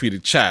to breastfeed a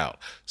child.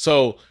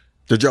 So...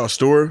 Did y'all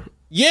store?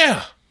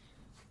 Yeah.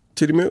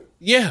 Titty milk?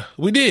 Yeah,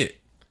 we did.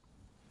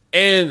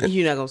 And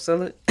you're not gonna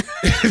sell it?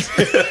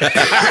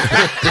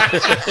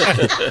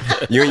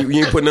 you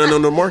ain't putting none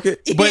on the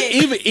market? But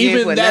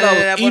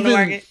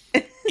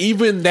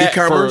even that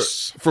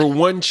for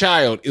one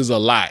child is a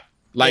lot.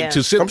 Like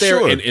to sit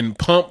there and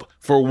pump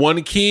for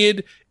one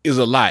kid is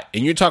a lot.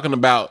 And you're talking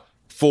about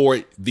for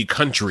the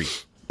country.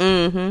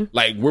 Mm-hmm.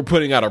 Like we're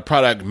putting out a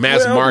product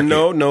mass market.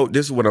 No,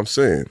 this is what I'm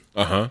saying.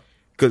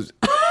 Because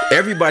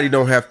everybody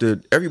don't have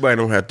to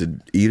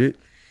eat it.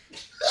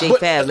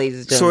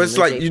 So it's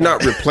like you're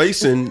not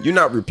replacing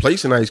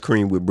ice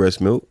cream with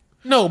breast milk.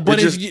 No, but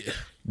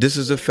this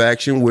is a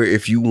faction where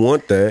if you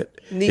want that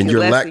and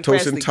you're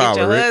lactose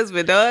intolerant, your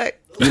husband, dog.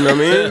 You know what I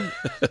mean?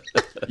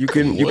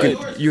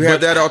 You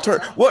have that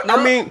alternative.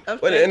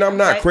 And I'm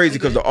not crazy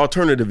because the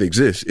alternative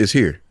exists. It's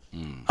here.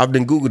 I've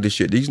been Googled this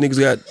shit. These niggas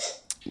got.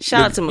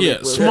 Shout out to me.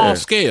 Yeah, small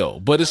scale,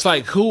 but it's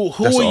like who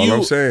That's are all you?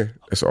 I'm saying.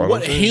 That's all.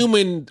 What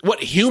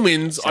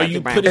humans are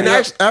you putting?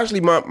 And actually,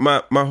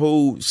 my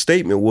whole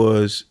statement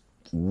was: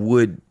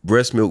 would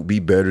breast milk be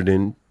better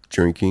than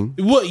drinking?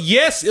 Well,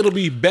 yes, it'll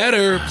be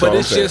better, but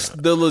it's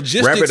just the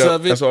logistics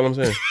of it. That's all I'm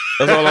saying.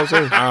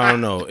 I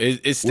don't know.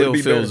 It still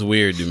feels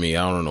weird to me.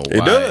 I don't know why.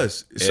 It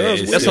does.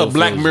 That's a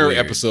Black Mirror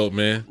episode,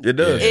 man. It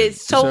does.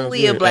 It's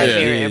totally a Black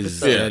Mirror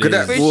episode.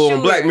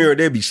 On Black Mirror,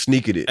 they'd be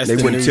sneaking it. They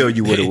wouldn't tell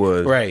you what it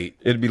was. Right.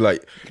 It'd be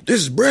like,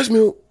 this is breast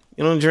milk.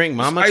 You don't drink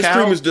mama ice cow? Ice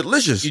cream is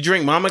delicious. You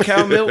drink mama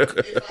cow milk?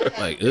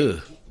 Like,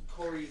 ugh.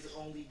 Corey's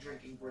only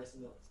drinking breast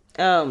milk.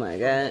 Oh my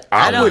god!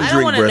 I don't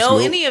want to know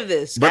any of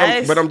this, but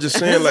I'm just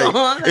saying,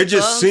 like, it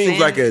just seems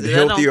like a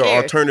healthier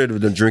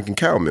alternative than drinking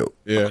cow milk.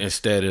 Yeah.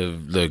 Instead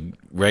of the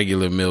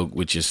regular milk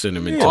with your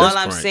cinnamon toast All crunch.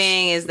 I'm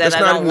saying is that I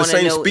don't want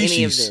to know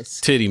any of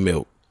this. Titty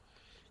milk.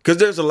 Because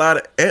there's a lot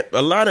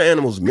of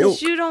animals milk.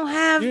 You don't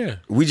have. Yeah.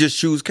 We just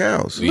choose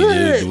cows.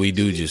 We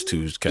do just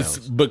choose cows.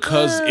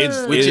 Because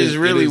which is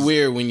really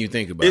weird when you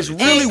think about it. It's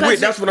really weird.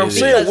 That's what I'm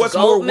saying. What's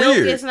more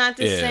weird? It's not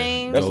the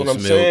same. That's what I'm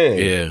saying.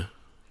 Yeah.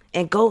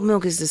 And goat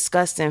milk is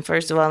disgusting.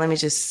 First of all, let me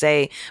just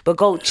say, but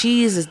goat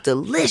cheese is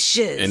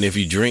delicious. And if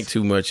you drink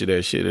too much of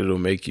that shit, it'll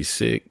make you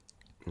sick.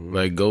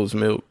 Like goat's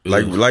milk,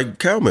 like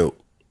cow milk.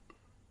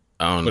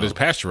 I don't know. But it's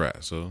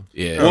pasteurized, so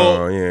yeah.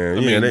 Well, yeah. I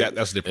mean,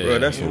 that's different. Bro,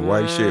 that's some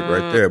white shit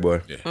right there, boy.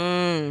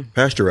 Yeah.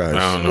 Pasteurized.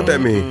 I don't know. What that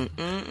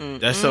mean?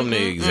 That's something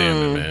to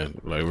examine,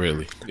 man. Like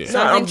really. Yeah.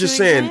 No, I'm just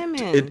saying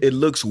it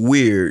looks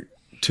weird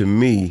to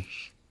me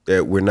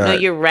that we're not. No,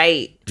 you're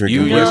right.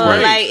 Drinking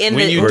like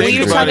when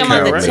you're talking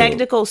about the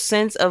technical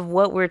sense of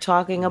what we're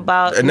talking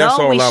about, and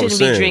no, we shouldn't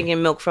be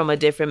drinking milk from a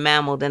different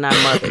mammal than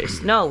our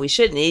mothers. No, we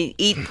shouldn't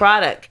eat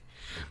product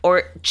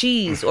or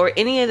cheese or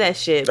any of that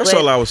shit. That's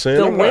all I was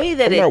saying. The way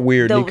that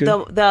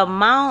the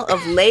amount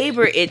of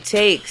labor it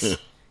takes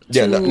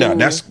Yeah, no,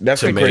 that's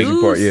the crazy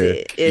part.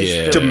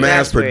 Yeah, to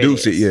mass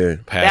produce it. Yeah,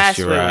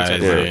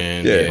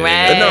 pasteurizing. Yeah.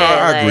 Right. No,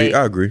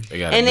 I agree.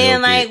 And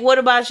then, like, what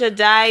about your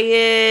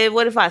diet?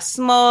 What if I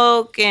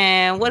smoke?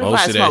 And what Most if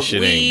I of smoke that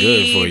shit ain't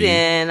good for you.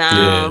 And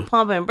I'm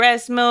pumping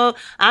breast milk?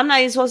 I'm not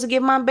even supposed to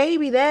give my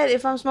baby that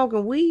if I'm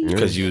smoking weed.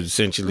 Because you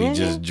essentially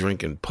just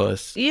drinking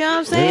pus. You know what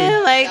I'm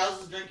saying?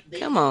 Like,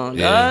 come on,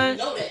 dog.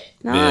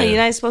 No, you're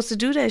not supposed to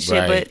do that shit.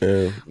 Right.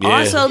 But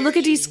also, look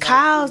at these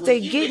cows. They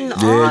getting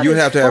all Yeah, you this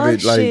have to have fuck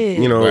it like shit.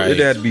 it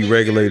had to be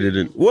regulated.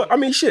 And I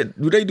mean, shit.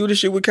 Do they do this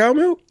shit with cow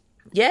milk?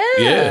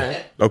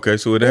 Yeah. Okay,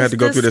 so it had to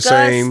go through the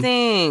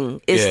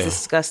same. It's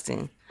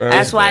disgusting.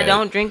 That's why I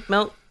don't drink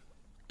milk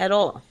at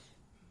all.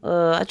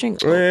 I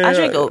drink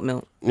oat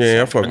milk.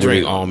 Yeah, I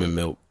drink almond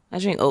milk. I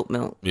drink oat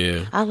milk.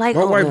 Yeah, I like.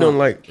 My oat wife milk. don't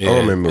like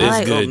almond milk. It's I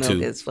like good oat milk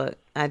too. as fuck.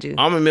 I do.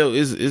 Almond milk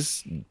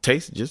is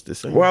tastes just the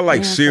same. Well, I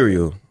like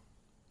cereal.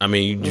 I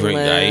mean, you drink.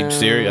 I eat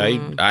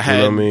cereal. I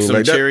had what I mean? some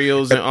Like that-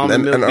 Cheerios and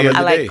almond milk and the I other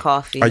I like day.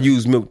 coffee. I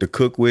use milk to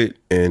cook with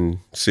and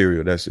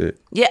cereal. That's it.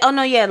 Yeah. Oh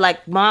no. Yeah.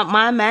 Like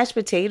my mashed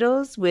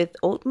potatoes with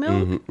oat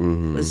milk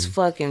was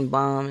fucking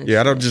bomb. Yeah,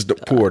 I don't just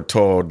pour a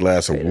tall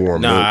glass of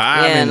warm Nah, milk.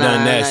 I haven't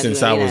done that not since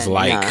doing I was that.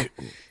 like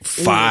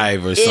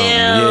 5 or something. Ew.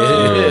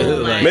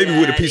 Yeah, My Maybe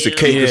with a piece of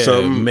cake or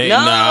something. No.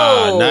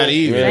 Nah, not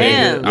even.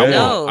 Damn,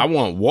 no. I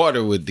want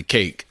water with the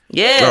cake.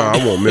 Yeah. No,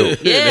 I want milk.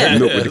 Yeah.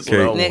 Milk with the That's what I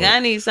cake. want. Nigga, I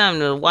need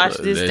something to wash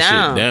this that shit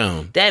down.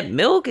 down. That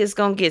milk is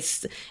gonna get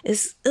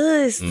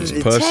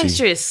the pussy.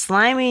 texture is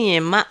slimy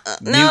and my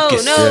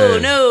Mucus.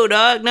 no,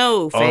 dog,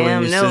 no, All in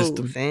fam, your no,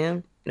 system.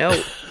 fam, no.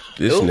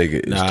 This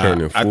nigga is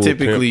turning full I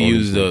typically pimp on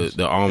use this.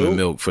 the almond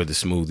milk for the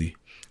smoothie.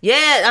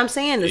 Yeah, I'm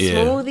saying the Yeah,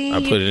 smoothie. I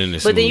put it in the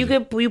But then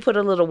smoothie. you put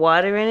a little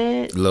water in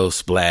it. Little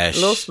splash. A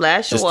little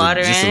splash of Just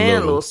water just in it, a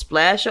little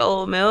splash of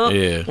oat milk.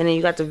 Yeah. And then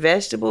you got the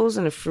vegetables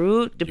and the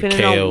fruit, depending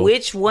kale. on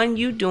which one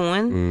you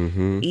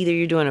doing. Either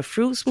you're doing a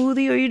fruit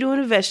smoothie or you're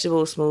doing a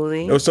vegetable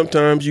smoothie. Or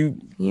sometimes you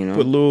know?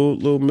 put a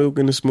little milk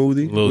in the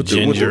smoothie. Little with the-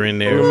 ginger in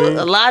there.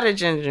 A lot of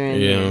ginger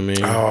in You there. know what I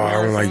mean? Oh, I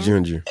don't like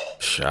ginger.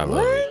 I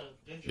love it.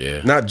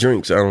 Yeah. Not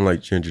drinks. I don't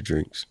like ginger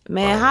drinks.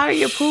 Man, how are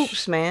your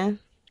poops, man?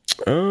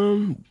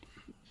 A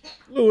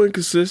little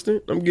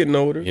inconsistent. I'm getting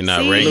older. You're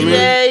not See, regular.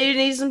 yeah, you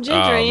need some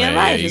ginger in your man,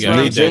 life. you is gotta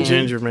what need I'm saying. that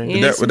ginger, man. You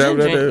need That- some that-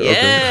 ginger. okay.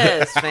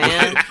 Yes,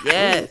 man.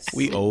 Yes.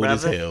 We old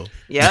as hell.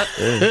 Yep.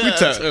 We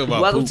talking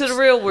about Welcome to the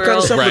real world. kind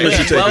of supplements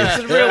you taking?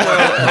 Welcome to the real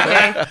world.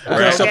 Okay. What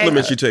kind of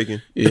supplements you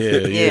taking?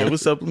 Yeah. What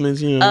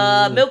supplements, you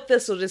know? Milk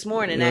thistle this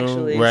morning,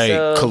 actually. right.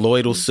 So,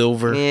 Colloidal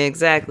silver. yeah,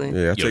 exactly.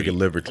 Yeah, I take a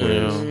liver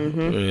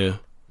cleanse. Yeah.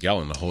 Y'all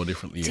in a whole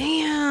different league.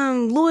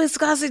 Damn, Louis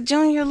Gossett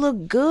Jr.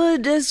 look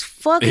good. That's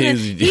fucking.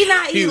 He's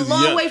young-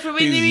 long way from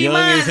he's Enemy young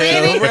Minds, as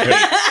hell, ain't he?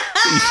 right?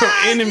 He's from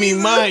Enemy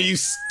Mind, you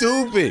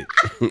stupid.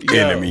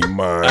 Enemy I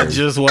mind.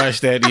 just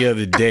watched that the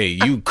other day.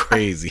 You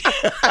crazy.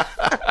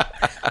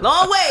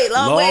 Long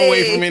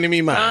way from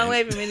Enemy Mind. Long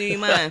way from Enemy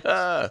Mind.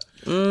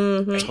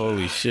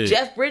 Holy shit.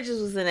 Jeff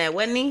Bridges was in that,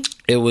 wasn't he?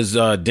 It was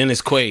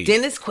Dennis Quaid.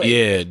 Dennis Quaid.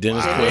 Yeah,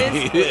 Dennis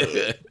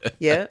Quaid.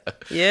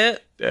 Yeah.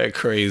 That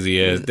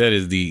crazy ass. That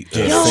is the Yo,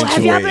 have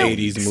essential y'all been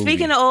 80s movie.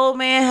 speaking of Old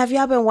Man? Have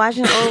y'all been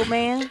watching Old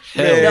Man?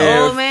 Yeah,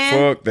 Old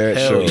Man? Fuck that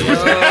Hell show. yeah.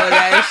 Oh,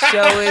 that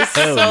show is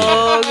Hell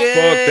so good.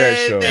 Fuck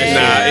that show.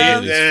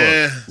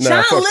 man.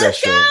 Nah, fuck that Lithgow?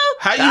 show.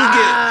 How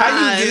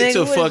you get nigga, to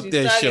what fuck you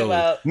that talking show?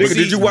 about? Nigga,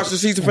 did you watch the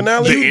season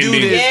finale? You do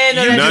this. Yeah,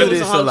 no, you that do was this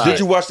some a whole lot. Did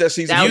you watch that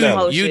season That was finale? some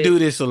whole You shit. do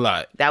this a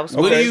lot. That was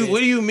What Okay.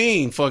 do you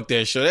mean? Fuck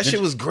that show. That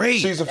shit was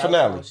great. Season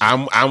finale.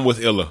 I'm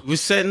with Illa. We're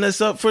setting us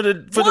up for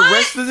the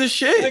rest of the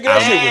shit. Nigga,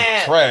 that shit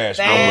was trash,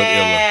 bro.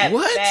 Fab,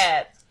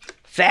 What?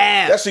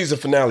 Fab. That season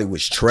finale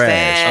was trash.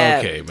 Fab.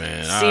 Okay,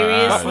 man.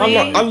 Seriously?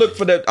 I look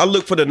for that. I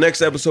look for the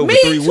next episode Me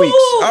for 3 too. weeks.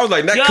 I was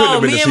like, that Yo, couldn't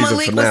have been me the and season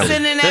Malik finale. was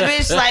sitting in that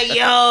bitch like,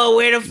 yo,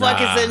 where the fuck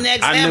Nah, is the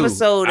next I knew.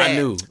 episode at? I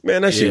knew.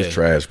 Man, that shit Yeah. was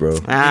trash, bro. You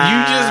just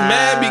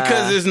mad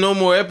because there's no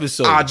more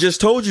episodes. I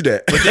just told you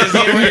that. There's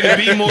getting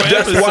ready to be more That's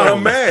episodes. why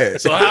I'm mad.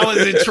 So how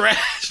is it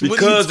trash? What are you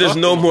Because there's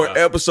no talking more about?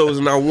 episodes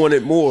and I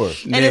wanted more.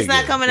 And it's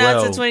not Nigga, coming out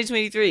well, till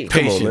 2023.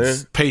 Come on, Patience.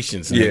 man.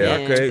 Patience. Yeah,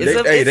 nigga.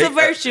 okay. It's a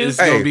virtue. It's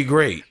Hey, gonna be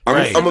great. I'm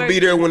Right. gonna be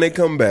there when they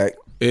come back.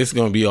 It's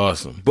gonna be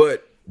awesome.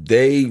 But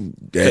they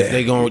They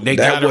that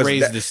gotta was-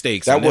 raise that- the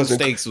stakes. That And them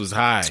wasn't stakes was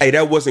high. Hey,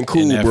 that wasn't in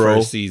cool, that bro.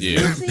 first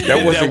season.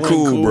 That wasn't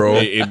cool, bro.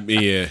 It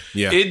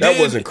That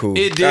wasn't cool.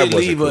 It That did wasn't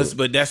leave cool. us,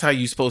 but that's how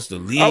you supposed to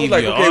leave I was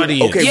like, your okay,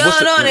 audience. okay, Yo, what's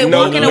the- no, they no,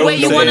 walking no, away.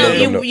 no, You want no,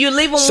 to, no. you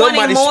leave them Somebody's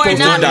wanting more, supposed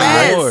to not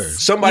die. less.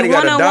 Somebody You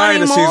got to wanna die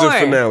in the want season more.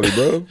 finale,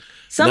 bro.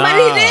 Somebody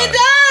Nah. did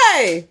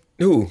die.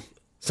 Who?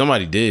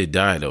 Somebody did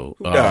die though.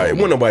 It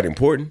wasn't nobody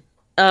important.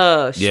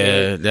 Oh shit.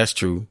 Yeah, that's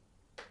true.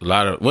 A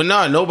lot of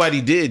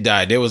nobody did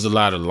die. There was a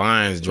lot of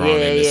lines drawn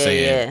in the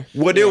sand.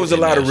 Well, there was a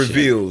lot of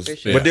reveals,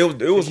 but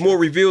there was more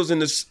reveals in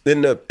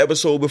the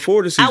episode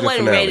before the season I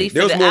wasn't finale. ready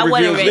for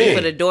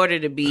for the daughter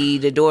to be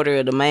the daughter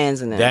of the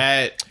mans in them.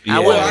 I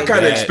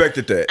kind of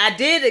expected that. I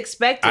did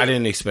expect it. I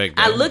didn't expect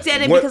that. I looked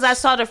at it because I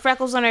saw the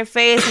freckles on her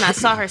face and I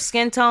saw her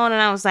skin tone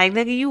and I was like,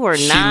 nigga, you were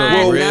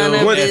not none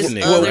of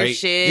this other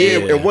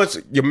shit. Yeah, and once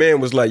your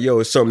man was like, yo,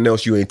 it's something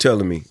else you ain't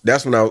telling me.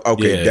 That's when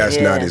that's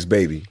not his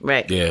baby.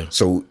 Right. Yeah.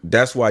 So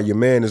that's why your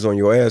man is on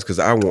your ass because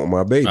I want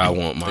my baby. I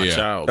want my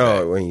child.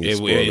 Oh,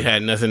 it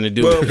had nothing to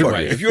do with it.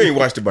 Right. If you ain't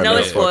watched it by now. No,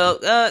 it's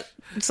spoiled.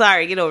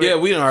 Sorry, get over it. Yeah,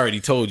 we done already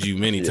told you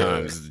many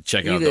times to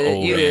check out the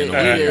old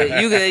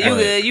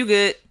man. You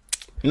good.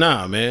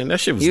 Nah, man, that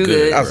shit was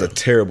good. That was a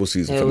terrible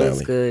season finale.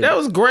 Was good. That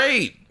was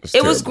great.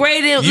 It was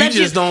great. You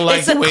just don't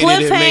like the way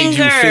that it made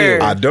you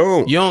feel. I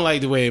don't. You don't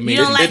like the way it made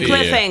you feel. You don't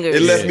like cliffhangers.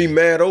 It left me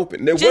mad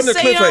open. There wasn't a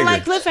cliffhanger. You don't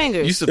like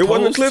cliffhangers. It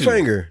wasn't a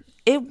cliffhanger.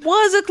 It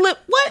was a clip.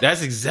 What?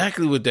 That's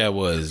exactly what that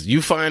was.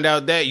 You find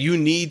out that you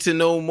need to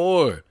know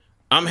more.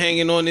 I'm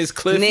hanging on this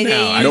cliff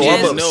now.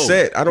 I'm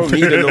upset. I don't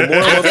need to know more.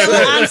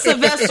 I'm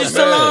Sylvester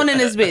Stallone in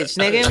this bitch,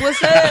 nigga.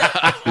 What's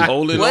up? I'm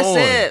holding on. What's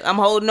up? I'm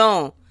holding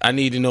on. I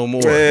need to know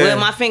more. With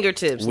my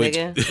fingertips,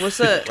 nigga.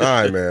 What's up? All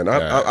right, man.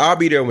 I'll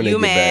be there when they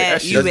get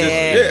back. You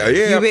mad?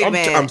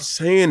 Yeah. I'm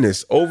saying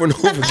this over and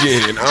over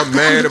again. I'm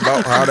mad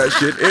about how that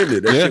shit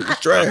ended. That shit was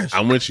trash.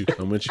 I'm with you,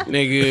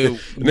 nigga.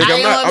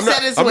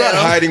 I'm not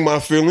hiding my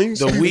feelings.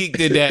 The week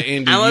that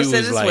ended, you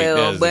was like, "That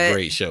was a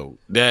great show."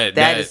 That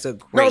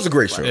was a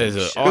great show. It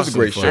was a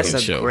great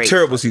show.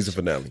 Terrible season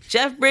finale.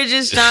 Jeff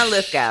Bridges, John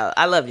Lithgow.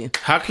 I love you.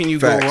 How can you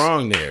go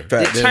wrong there?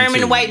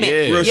 Determined white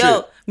man.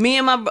 Yo, me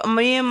and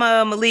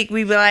Malik,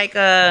 we be like,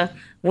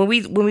 when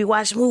we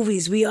watch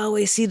movies, we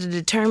always see the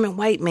determined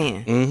white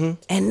man,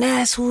 and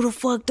that's who the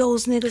fuck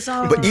those niggas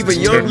are. But even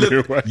Young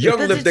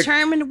Lip,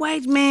 determined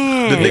white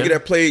man, the nigga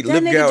that played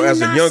Lithgow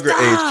as a younger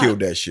age, killed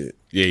that shit.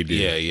 Yeah, he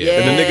did. Yeah.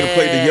 And the nigga that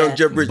played the young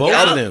Jeff Bridges, both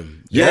of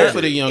them. Yeah, both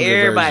of the younger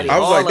everybody. versions. I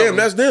was like, damn,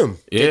 that's them.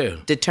 Yeah,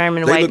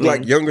 determined they white look men.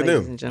 like younger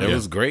them. That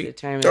was great.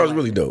 That was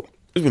really dope.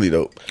 It was really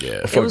dope.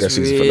 Yeah, fuck it that was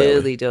season really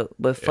finale. dope.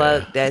 But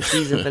fuck that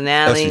season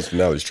finale. That season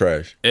finale's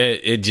trash.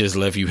 It just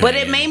left you. But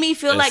hanging. it made me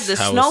feel That's like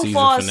the how a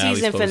Snowfall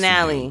season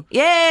finale.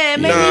 Yeah, it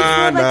made me feel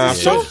like the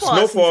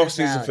Snowfall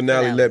season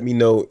finale let me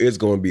know it's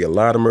going to be a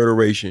lot of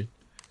murderation.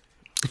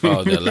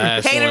 Oh, the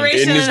last one.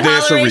 Hateration in this and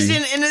dancery.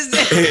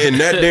 holleration In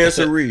that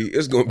dancery,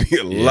 it's going to be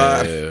a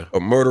lot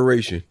of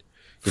murderation.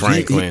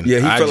 Franklin. He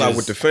fell out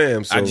with the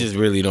fam. So. I just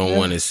really don't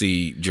want to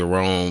see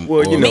Jerome.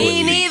 Well, you know,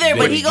 me neither,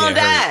 but he gonna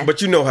die.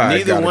 But you know how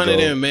neither one of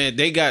them, man.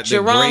 They got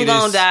Jerome the greatest,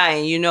 gonna die,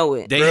 and you know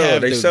it. They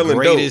have the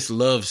greatest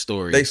love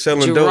story. They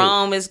selling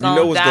Jerome dope. is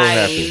gonna die,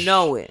 and you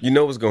know it. You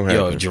know what's gonna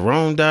happen. Yo,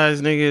 Jerome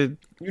dies, nigga.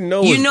 You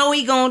know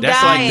he gonna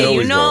die, and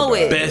you know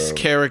it. Best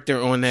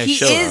character on that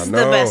show. He is the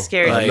best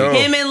character.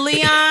 Him and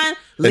Leon.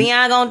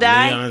 Leon gonna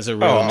die. Leon's a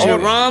real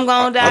Jerome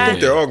gonna die. I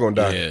think they're all gonna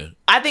die. Yeah.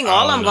 I think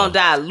all of them gonna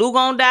die. Lou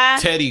gonna die.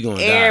 Teddy gonna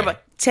die.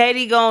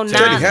 Teddy gonna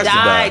not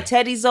die.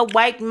 Teddy's a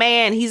white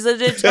man. He's a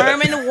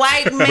determined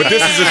white man. But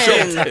this is a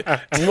show.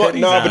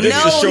 But this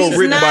is a show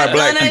written by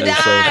black people,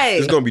 so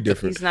it's gonna be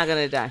different. He's not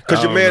gonna die.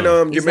 Because your man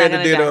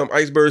that did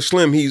Iceberg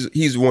Slim,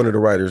 he's one of the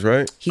writers,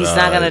 right? He's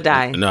not gonna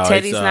die. No,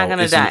 Teddy's not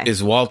gonna die.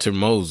 It's Walter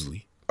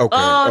Mosley.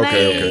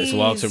 Okay. It's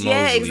Walter Mosley.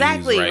 Yeah,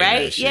 exactly.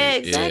 Right. Yeah,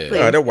 exactly.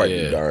 That white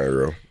dude dying,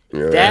 bro.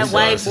 Yeah, that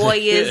white boy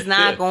is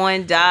not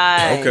going to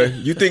die. Okay,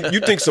 you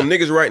think some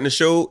niggas writing the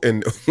show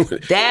and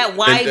that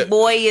white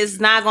boy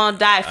is not going to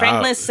die.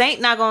 Franklin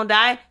Saint not going to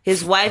die.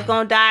 His wife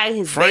going to die.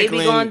 His baby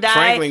going to die.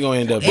 Franklin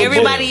going to end up.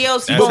 Everybody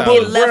else going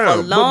to get left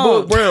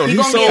alone. He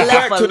going to get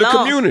left alone to the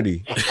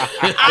community.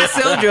 I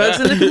sell drugs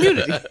in the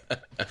community.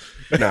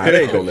 Nah, it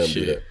ain't gonna let me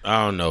do that.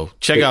 I don't know.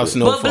 Check out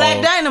Snowfall. But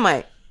Black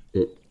Dynamite.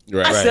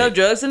 Right. I sell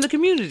drugs in the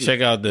community.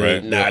 Check out the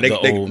they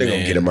gonna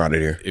get him out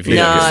of here.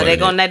 They're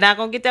not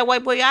gonna get that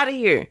white boy out of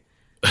here.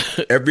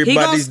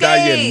 Everybody's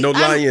dying, no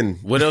lying.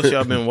 What else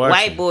y'all been watching?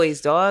 White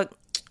boys, dog.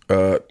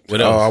 What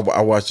else?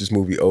 I watched this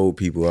movie Old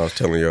People I was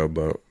telling y'all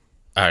about.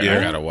 I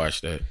gotta watch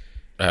that.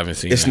 I haven't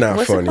seen it. It's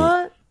not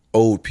funny.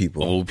 Old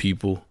People. Old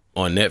People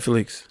on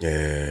Netflix?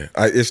 Yeah.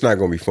 It's not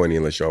gonna be funny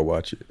unless y'all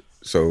watch it.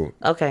 So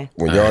okay,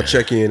 when y'all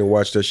check in and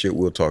watch that shit,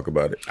 we'll talk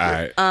about it. All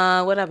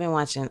right. What I've been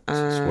watching? It's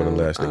one of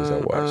the last things I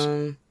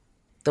watched.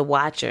 The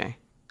Watcher.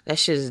 That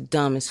shit is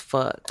dumb as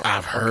fuck.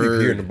 I've I keep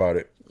hearing about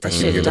it. That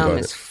shit dumb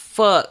as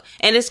fuck.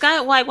 And it's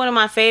got like one of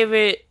my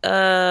favorite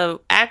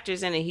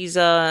actors in it.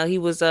 He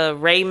was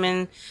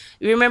Raymond.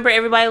 You remember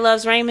Everybody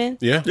Loves Raymond?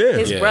 Yeah.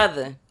 His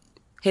brother.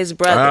 His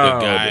brother.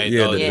 The guy,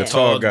 the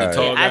tall guy.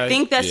 I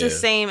think that's the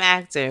same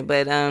actor,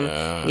 but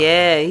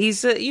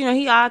he's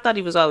I thought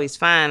he was always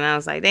fine. I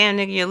was like, damn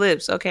nigga, your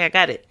lips. Okay, I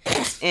got it.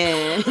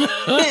 And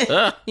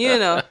I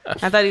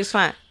thought he was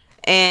fine.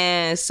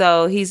 And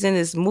so he's in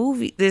this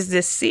movie,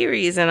 this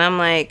series, and I'm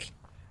like,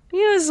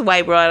 this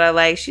white broad I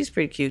like. She's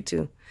pretty cute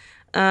too.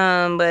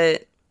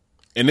 But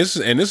And this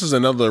is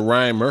another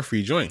Ryan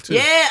Murphy joint too.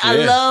 Yeah, I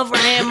love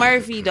Ryan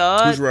Murphy,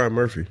 dog. Who's Ryan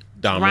Murphy?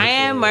 Dahmer.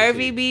 Ryan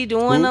Murphy be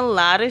doing a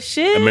lot of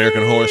shit.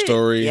 American Horror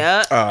Story.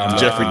 Yep.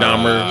 Jeffrey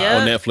Dahmer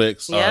on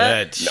Netflix.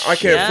 Yep. I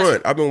can't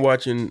front. I've been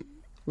watching.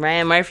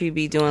 Ryan Murphy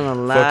be doing a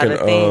lot of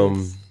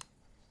things.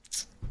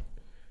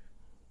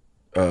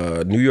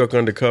 New York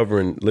Undercover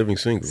and Living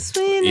Single.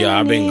 Yeah,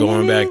 I've been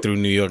going back through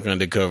New York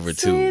Undercover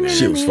too, man.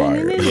 Shit was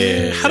fire.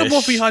 Yeah. How the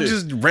both of y'all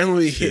just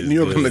randomly hit New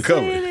York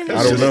Undercover?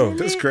 I don't know.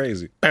 That's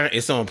crazy.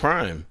 It's on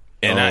Prime.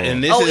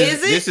 And is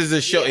it? This is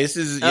a show. It's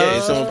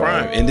on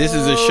Prime. And this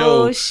is a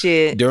show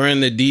during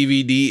the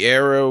DVD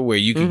era where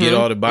you could get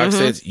all the box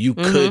sets. You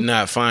could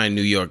not find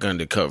New York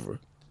Undercover.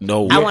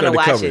 No, I want to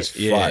watch it.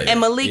 Fire. And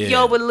Malik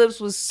Yoba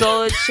lips was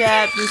so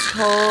chapped this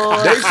whole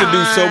They used to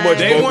do so much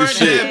bogus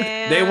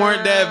shit. They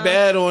weren't that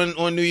bad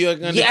on New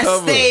York Undercover.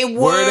 Yes, they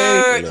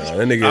were. Nah,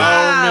 that nigga.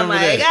 Oh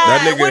my God.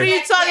 That nigga, what are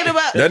you talking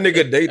about? That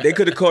nigga, they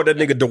could have called that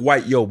nigga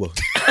Dwight Yoba.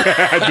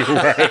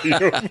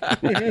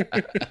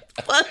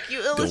 Fuck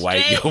you, The Illustrate.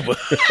 white Yoba.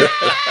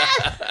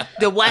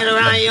 The white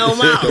around your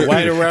mouth. The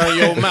white around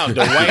your mouth.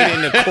 The white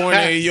in the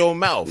corner of your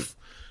mouth.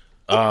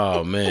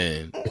 Oh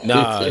man,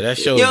 nah, that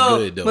show is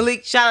good though.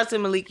 Malik, shout out to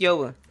Malik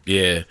Yoba.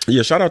 Yeah,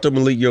 shout out to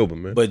Malik Yoba,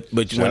 man. But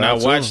when I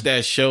watched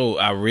that show,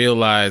 I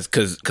realized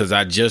because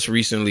I just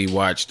recently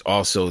watched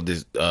also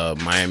this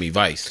Miami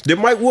Vice. Did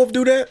Mike Wolf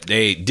do that?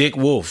 Dick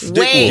Wolf.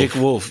 Wait. Dick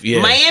Wolf.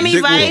 Yeah, Miami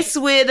Dick Vice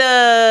with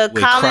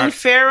Colin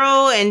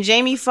Farrell and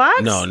Jamie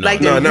Foxx. No,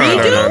 like no, the no,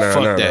 redo.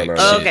 Fuck that. No.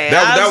 Okay,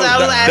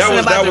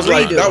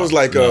 That was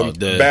like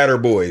Batter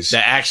Boys.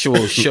 The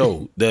actual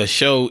show. The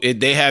show.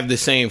 They have the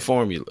same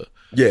formula.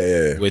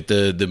 Yeah. With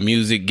the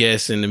music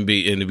guests in the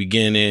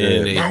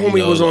beginning. Yeah. My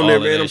homie was on there,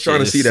 man. I'm trying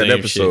to see that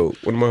episode.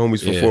 One of my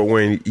homies from Fort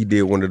Wayne, he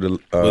did one of the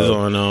was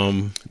on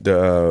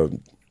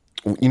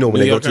when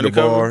they go to the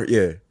bar.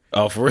 Yeah.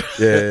 Oh, for real?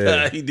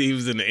 Yeah. He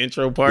was in the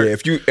intro part. Yeah,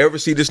 if you ever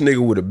see this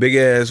nigga with a big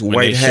ass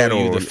white hat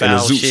on and a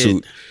zoot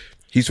suit,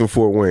 he's from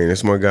Fort Wayne.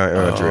 That's my guy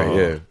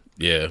Andre.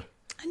 Yeah.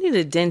 I need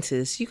a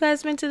dentist. You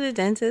guys been to the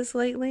dentist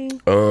lately?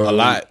 A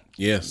lot.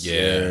 Yes.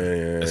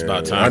 Yeah. It's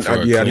about time for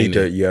I need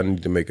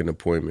to make an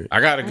appointment. I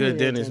got a good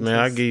dentist, man.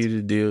 I'll give you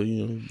the deal.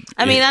 You know.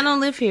 I mean, I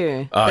don't live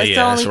here. Oh, that's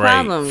the only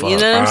problem. Fuck. You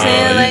know what I'm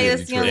saying? Like, yeah,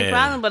 that's the only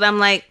problem. But I'm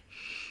like,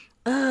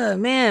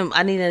 man,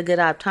 I need a good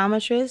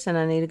optometrist and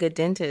I need a good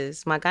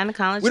dentist. My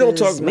gynecologist.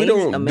 We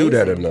don't do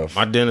that enough.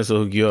 My dentist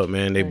will hook you up,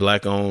 man. They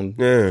black owned.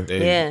 Yeah.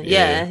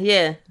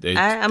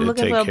 I'm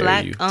looking for a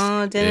black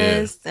owned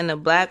dentist and a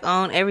black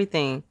owned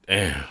everything.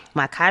 Damn.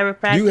 My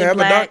chiropractor. You have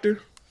black. a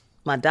doctor?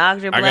 My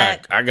doctor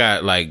black. I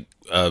got like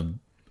I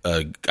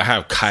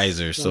have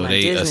Kaiser, so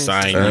they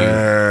assign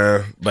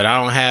you. But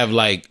I don't have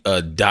like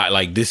a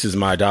like this is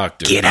my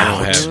doctor. Get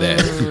out. I don't have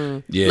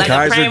that. Yeah, like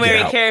Kaiser, a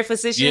primary care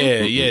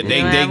physician. Yeah.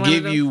 They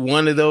give you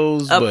one of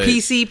those. A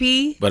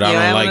PCP. But I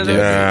don't like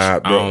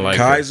that. Nah, bro. I don't like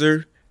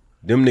Kaiser.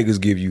 Them niggas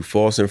give you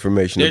false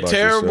information. They're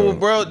terrible,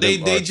 bro.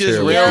 They just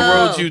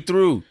railroad you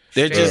through.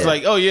 They're just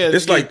like, oh yeah,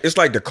 it's like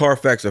the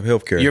Carfax of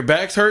healthcare. Your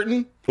back's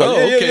hurting. Oh,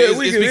 okay. It's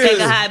because take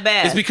a hot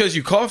bath. It's because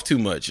you cough too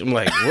much. I'm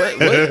like,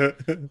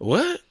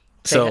 what?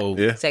 Take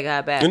a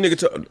hot bath. The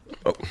nigga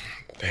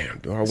damn,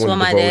 dude, that's what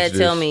my dad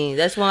tell me.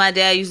 That's what my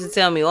dad used to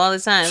tell me all the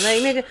time.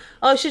 Like, nigga,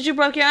 oh shit, you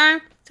broke your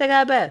arm? Take a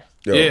hot bath.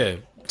 Yo, yeah,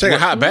 take a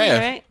hot bath.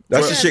 Right?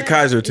 That's the shit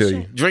Kaiser tell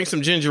you. Drink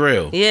some ginger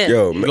ale. Yeah.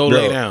 Yo, go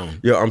lay down.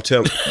 Yo, I'm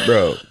telling,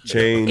 bro,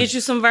 change. Get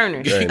you some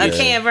Vernors. A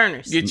can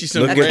Vernors. Get you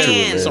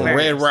some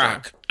Red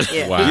Rock.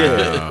 Yeah. Wow.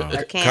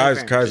 Yeah.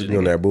 Kaiser be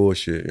on that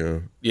bullshit,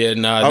 yo. Yeah,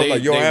 nah. I was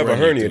like, yo, I have a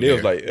hernia. They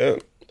was like,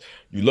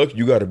 you lucky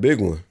you got a big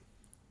one.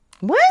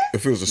 What?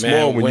 If it was a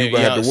small one, you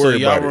would have to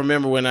worry about it. Y'all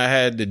remember when I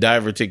had the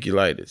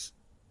diverticulitis?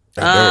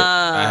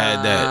 I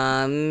had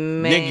that.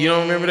 Man. Nick, you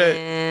don't remember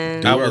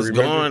that? I was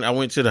gone. I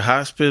went to the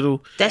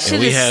hospital. That shit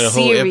and we is had a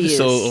whole serious,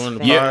 episode on the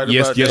pod. pod.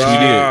 Yes, we did.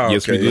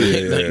 Yes, we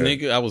did. Like,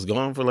 nigga, I was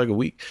gone for like a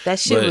week. That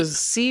shit was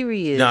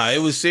serious. Nah, it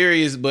was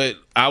serious, but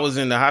I was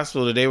in the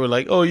hospital. They were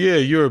like, oh, yeah,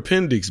 your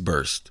appendix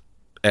burst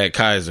at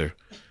Kaiser.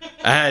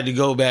 I had to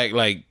go back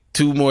like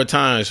 2 more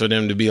times for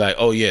them to be like,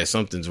 oh, yeah,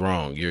 something's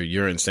wrong. Your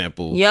urine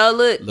sample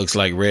looks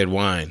like red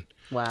wine.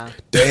 Wow.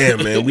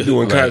 Damn, man. We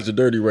doing Kaiser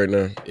dirty right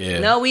now. Yeah.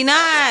 No, we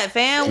not,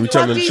 fam. We fuck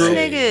telling these the truth.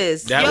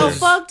 niggas.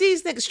 Fuck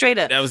these niggas. Straight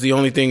up. That was the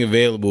only thing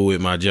available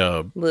with my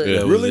job. Look,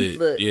 really?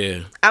 Look, yeah.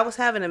 I was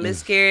having a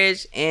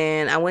miscarriage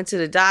and I went to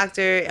the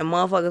doctor and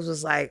motherfuckers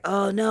was like,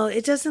 oh no,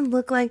 it doesn't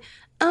look like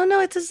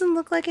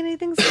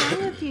anything's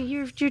wrong with you.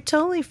 You're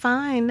totally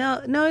fine.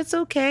 No, it's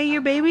okay.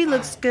 Your baby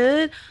looks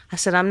good. I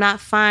said, I'm not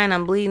fine.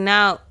 I'm bleeding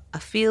out. I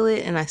feel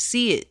it and I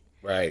see it.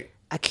 Right.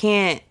 I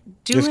can't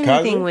do anything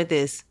Kaiser? with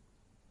this.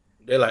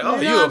 They're like, oh,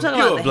 I'm talking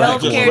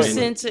about the healthcare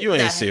center. You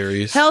ain't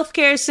serious.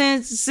 Healthcare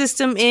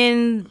system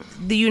in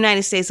the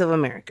United States of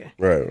America.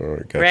 Right.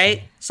 Gotcha.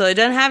 Right? So it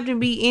doesn't have to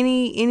be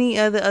any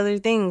other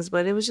things,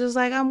 but it was just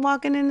like I'm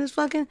walking in this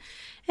fucking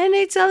and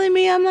they telling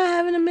me I'm not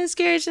having a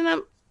miscarriage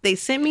and they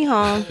sent me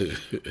home.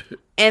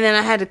 And then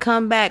I had to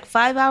come back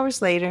 5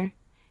 hours later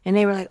and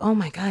they were like, "Oh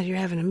my god, you're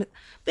having a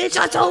bitch,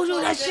 I told you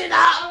that shit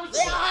out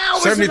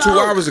 72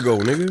 hours ago,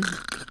 nigga."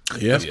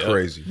 Yeah, that's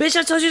crazy. Bitch,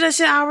 I told you that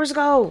shit hours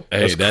ago.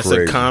 Hey, that's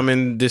a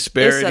common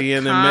disparity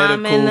in the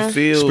medical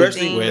field.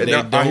 Especially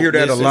where I hear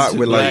that a lot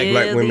with like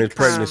black women's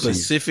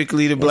pregnancies.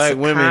 Specifically to black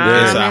women,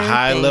 there's a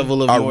high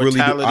level of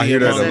mortality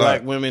among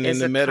black women in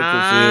the medical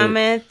field.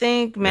 Common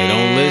thing, man. They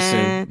don't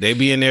listen. They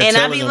be in there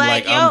telling them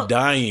like, I'm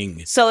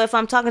dying. So if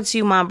I'm talking to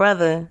you, my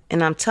brother,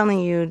 and I'm telling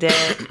you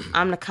that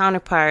I'm the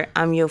counterpart,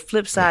 I'm your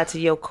flip side to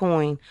your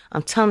coin,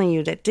 I'm telling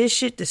you that this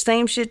shit, the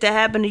same shit that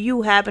happened to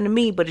you happened to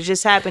me, but it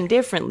just happened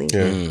differently.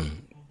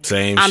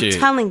 Same I'm shit.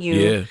 telling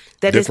you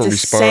that Different it's the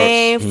response.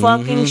 same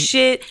fucking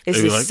shit. It's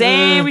They be the like,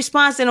 same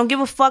response. They don't give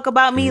a fuck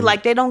about me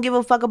like they don't give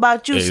a fuck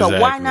about you. So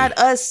why not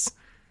us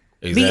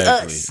be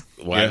us?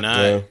 Why not?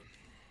 Yeah.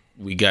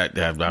 We got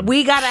to have.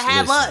 We gotta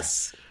have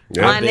us.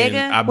 My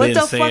nigga, I've what been the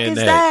fuck saying is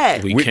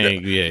that? We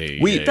can't.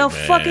 The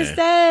fuck is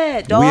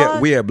that,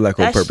 dog? We at Black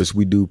on That's Purpose.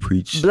 We do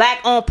preach Black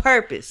on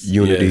purpose.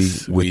 unity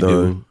Yes, with we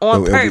do.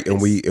 On purpose.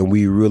 and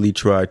we really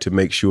try to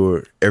make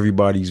sure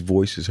everybody's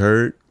voice is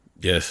heard,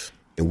 Yes.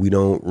 and we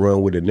don't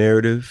run with a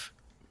narrative.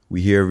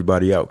 We hear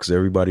everybody out because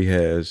everybody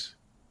has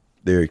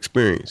their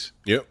experience.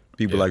 Yep.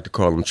 People like to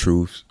call them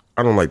truths.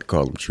 I don't like to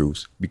call them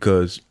truths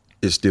because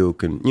it still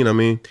can, you know what I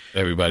mean?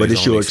 Everybody's but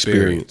it's own your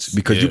experience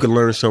because you Yeah. can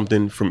learn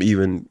something from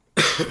even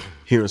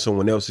hearing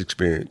someone else's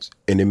experience,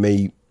 and it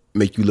may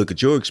make you look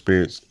at your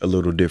experience a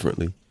little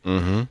differently.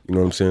 Mm-hmm. You know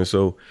what I'm saying?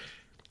 So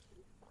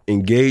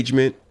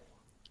engagement,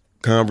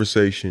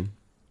 conversation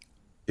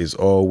is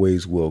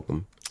always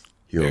welcome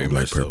here Very on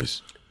Black much so.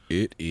 Purpose.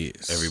 It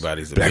is.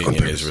 Everybody's Black on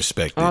opinion purpose. is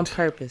respected. On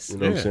purpose. You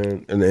know what I'm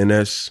saying? And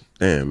that's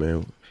damn,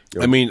 man.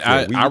 Yo, I mean, we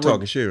I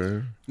talking shit,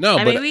 man. No,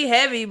 I but mean, we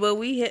heavy, but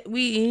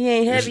he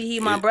ain't heavy. He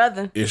my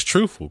brother. it's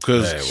truthful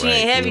because She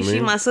ain't heavy. You know what I she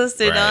mean? my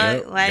sister,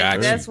 Right. dog. Like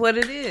Got that's you. what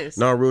it is.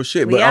 No, real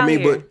shit. We But I out mean,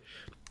 here. but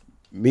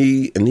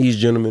me and these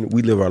gentlemen,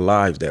 we live our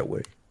lives that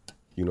way.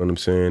 You know what I'm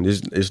saying?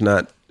 It's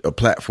not a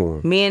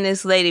platform. Me and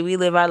this lady, we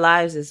live our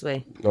lives this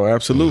way. No,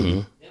 absolutely.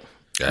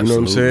 Mm-hmm. You know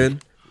what I'm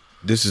saying?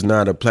 This is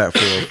not a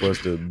platform for us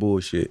to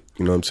bullshit.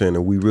 You know what I'm saying?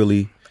 And we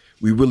really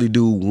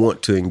do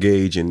want to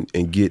engage and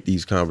get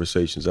these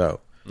conversations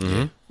out.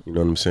 Mm-hmm. You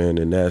know what I'm saying?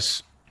 And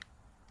that's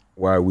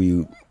why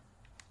we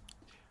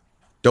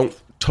don't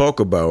talk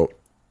about.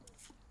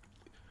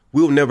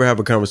 We'll never have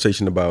a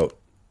conversation about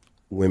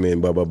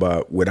women, blah blah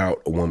blah,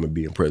 without a woman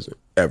being present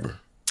ever.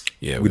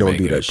 Yeah, we don't make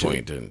do it that a shit.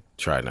 point to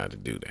try not to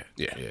do that.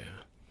 Yeah.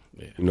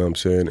 You know what I'm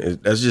saying?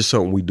 That's just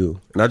something we do,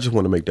 and I just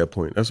want to make that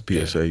point. That's a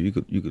PSA. You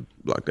could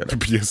block that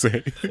out.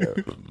 PSA.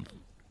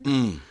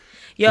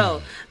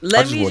 Yo,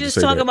 let just me wanted to just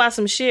say talk that. about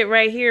some shit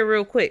right here,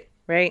 real quick.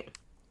 Right?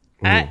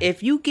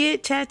 If you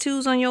get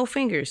tattoos on your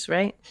fingers,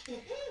 right,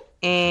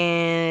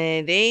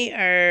 and they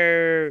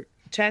are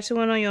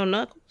tattooing on your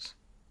knuckles,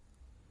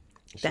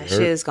 that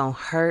shit is gonna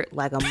hurt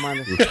like a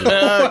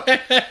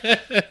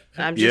motherfucker.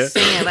 I'm just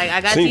saying, like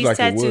I got Seems these like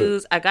it would.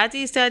 tattoos. I got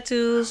these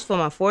tattoos for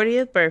my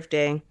 40th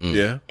birthday.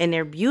 Yeah. And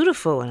they're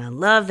beautiful and I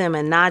love them.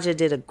 And Naja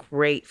did a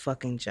great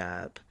fucking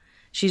job.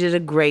 She did a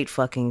great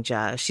fucking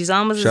job. She's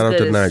almost Shout as out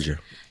good to as Naja.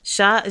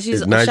 Shout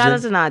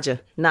out to Naja.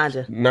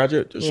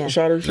 Naja, Yeah.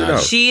 shout her shit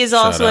out. She is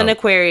also Shout an out.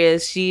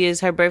 Aquarius.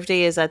 Her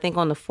birthday is I think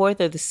on the 4th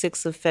or the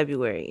 6th of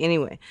February.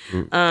 Anyway,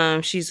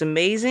 she's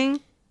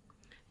amazing,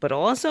 but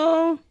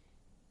also,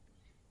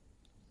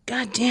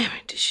 god damn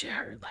it, this shit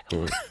hurt like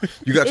a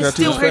You got It tattoos?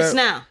 still hurts Fab?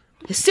 now.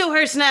 It still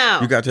hurts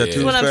now. You got tattoos?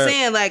 That's what I'm Fab?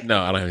 saying. Like No,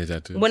 I don't have any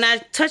tattoos. when I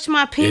touch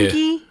my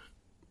pinky,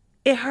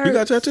 it hurts. You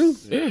got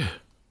tattoos? Yeah.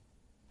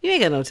 You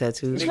ain't got no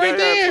tattoos. Right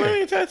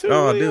there. Tattoo.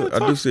 Oh, I do. I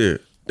do see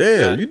it.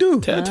 Damn, you do.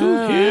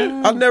 Tattoo kid.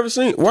 I've never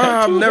seen. Why?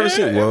 I've Tattoo never head.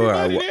 seen. Well,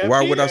 Everybody there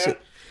why be would I there. say?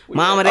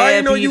 Mama I there,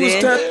 didn't know P you was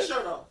there. tattooed.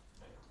 Shirt off.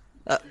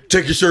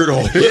 Take your shirt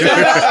off.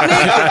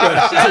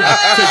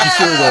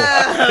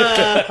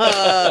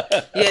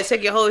 Yeah,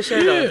 take your whole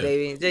shirt off,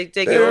 baby. Take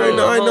your I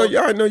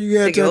whole, know you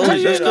had Take your whole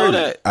tattoos. That's shirt crazy.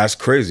 off. That's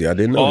crazy. I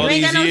didn't know. All that. You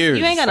ain't got no, years.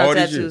 you ain't got no All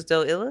these tattoos years.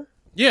 though, Illa.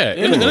 Yeah,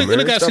 Come on, it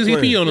man. got Stop CCP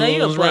playing. on No, you it.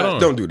 don't It's right play.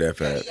 on. Don't do that,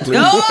 Fab. Please.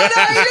 No, you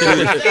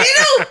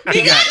do.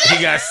 He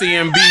got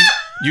CMB.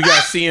 You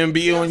got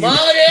CMB on you.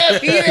 Mama there,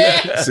 P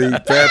there. See,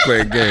 Fab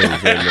playing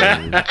games.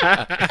 Man.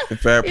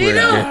 Fab playing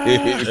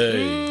games.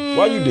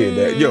 Why you did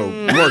that? Yo,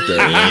 mark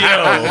that.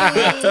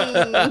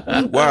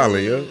 Yo.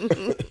 Wildly, yo.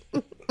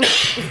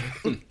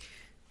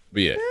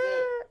 But yeah,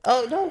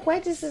 Oh no,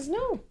 wait, this is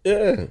new.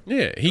 Yeah.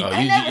 yeah. He Oh,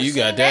 never you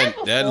got seen that.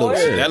 that That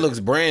before. looks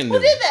brand new.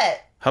 Who did that?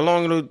 How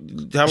long ago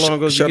did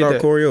you Shout get out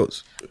that? Corey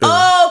Oates.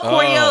 Oh,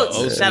 Corey Oh, Oates.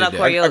 okay. Shout out I-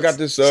 Corey I Oates. got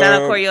this. Shout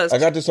out Corey Oates. I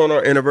got this on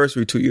our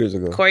anniversary 2 years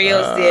ago. Corey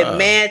Oates did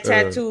mad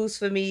tattoos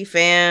for me,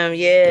 fam.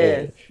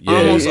 Yeah.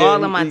 Almost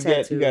all of my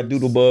tattoos. You got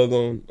doodle bug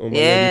on my Yeah.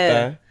 lady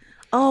thigh.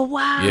 Oh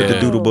wow. Yeah. The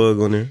doodle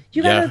bug on there.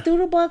 You got Yeah. a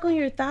doodle bug on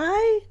your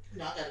thigh?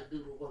 No, I got a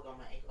doodle work on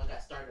my ankle. I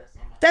got Stardust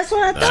on my That's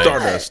what I thought.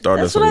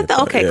 Stardust That's what on I your thought.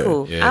 thigh. Okay, Yeah.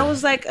 cool. Yeah. I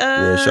was like,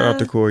 Yeah, shout out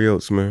to Corey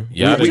Oates, man.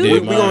 Y'all we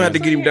did gonna mine. have to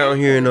get him down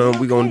here and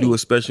we gonna do a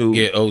special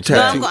Get Oates.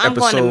 tattoo No, I'm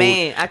going to episode.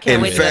 Maine. I can't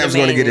and wait to go to Fab's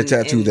gonna Maine get a and-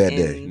 tattoo and- that and-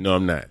 day. no,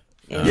 I'm not.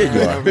 Yeah,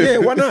 you are. Yeah,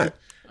 why not?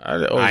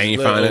 I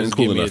ain't finding it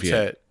cool enough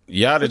yet.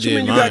 Yada What you did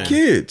mean you mine. got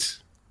kids?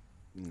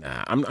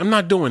 Nah, I'm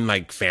not doing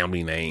like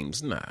family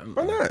names. Nah.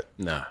 Why not?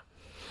 Nah.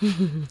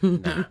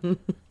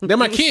 They're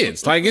my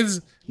kids. Like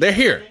they're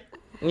here.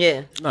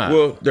 Yeah. Nah.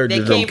 Well, they're They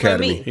the came from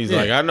academy. me. He's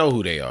like, I know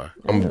who they are.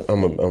 I'm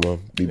gonna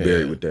be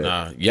buried with that.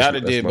 Nah, Yada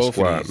That's did my both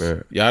squad, of these.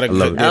 man. Yada I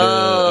love did it.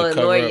 a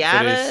cover Lord up for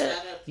Yada.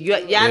 this.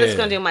 Yada's Yeah.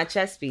 gonna do my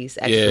chest piece.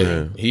 Actually.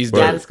 Yeah, he's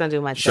Yada's dope. gonna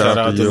do my chest. Shout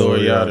out to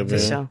Lord Yada, For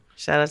man. sure.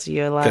 Shout out to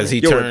your life. Because he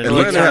Yo, turned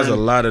Atlanta has a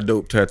lot of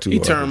dope tattoos. He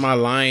turned my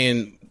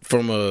lion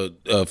from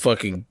a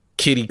fucking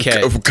kitty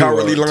cat A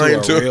cowardly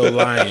lion to a to- real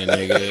lion,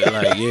 nigga.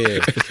 Like,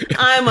 yeah.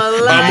 I'm a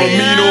lion. I'm a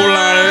mean old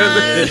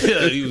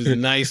lion. He was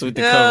nice with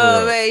the Oh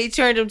cover up. man, he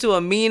turned him to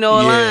a mean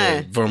old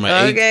lion. From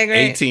an Okay,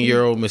 great.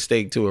 18-year-old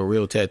mistake to a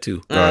real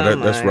tattoo. Nah,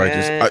 that's my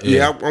righteous.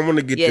 God. I want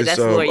to get Yeah, this that's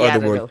Lord other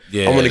Yada, one. though.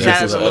 Yeah, I want to yeah, get Shout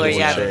out this to other Lord one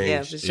Yada. changed.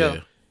 Yeah, for sure.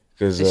 Yeah.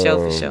 Cause,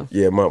 For sure.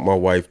 Yeah, my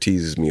wife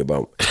teases me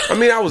about. I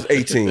mean, I was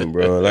 18,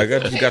 bro. Like I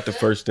just got the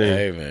first thing.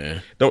 Hey,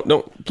 man.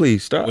 Don't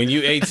please stop. When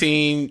you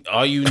 18,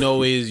 all you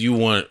know is you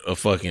want a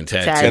fucking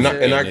tattoo. Tattoo.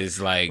 And I-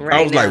 it's like, Right.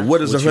 I was like, now. "What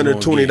is What you gonna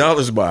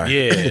 $120 buy?"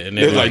 Yeah, and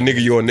They're they're like,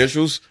 "Nigga, your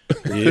initials."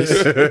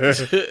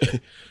 yes.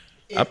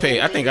 I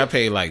think I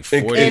paid like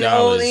 $40 In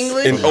Old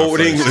English? In Old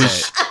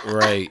English.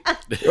 Right.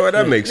 Yo,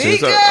 that makes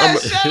sense. Mika, I'm-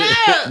 shut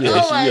up! Yeah,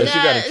 Oh my she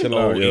gotta God. chill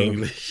out, Old yo.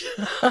 English.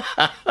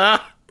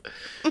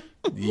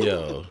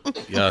 Yo,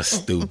 y'all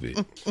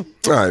stupid. All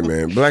right,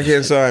 man. Black Hair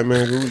Inside,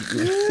 man.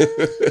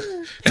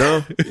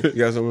 No, you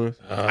got something?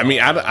 I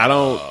mean, I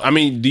don't. I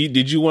mean,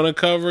 did you want to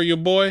cover your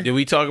boy? Did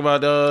we talk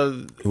about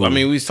I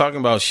mean, we was talking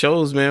about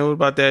shows, man. What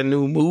about that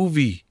new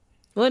movie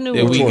What new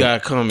that one? we one?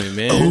 got coming,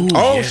 man?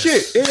 Oh Yes.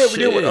 shit! Yeah, we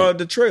did with Shit.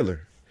 the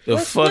trailer. The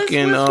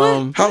fucking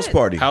House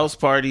Party. house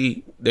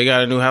party. They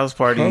got a new house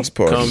party, House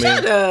party. coming.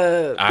 Shut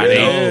up. I know.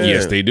 Yeah.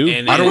 Yes, they do.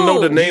 And I don't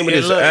know the name of and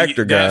this look,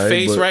 actor guy. That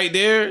face but right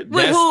there.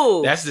 That's,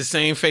 who? that's the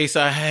same face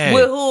I had.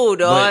 With who,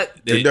 dog?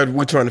 But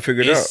we're trying to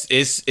figure it out.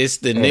 it's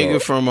the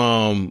nigga from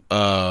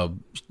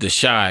The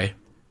Shy.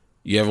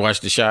 You ever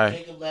watch The Shy?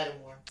 Jacob Lattimore.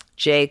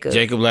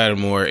 Jacob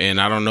Lattimore,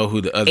 and I don't know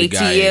who the other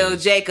guy ATL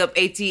is.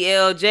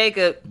 ATL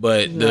Jacob.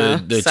 But No,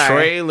 the sorry.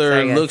 trailer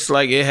Sorry, guys. looks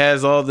like it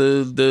has all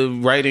the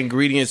right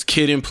ingredients.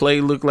 Kid and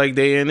Play look like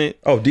they in it.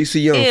 Oh,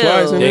 DC Young Ew.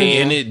 Flies in They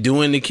it. in it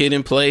doing the Kid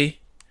and Play.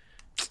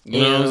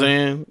 You know what I'm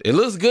saying? It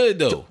looks good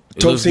though.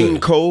 It looks Tosin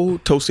good. Cole.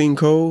 Tosin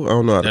Cole. I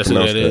don't know how to That's what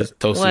pronounce that is.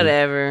 Tosin.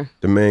 Whatever.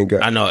 The main guy.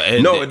 I know.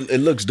 No, it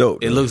looks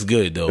dope. It looks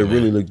good though. It man.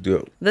 really looks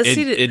dope. Let's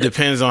see It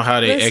depends on how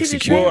they let's see the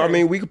execute. trailer. Well, I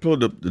mean, we could pull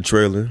the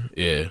trailer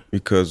Yeah,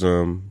 because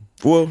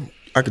well,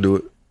 I could do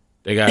it.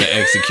 they got to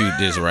execute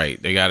this right.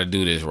 They got to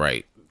do this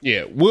right.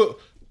 Yeah, we'll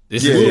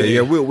This Yeah, is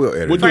yeah. We'll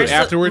edit. We'll do it First,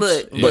 afterwards.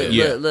 Look,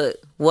 Yeah. look.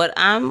 Why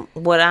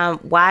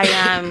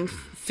I'm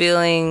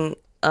feeling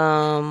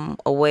a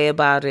way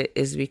about it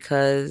is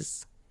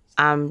because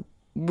I'm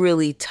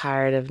really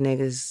tired of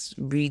niggas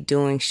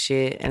redoing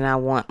shit, and I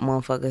want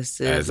motherfuckers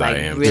to As I like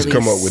am. really Just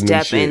come up with new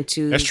step shit.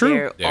 into That's true.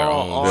 their Their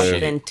all own shit.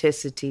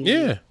 authenticity.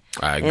 Yeah.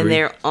 I agree. And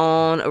their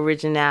own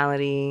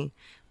originality.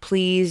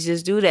 Please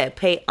just do that.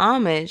 Pay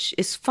homage.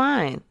 It's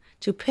fine.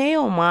 To pay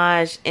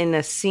homage in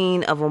the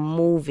scene of a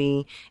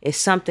movie is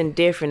something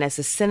different. That's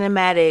a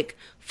cinematic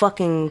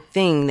fucking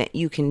thing that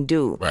you can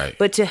do. Right.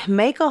 But to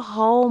make a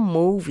whole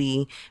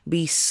movie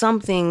be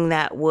something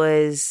that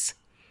was,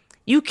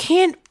 you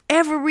can't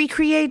ever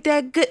recreate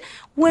that good.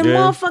 When Yeah,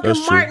 motherfucking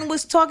that's true. Martin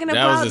was talking that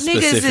about was a niggas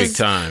specific is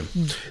time.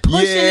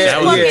 pushing his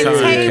That was a fucking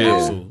time table.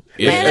 capsule.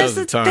 Yeah, Man, that that's was a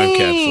the time thing.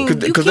 capsule.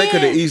 Because You they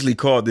could have can't- easily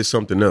called this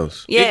something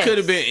else. Yes. It could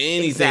have been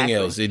anything Exactly.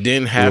 else. It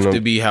didn't have You know?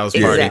 to be House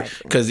Party Exactly.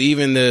 because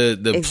even the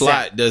Exactly.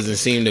 plot doesn't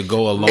seem to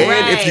go along.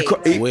 And if you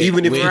Right. With-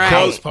 even if with you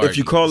House call if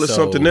you Party. call it So-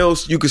 something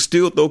else, you could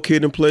still throw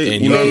Kid and Play.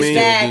 And You know what I you mean?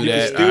 can still do You that.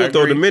 can still I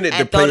throw the agree. minute to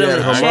And pay throw that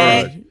them homage.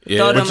 check. Yeah.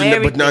 Throw But, them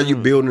but now everything. you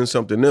building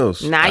something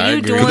else. Now I you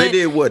agree. doing 'Cause they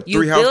did what, you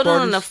 3 house building on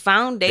parties? the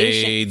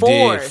foundation. They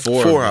Four. did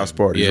Four of them. house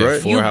parties, Yeah,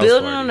 right? four You house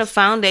building on the parties.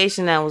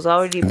 foundation that was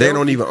already. They built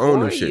don't even own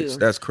them before you. shits.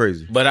 That's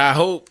crazy. But I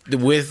hope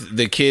with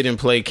the Kid and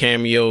Play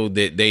cameo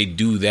that they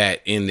do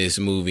that in this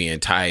movie and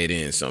tie it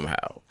in somehow.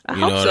 I You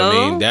hope know what so.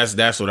 I mean?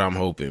 That's what I'm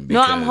hoping.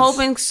 No, I'm because-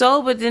 hoping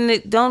so, but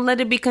then don't let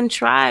it be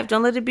contrived.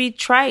 Don't let it be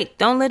trite.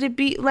 Don't let it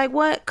be like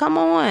what? Come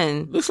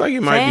on. Looks like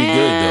it might be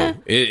good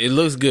though. It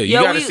looks good. You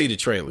Yo, got to we- see the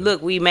trailer.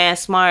 Look, we mad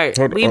smart.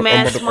 Hold on, We I'm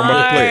mad about to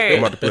smart. play it. I'm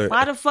about to play it.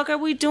 Why the fuck are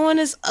we doing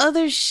this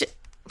other shit?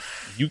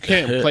 You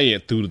can't play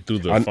it through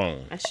the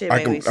phone. That shit I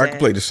made me can sad.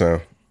 play the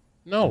sound.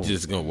 No,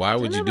 Just go. Why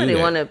would you do Nobody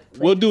that? want to.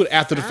 we'll do it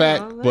after the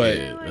fact. But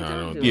No, I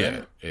don't do Yeah.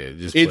 that. Yeah,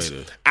 just it's. play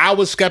the. I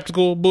was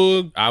skeptical,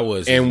 Boog. I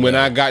was, and as when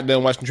well. I got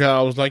done watching the trailer,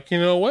 I was like, you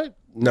know what?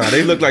 Nah,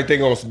 they look like they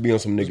gonna be on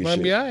some nigga Might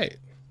be shit. alright.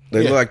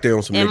 They look like they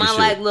on some Am nigga I shit.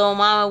 like little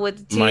mama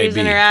with the Might tears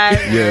in be. her eyes?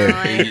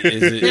 Yeah. Like,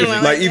 Is it- Am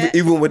I Like that?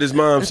 even with his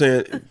mom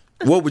saying,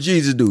 "What would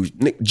Jesus do?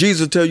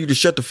 Jesus tell you to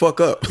shut the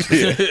fuck up."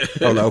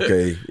 I'm like,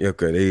 okay, they on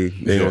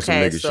some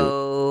Okay, nigga shit.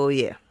 so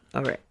yeah,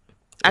 all right.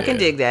 I can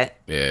dig that.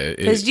 Yeah,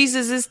 Because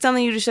Jesus is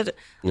telling you to shut up.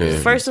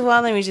 First of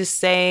all, let me just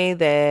say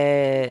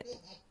that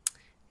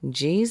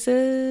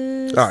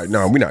Jesus All right,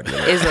 no, we're not doing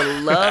that. is a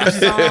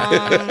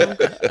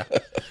love song,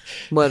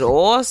 but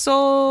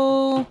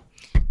also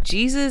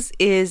Jesus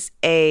is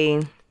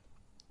a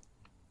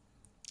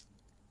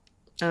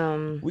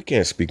We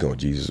can't speak on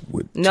Jesus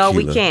with No,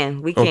 tequila. we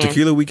can. We can. On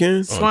tequila, we can?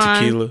 On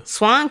tequila.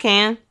 Swan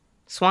can.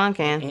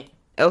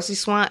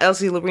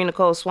 Elsie Lorena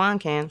Cole Swan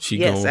can. She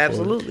yes, going for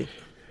absolutely.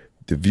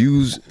 The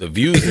views of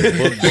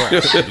Book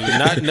Brown do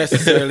not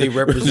necessarily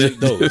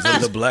represent those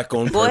of the Black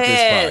on Go Purpose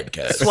ahead.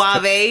 podcast.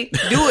 Suave.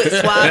 Do it,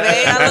 Suave.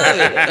 I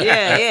love it.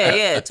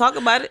 Yeah. Talk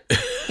about it.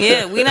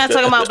 Yeah, we're not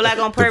talking about Black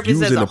on Purpose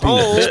views as in a the Peanut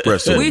whole.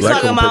 Espresso, We Black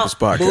talking on about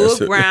Purpose podcast.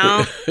 Book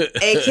Brown,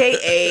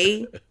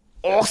 a.k.a.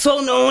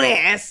 also known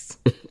as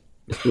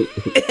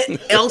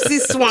Elsie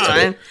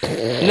Swan.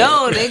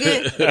 No,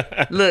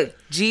 nigga. Look,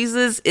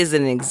 Jesus is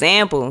an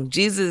example.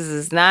 Jesus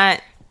is not...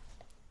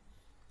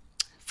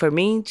 For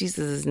me,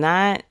 Jesus is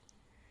not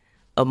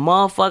a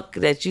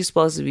motherfucker that you're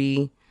supposed to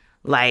be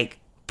like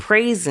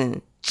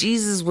praising.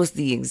 Jesus was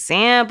the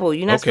example.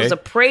 You're not supposed to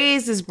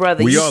praise his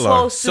brother. We all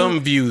are.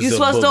 Some views of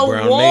Book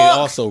Brown may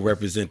also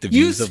represent the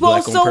views of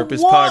Black on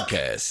Purpose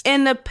podcast.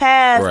 In the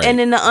path and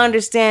in the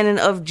understanding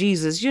of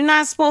Jesus. You're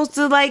not supposed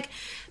to like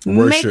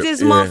worship, make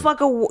this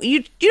motherfucker.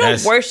 You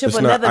don't worship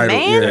another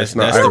man. Yeah, it's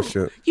not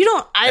idolship. You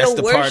don't idol That's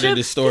the worship. part of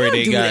the story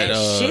they got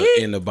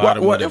in the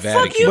bottom of the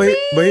Vatican.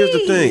 But here's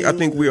the thing. I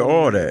think we're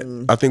all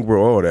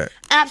that.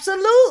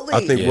 Absolutely.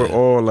 I think we're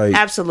all like...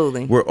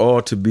 Absolutely. We're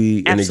all to be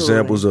in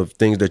examples of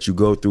things that you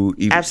go through,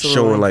 even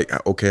showing like,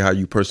 okay, how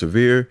you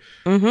persevere.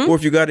 Or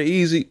if you got it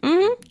easy,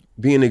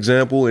 be an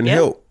example and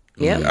help.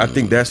 I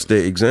think that's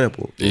the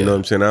example. You know what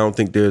I'm saying? I don't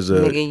think there's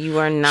a nigga, you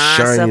are not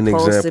shining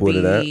supposed example to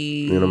to that.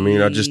 You know what I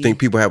mean? I just think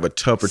people have a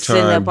tougher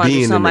time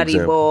being an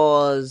example.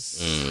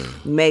 Balls,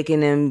 making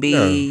them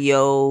be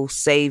your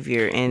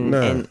savior, and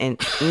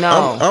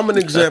no. I'm an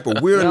example.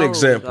 We're an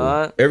example.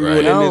 God.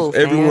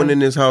 Everyone in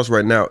this house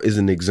right now is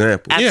an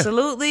example.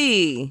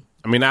 Absolutely.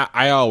 I mean,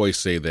 I always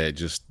say that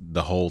just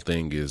the whole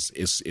thing is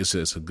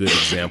it's a good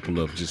example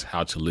of just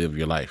how to live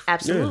your life.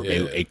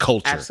 Absolutely. A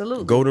culture.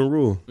 Absolutely. Golden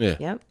rule. Yeah.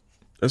 Yep.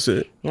 That's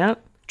it.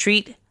 Yep.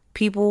 Treat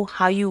people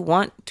how you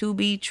want to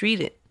be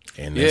treated.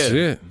 And that's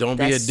it. Don't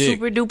be a dick.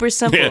 Super duper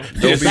simple. Don't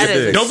be a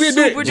dick. Don't be a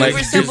dick. Super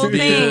duper simple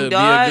thing,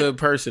 dog. Be a good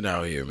person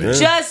out here, man.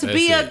 Just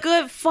be a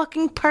good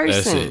fucking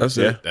person. That's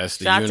it. That's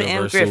the Dr.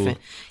 M. Griffin.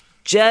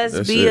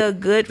 Just be a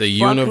good the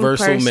fucking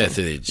universal person.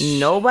 message.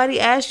 Nobody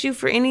asked you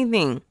for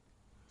anything.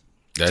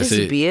 That's just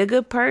it. Be a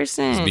good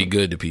person. Just be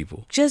good to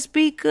people. Just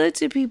be good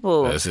to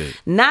people. That's it.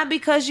 Not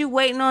because you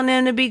waiting on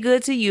them to be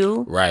good to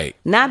you. Right.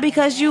 Not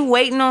because you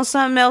waiting on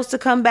something else to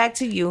come back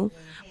to you.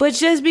 But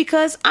just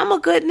because I'm a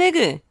good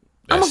nigga.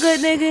 I'm a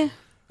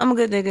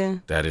good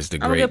nigga. That is the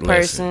I'm great a good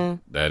lesson.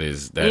 person. That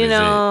is you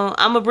know,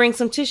 I'm gonna bring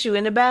some tissue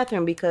in the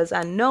bathroom because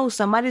I know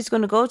somebody's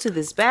gonna go to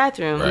this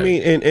bathroom. Right. I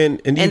mean,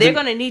 and they're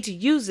gonna need to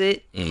use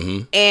it.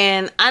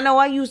 And I know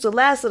I used the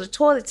last of the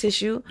toilet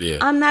tissue. Yeah.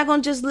 I'm not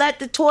gonna just let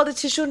the toilet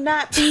tissue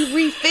not be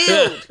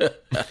refilled.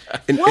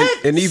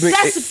 and even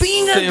that's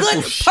being a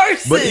good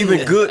person. But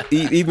even good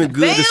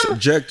is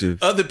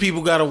subjective. Other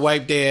people gotta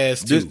wipe their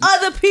ass too.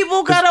 Other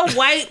people gotta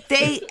wipe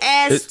their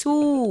ass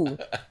too.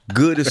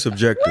 Good is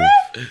subjective.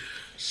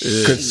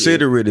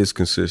 Considerate is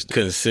consistent.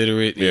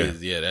 Considerate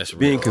is that's real.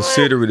 Being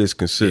considerate is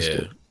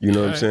consistent. You know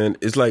what I'm saying?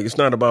 It's like it's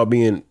not about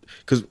being,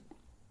 because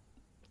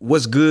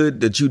what's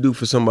good that you do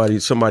for somebody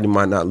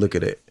might not look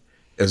at it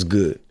as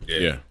good.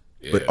 Yeah.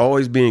 But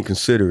always being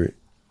considerate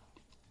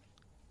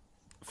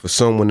for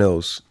someone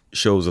else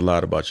shows a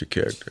lot about your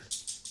character.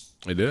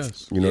 It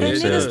does. You know what I'm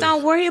saying? Niggas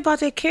don't worry about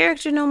their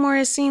character no more,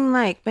 it seems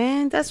like,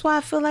 man. That's why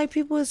I feel like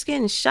people is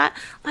getting shot.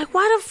 Like,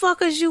 why the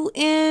fuck is you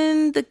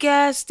in the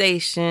gas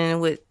station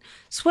with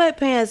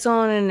sweatpants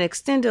on and an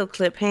extendo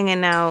clip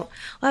hanging out?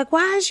 Like,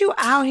 why is you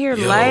out here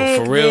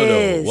like for real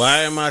this? though? Why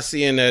am I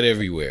seeing that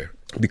everywhere?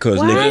 Because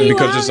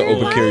it's an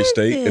open carry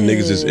state and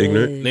niggas is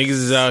ignorant. Niggas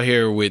is out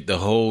here with the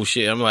whole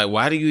shit. I'm like,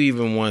 why do you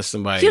even want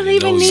somebody You don't to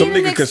even know need Some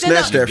an nigga can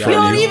snatch that from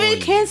you.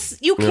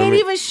 You can't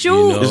even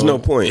shoot. There's no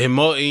point. And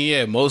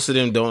most of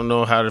them don't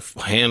know how to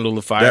handle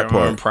the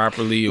firearm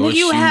properly or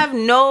you shoot. have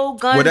no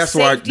gun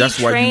safety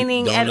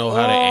training don't at know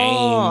how to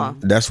all. aim.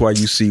 That's why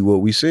you see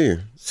what we see.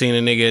 Seen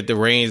a nigga at the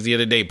range the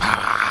other day.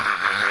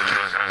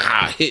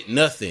 Hit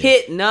nothing.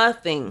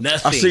 Nothing.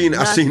 I seen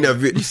that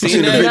video. You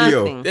seen the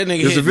video? That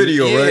nigga There's a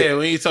video, right? Yeah,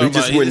 when you talking he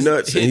just about went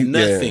nuts. Hit and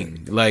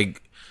nothing.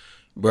 Like,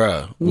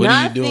 bruh, what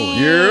are you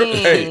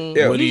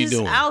doing? What are you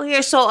doing? Out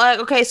here, so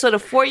so the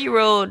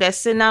 4-year-old that's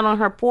sitting out on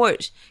her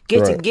porch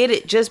to get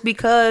it just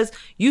because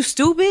you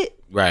stupid.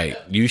 Right,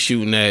 you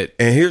shooting at,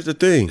 and here's the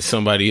thing: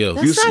 somebody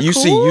else.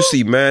 You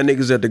see mad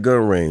niggas at the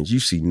gun range. You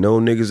see no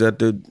niggas at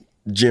the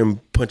gym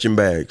punching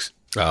bags.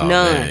 Oh,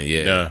 None. Man,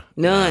 yeah,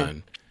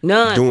 None.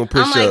 Doing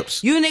push-ups. I'm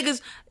like, you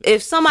niggas,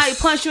 if somebody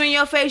punched you in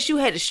your face, you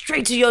headed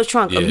straight to your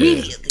trunk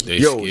immediately.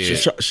 Yo,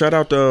 shout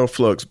out to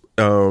Flux.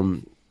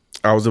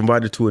 I was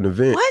invited to an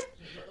event. What?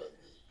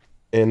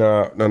 And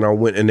I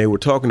went, and they were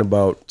talking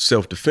about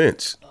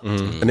self-defense.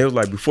 And they was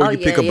like, before you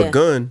pick up a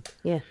gun,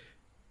 learn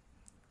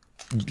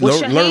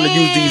to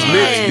use these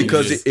mitts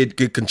because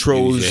it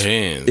controls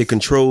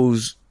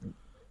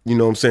you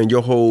know what I'm saying,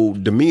 your whole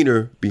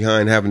demeanor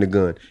behind having a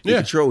gun. It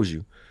controls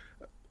you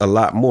a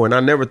lot more. And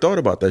I never thought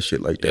about that shit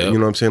like that. You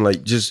know what I'm saying?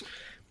 Like, just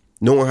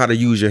knowing how to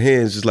use your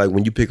hands is like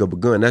when you pick up a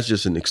gun. That's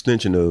just an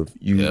extension of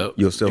you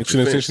yourself. It's an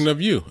extension of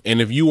you.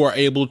 And if you are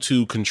able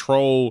to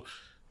control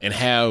and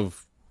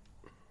have,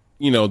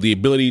 the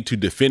ability to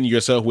defend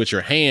yourself with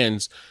your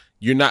hands,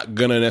 you're not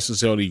gonna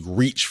necessarily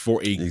reach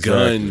for a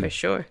gun for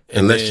sure,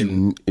 unless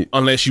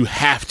you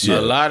have to.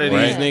 A lot of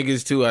these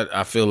niggas too,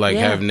 I feel like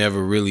have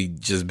never really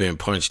just been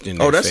punched in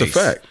their face. That's a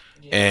fact.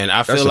 And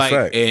I feel like,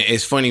 and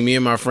it's funny, me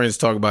and my friends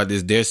talk about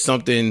this. There's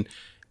something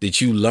that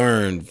you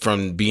learn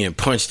from being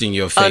punched in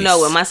your face. Oh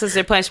no, when my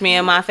sister punched me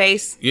in my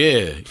face.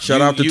 Yeah.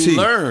 Shout out to T.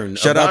 Learn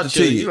Shout out to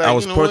T. I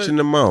was punched in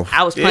the mouth.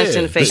 I was punched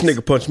in the face. This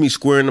nigga punched me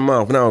square in the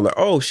mouth. And I was like,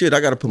 oh shit, I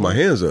got to put my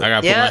hands up. I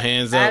got to put my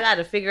hands up. I got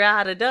to figure out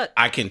how to duck.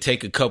 I can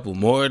take a couple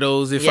more of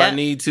those if I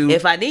need to.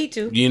 If I need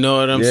to. You know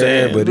what I'm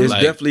saying? Yeah, but it's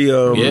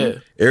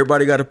definitely,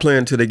 everybody got a plan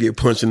until they get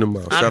punched in the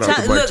mouth. Shout out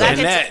to Mike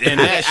Tyson. And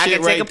that shit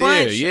right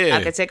there. Yeah.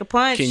 I can take a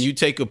punch. Can you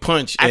take a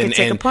punch? I can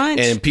take a punch.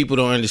 And people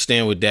don't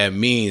understand what that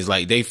means.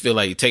 Like, they feel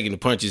like taking the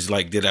punch is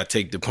like, did I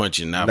take the punch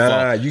and not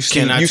fall? You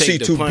see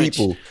two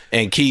people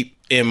and keep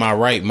in my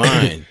right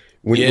mind.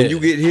 when you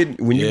get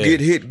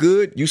hit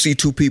good, you see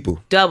two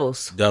people.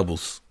 Doubles.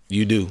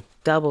 You do.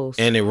 Doubles.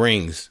 And it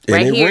rings.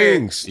 Right and it here.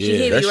 rings. She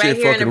hit me right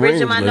here in the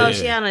bridge of my nose.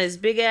 She had on this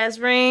big ass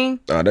ring.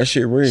 Oh, that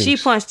shit rings. She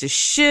punched the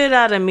shit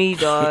out of me,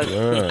 dog.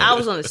 I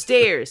was on the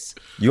stairs.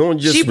 You don't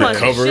just she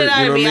punched recover. The shit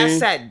out of me. I mean? I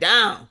sat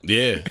down.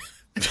 Yeah.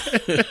 I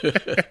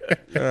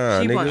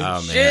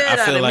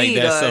feel like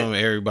that's something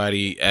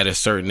everybody at a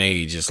certain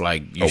age is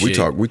like. We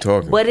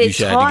talking. But it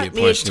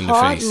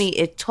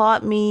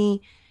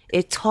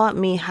taught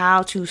me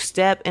how to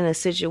step in a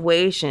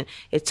situation.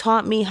 It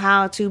taught me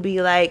how to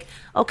be like,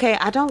 okay,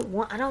 I don't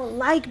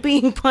like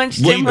being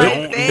punched in my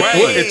face.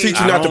 Right. It teaches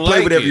you not to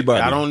play with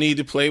everybody. I don't need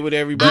to play with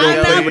everybody.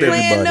 I'm not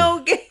playing no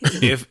game.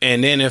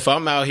 If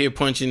I'm out here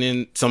punching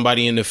in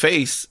somebody in the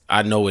face,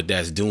 I know what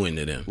that's doing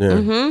to them. Yeah.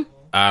 Mm-hmm.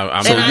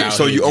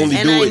 So you only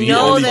do it. You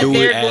only do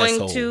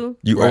it.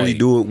 You only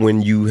do it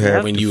when you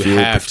have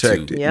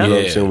protected. To. You know what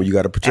I'm saying? When you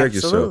got to protect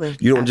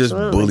yourself. You don't just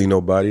bully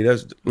nobody.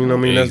 That's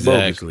That's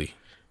bogus.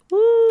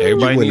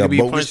 Everybody need to be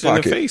punched in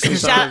the face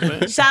sometimes,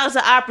 man. Shout out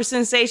to opera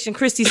sensation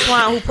Christy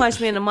Swan, who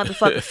punched me in the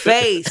motherfucking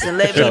face and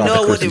let me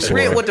know what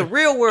the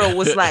real world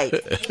was like.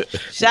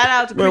 Shout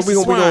out to Christy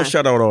Swan. We're going to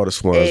shout out all the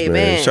Swans,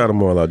 man. Shout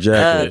them all out.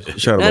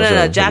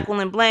 Jacqueline.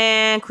 Jacqueline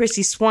Bland,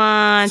 Christy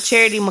Swan,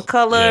 Charity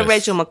McCullough,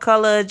 Rachel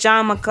McCullough,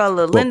 John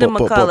McCullough, Linda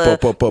McCullough,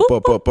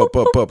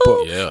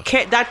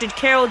 Dr.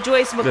 Carol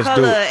Joyce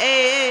McCullough.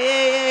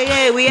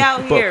 Hey, we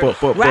out here.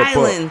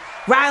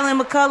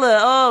 Rylan McCullough.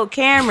 Oh,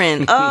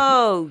 Cameron.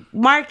 Oh,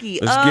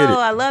 Marky.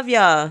 I love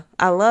y'all.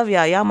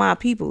 Y'all my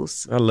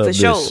peoples. I love for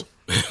sure.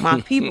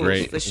 My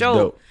peoples for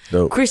sure.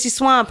 Dope. Christy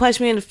Swan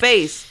punched me in the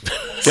face.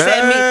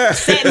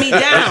 Set me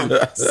down.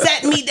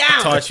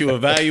 Taught you a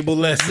valuable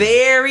lesson.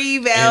 Very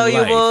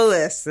valuable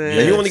lesson.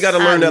 And you only got to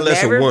learn that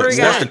lesson once.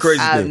 That's the crazy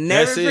thing. I've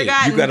never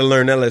forgotten. You got to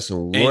learn that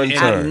lesson one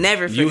time. I've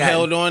never forgotten. You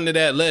held on to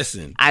that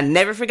lesson. I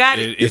never forgot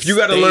it. If you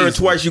got to learn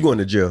twice, you going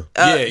to jail.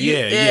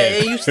 Yeah.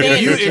 You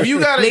stand if you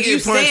got to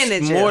get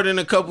punched more than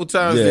a couple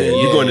times, then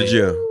you going to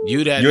jail. You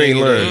ain't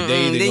learned.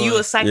 Then you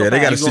a psychopath. Yeah, they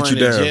got to sit you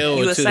down.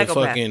 You a to psychopath.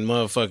 The fucking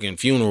motherfucking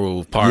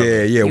funeral party.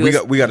 Yeah. We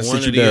got to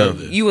sit you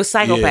down. You a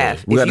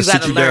psychopath. We got to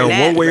sit you down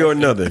one way or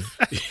another.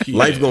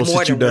 Life gonna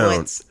sit you down.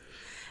 Once.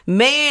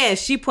 Man,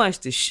 she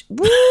punched the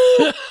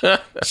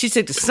she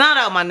took the sun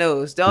out my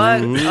nose,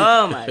 dog. Mm-hmm.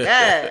 Oh my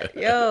god,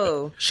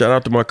 yo! Shout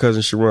out to my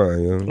cousin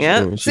Sharon.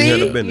 Yeah, see,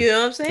 you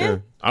know what I'm saying? Yeah.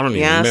 I don't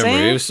even remember.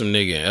 It was some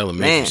nigga in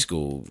elementary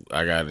school.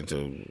 I got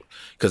into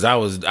because I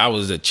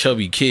was a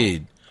chubby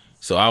kid,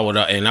 so I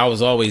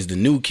was always the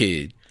new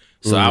kid.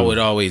 So I would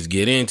always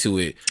get into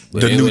it.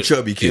 But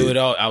chubby kid.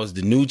 I was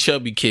the new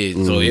chubby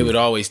kid, so it would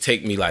always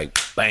take me like,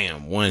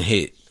 bam, one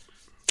hit.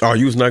 Oh,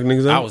 you was knocking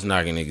niggas out? I was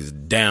knocking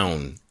niggas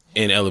down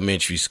in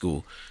elementary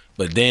school.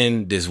 But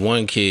then this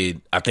one kid,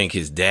 I think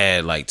his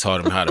dad like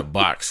taught him how to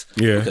box.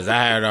 Yeah. Because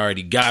I had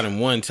already got him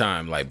one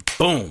time, like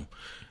boom.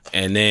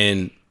 And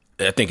then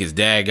I think his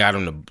dad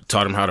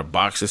taught him how to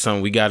box or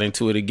something. We got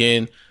into it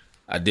again.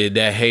 I did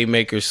that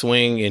haymaker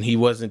swing and he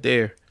wasn't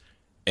there.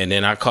 And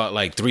then I caught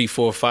like 3,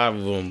 4, 5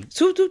 of them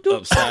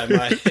upside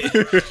my head.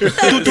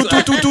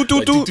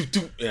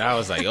 And I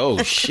was like,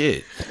 oh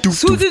shit.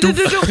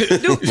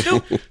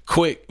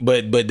 Quick.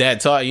 But that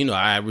taught,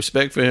 I had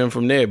respect for him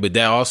from there. But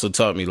that also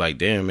taught me like,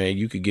 damn, man,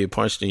 you could get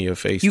punched in your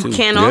face too. You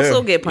can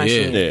also get punched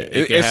in your face.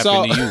 It can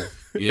happen to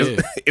you.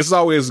 Yeah. It's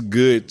always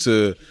good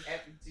to...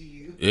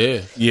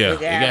 Yeah. It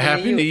can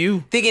happen to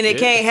you. Thinking it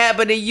can't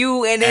happen to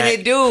you, and then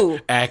it do.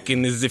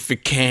 Acting as if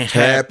it can't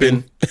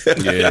happen.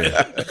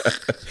 Yeah.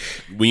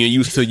 When you're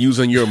used to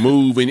using your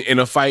move in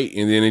a fight,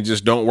 and then it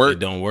just don't work. It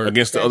don't work.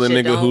 Against the other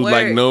nigga who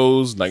like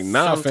knows, like,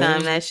 nah,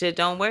 sometimes that shit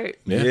don't work.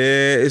 Yeah,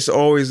 it's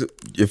always,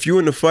 if you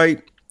in the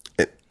fight,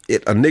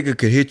 a nigga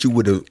could hit you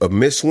with a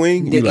miss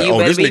swing. You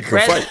like, this nigga can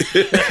fight.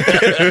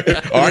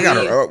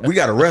 We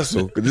gotta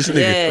wrestle because this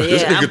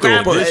nigga throw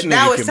a punch.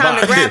 Now it's time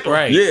to grapple.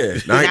 Right? Yeah,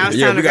 we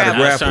gotta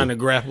grapple. Trying to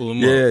grapple him.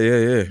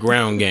 Yeah.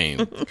 Ground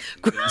game.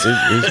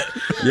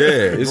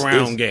 It's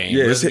ground game.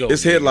 Yeah, it's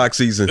headlock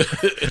season.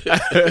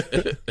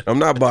 I'm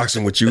not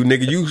boxing with you,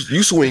 nigga.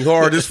 You swing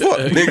hard as fuck,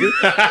 nigga.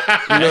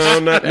 No,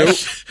 I'm not.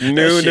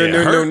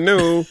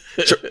 No.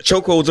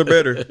 Chokeholds are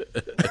better.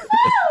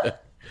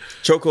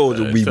 Chokeholds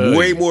will be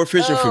way more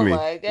efficient for me.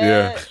 My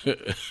God.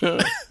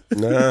 Yeah.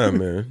 Nah,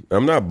 man.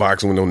 I'm not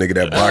boxing with no nigga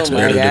that box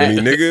better than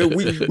me,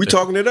 nigga. We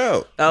talking it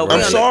out.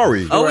 I'm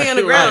sorry. We on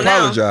the ground I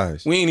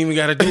apologize. We ain't even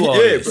got to do all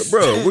this.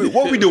 Bro.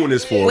 What we doing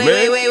this for, man?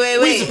 Wait.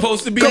 We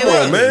supposed to be Come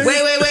brothers. on, man.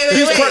 Wait.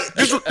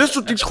 This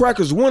what these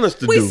crackers want us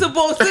to do. We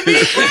supposed to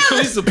be brothers.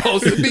 We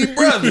supposed to be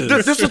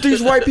brothers. This what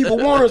these white people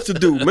want us to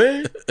do,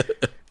 man.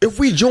 If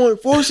we join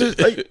forces,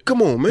 like,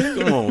 come on,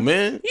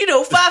 man. You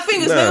know, 5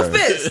 fingers, no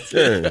fist.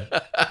 Yeah.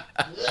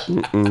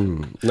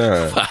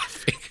 Nah. 5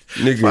 fingers.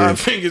 Nigga, 5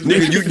 fingers.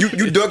 Nigga,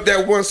 you ducked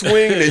that one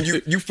swing and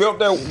you felt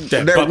that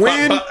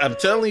wind. I'm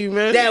telling you,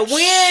 man. That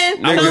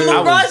wind Nigga, come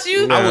across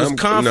you. I was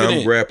confident.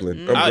 I'm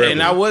grappling.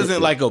 And I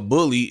wasn't like a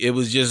bully. It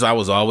was just I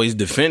was always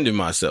defending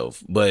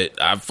myself.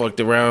 But I fucked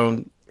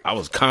around. I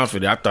was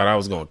confident. I thought I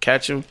was going to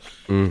catch him.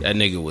 That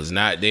nigga was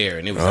not there.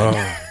 And it was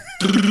like...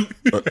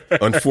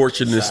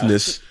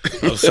 Unfortunateness.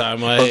 Upside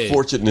my head.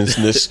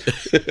 Unfortunateness.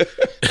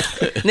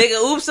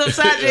 Nigga, oops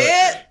upside your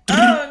head.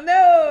 Oh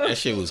no. That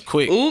shit was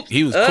quick. Oops,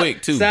 he was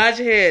quick too. Upside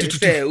your head. It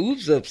said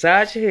oops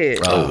upside your head.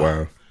 Oh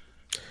wow.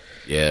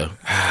 Yeah.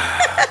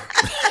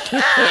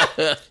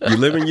 You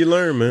live and you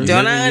learn, man.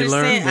 Don't I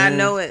understand? I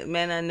know it,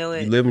 man. I know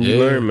it. You live and you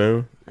learn,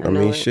 man. I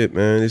mean, shit,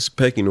 man. It's a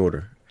pecking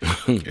order.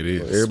 It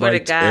is. Everybody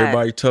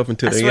tough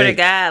until they ain't. I swear to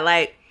God,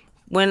 like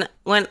when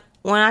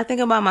I think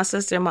about my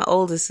sister, my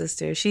oldest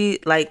sister, she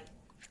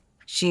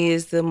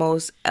is the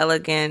most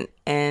elegant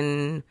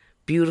and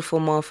beautiful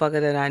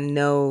motherfucker that I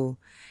know,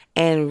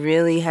 and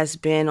really has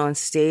been on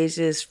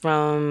stages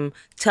from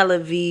Tel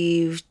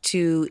Aviv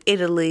to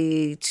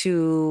Italy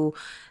to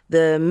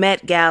the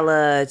Met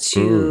Gala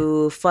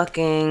to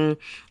fucking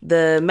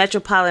the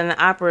Metropolitan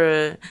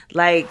Opera,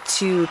 like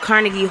to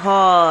Carnegie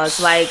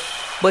Halls, like,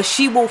 but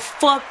she will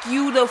fuck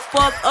you the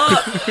fuck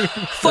up.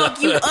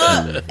 Fuck you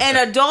up. And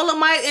a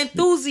Dolomite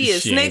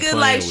enthusiast, nigga.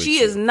 Like, she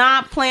is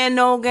not playing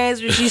no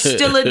games, but she's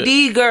still a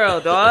D girl,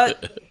 dog.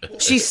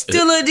 She's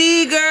still a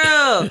D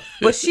girl.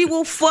 But she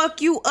will fuck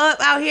you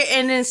up out here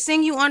and then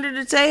sing you under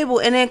the table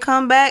and then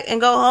come back and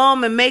go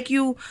home and make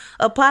you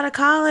a pot of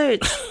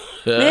collard.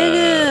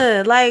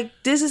 Nigga, like,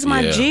 this is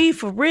my G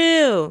for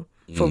real.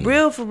 For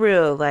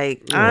real.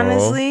 Like,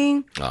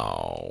 honestly.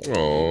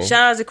 Shout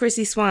out to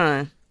Chrissy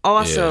Swan.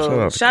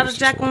 Also, shout out to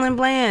Jacqueline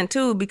Bland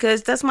too,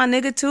 because that's my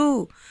nigga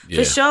too.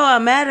 For sure,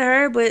 I'm mad at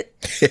her, but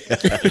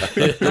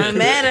I'm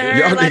mad at her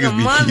Y'all like a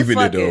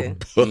motherfucker.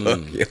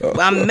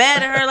 I'm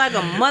mad at her like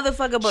a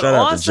motherfucker, but shout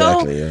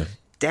also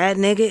that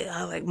nigga,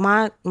 like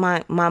my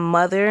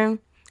mother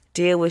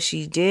did what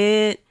she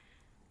did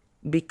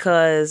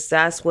because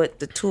that's what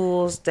the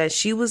tools that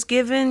she was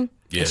given.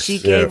 Yes. She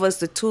gave us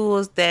the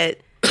tools that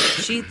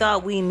she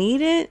thought we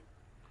needed,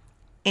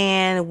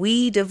 and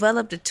we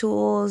developed the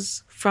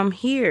tools from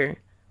here,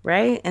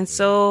 right? And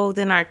so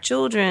then our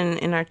children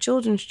and our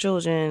children's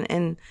children,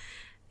 and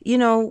you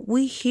know,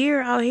 we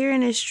out here in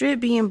the strip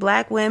being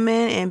black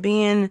women and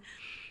being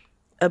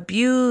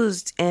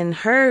abused and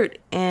hurt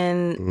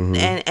and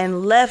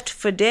and left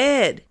for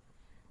dead.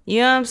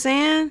 You know what I'm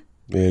saying?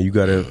 Yeah, you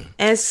gotta.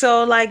 And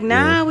so like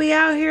now we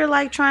out here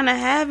like trying to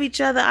have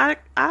each other.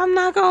 I'm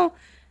not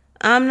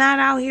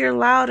out here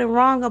loud and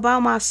wrong about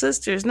my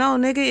sisters. No,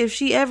 nigga, if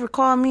she ever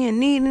call me and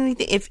need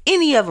anything, if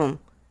any of them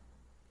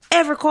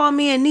ever call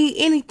me and need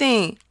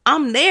anything,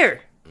 I'm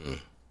there.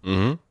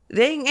 They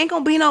ain't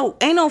gonna be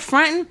ain't no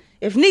fronting.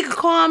 If nigga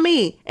call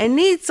me and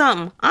need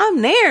something,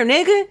 I'm there,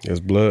 nigga. That's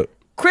blood.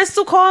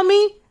 Crystal call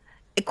me.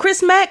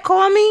 Chris Mack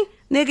call me.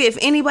 Nigga, if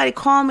anybody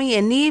call me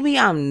and need me,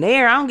 I'm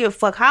there. I don't give a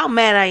fuck how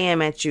mad I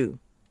am at you.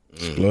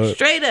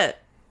 Straight up.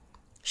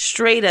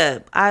 Straight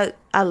up. I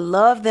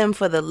love them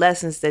for the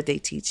lessons that they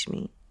teach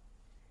me.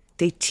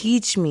 They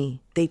teach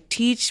me.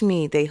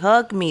 They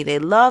hug me. They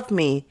love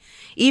me.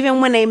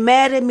 Even when they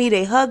mad at me,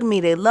 they hug me.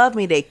 They love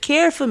me. They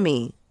care for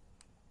me.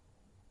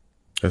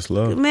 That's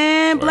love.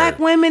 Man, black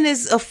women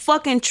is a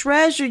fucking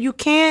treasure. You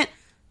can't.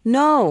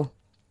 No.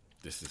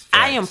 This is facts.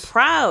 I am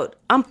proud.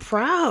 I'm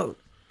proud.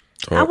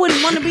 I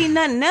wouldn't want to be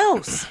nothing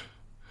else.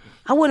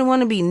 I wouldn't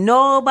want to be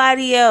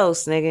nobody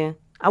else, nigga.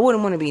 I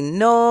wouldn't want to be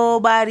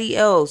nobody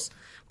else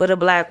but a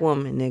black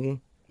woman, nigga.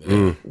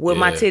 With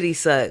my titties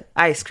suck.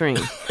 Ice cream.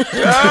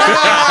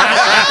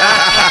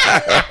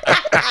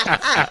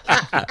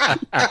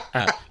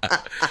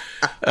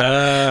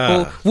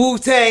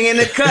 Wu-Tang in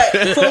the cut.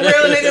 For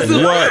real niggas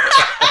who... What?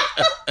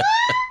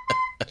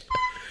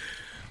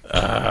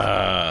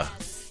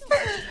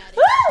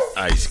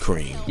 Ice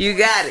cream. You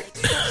got it.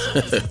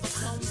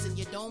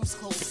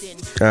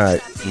 All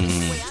right.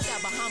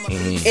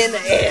 In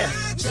the air.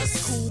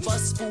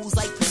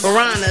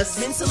 Piranhas.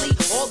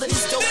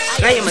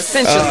 I am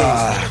essentially.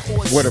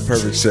 What a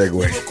perfect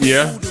segue.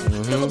 Yeah.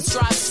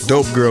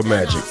 Dope Girl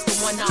Magic.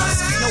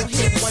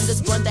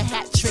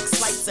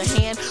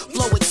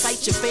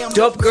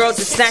 Dope girl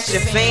to snatch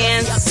your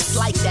fans.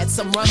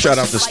 Shout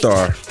out to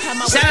Star.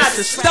 Shout out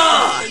to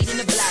Star.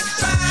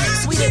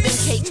 Sweeter than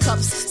cake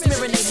cups,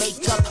 smearing their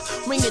makeup,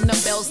 ringing them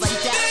bells like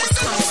that.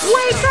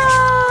 Wake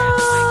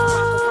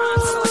up!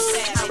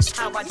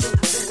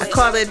 I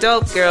call it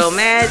Dope Girl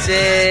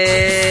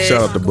Magic.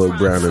 Shout out to Bug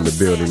Brown in the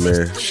building,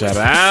 man. Shout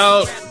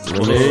out.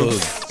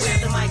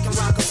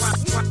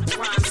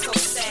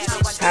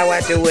 How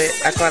I do it,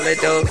 I call it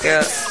Dope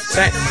Girl.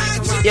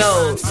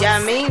 Yo,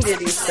 Yamin did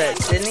these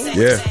cuts, didn't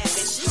he? Yeah.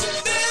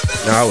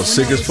 Nah, I was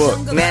sick as fuck.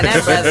 Man,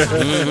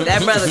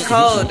 that brother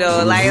cold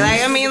though. Like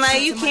I mean,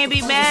 like you can't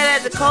be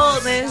mad at the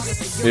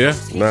coldness. Yeah.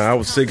 Nah, I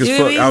was sick as You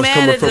fuck. be I was mad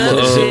coming at from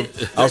the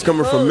shit. I was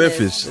coming from Coldness.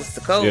 Memphis. It's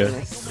the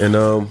coldness. And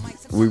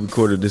we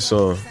recorded this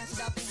song.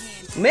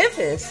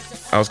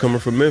 Memphis. I was coming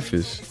from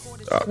Memphis.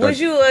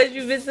 Was you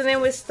visiting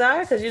with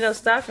Star? Because you know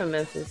Star from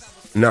Memphis.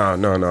 No.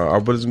 I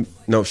was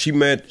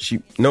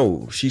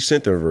she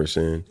sent the verse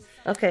in.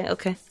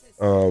 Okay.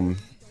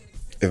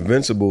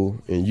 Invincible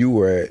and you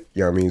were at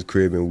Yamin's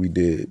crib and we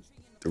did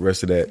the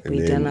rest of that. And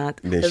We did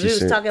not. Because we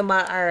was talking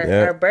about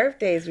our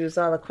birthdays. We was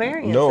all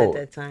Aquarians at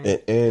that time.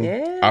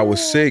 And I was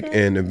sick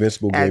and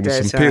Invincible gave me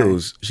some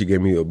pills. She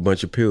gave me a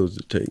bunch of pills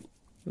to take.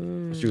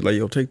 She was like,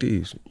 yo, take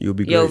these. You'll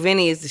be great. Yo,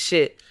 Vinny is the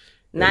shit.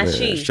 Not man,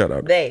 she. shout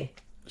out. They.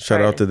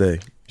 Shout out to they.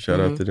 Shout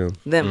out to them.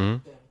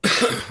 Them.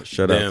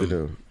 Shout out to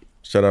them.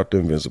 Shout out to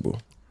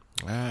Invincible.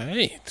 All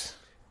right.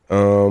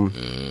 All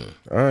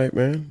right,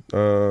 man.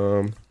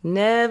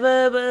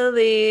 Never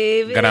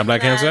believe. Got our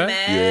Black Hand Side?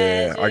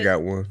 Yeah, I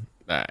got one.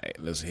 All right,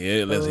 let's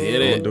hit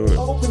it. Do it.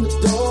 Open the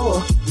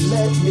door,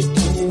 let me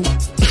in.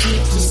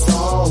 Keep the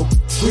song,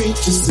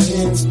 preach your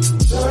sins,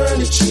 turn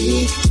the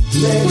cheek,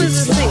 let Who it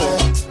is this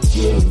slide.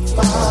 Give me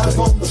 5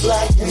 on the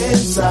black hand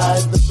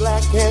side, the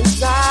black hand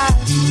side.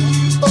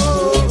 Oh,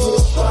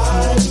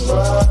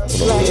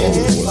 black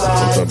hand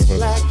side,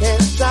 black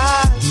hand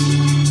side.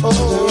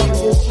 Oh,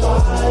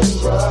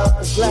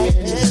 black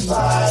hand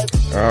side.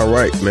 All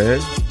right, man.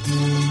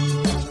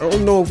 I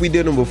don't know if we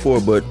did them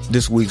before, but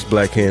this week's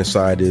Black Hand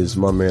Side is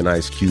my man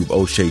Ice Cube,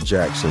 O'Shea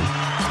Jackson.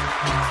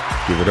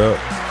 Give it up.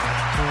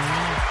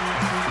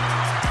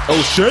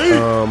 O'Shea.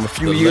 A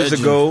few years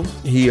ago,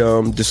 he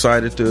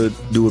decided to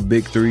do a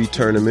Big 3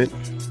 tournament,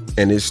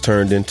 and it's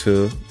turned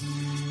into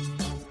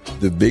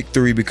the Big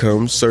 3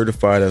 becomes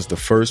certified as the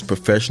first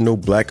professional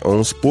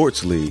black-owned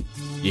sports league.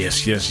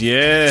 Yes.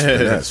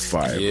 And that's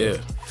fire. Yeah.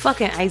 Bro.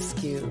 Fucking Ice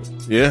Cube.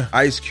 Yeah.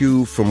 Ice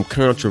Cube from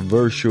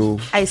controversial,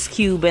 Ice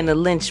Cube and the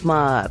Lynch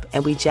Mob,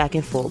 and we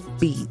jacking for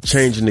beats.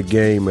 changing the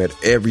game at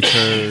every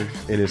turn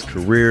in his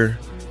career,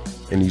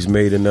 and he's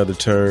made another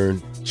turn,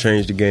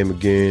 changed the game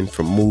again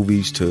from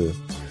movies to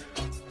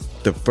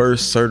the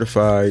first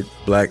certified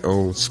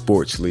black-owned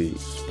sports league.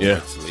 Yeah.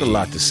 There's a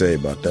lot to say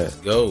about that.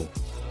 Go.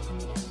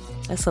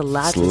 That's a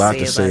lot. There's a lot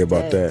to say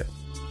about that.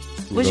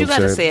 What you got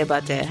to say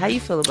about that? How you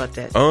feel about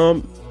that?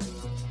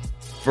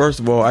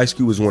 First of all, Ice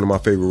Cube is one of my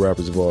favorite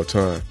rappers of all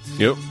time.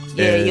 Yep.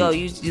 Yeah, And- yo,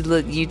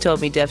 you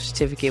told me Death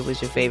Certificate was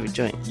your favorite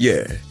joint.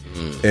 Yeah.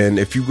 And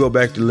if you go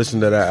back to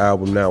listen to that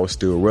album now, it's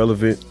still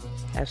relevant.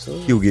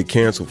 Absolutely. He'll get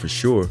canceled for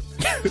sure.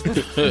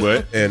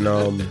 What? And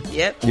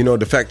Yep. you know,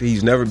 the fact that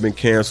he's never been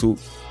canceled.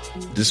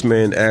 This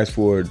man asked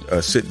for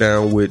a sit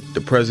down with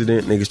the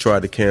president. Niggas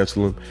tried to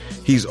cancel him.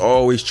 He's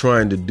always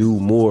trying to do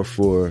more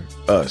for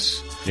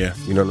us. Yeah.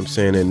 You know what I'm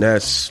saying? And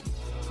that's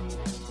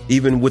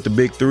even with the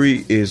Big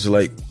 3 is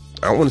like,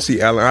 I want to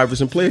see Allen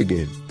Iverson play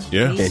again.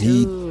 Yeah.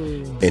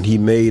 And he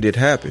made it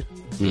happen.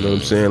 You know what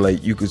I'm saying?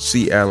 Like, you could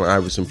see Allen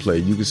Iverson play.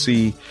 You could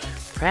see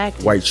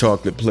Practice. White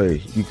Chocolate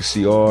play. You could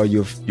see all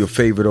your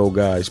favorite old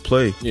guys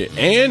play. Yeah,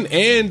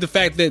 and the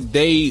fact that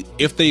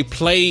if they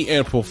play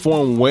and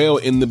perform well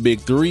in the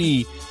Big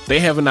 3, they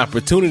have an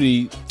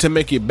opportunity to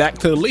make it back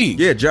to the league.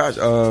 Yeah, Joe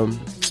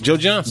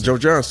Johnson. Joe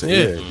Johnson.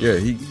 Yeah. Yeah.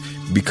 He,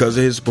 because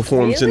of his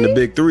performance in the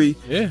Big 3,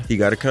 he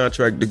got a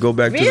contract to go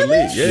back to the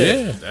league.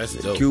 Yeah. That's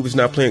dope. Cube is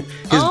not playing.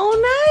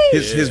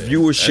 His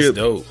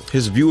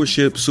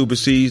viewership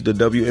supersedes the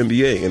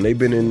WNBA, and they've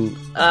been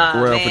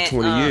around for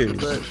 20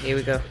 years. Look, here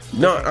we go.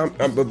 No, I'm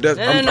No.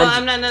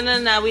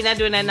 We're not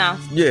doing that now.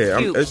 Yeah,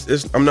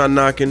 I'm not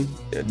knocking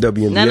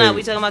WNBA. No.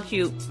 We talking about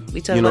Cube. We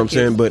talking You know about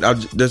what I'm saying?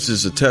 But this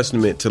is a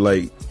testament to,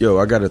 like, yo,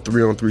 I got a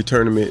 3-on-3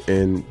 tournament,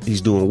 and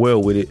he's doing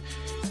well with it.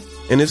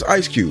 And it's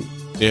Ice Cube.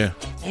 Yeah.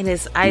 And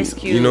it's Ice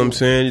Cube. You know what I'm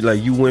saying?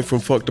 Like, you went from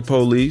fuck the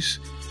police,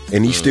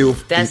 and he's still.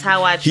 That's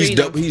how I treat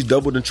him. He's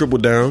doubled and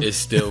tripled down. It's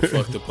still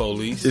fuck the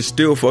police. It's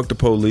still fuck the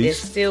police.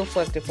 It's still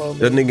fuck the police.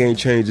 That nigga ain't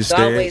changed his It's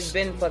stance. always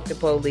been fuck the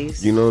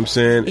police. You know what I'm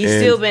saying? He's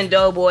And still been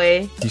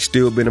Doughboy. He's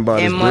still been about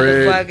And his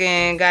bread.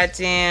 motherfucking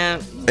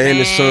goddamn. And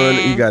his son,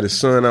 he got his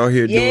son out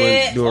here doing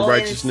And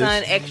righteousness. his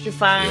son extra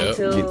fine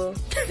too.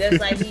 Just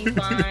like he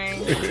fine.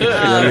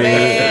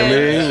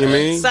 You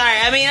mean? Sorry,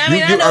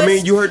 I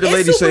mean, you heard the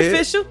lady say it.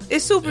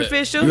 It's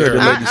superficial. You heard the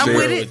lady I'm say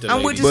with it.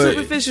 I'm with your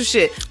superficial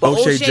shit. But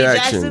O'Shea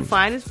Jackson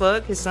fine as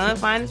fuck. His son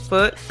fine as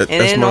fuck. And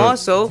then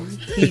also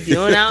he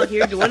doing out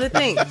here doing the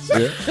things.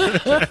 Yeah.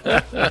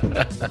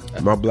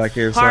 My black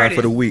hand side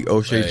for the week,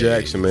 O'Shea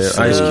Jackson, man.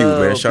 Ice Cube,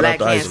 man. Shout out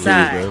to Ice Cube,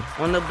 man.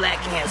 On the black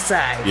hand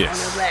side.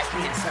 Yes. On the black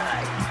hand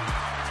side.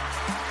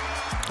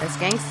 That's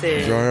gangster.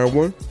 Did y'all have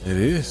one? It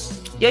is.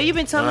 Yo, you've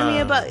been telling me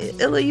about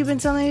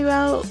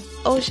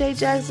O'Shea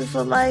Jackson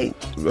for like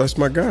that's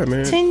my guy,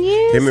 man. 10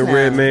 years. Him and now.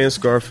 Redman,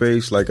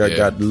 Scarface. Like I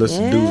got the list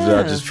of dudes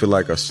that I just feel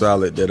like are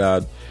solid that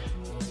I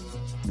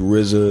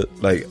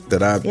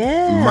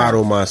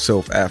model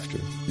myself after.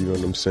 You know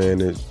what I'm saying?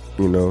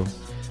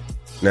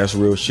 That's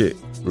real shit.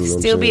 You know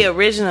Still be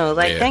original.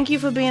 Like, thank you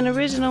for being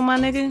original, my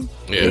nigga.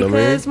 Yeah.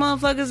 Because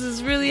motherfuckers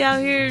is really out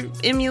here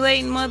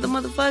emulating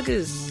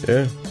motherfuckers.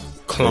 Yeah.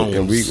 Clones.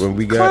 And when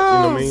we got,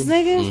 clones,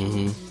 nigga.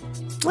 Mm-hmm.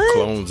 What?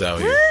 Clones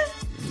out here.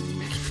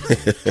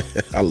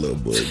 I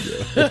love Bug,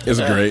 yo. It's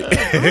great. All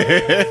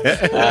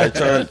right,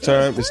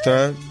 time. It's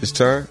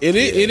time. It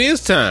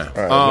is time.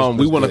 Right,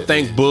 we want to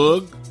thank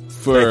Bug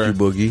for thank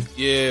you, Boogie.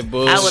 Yeah,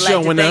 Bug. I would like to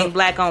showing thank up.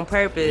 Black on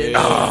Purpose.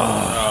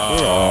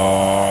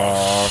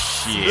 Oh,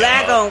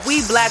 shit.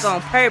 We black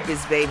on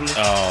purpose, baby.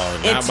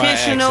 Oh, not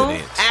intentional, by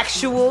accident.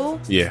 actual.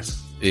 Yes.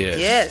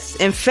 Yes,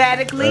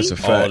 emphatically. That's a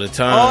fact. All the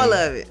time. All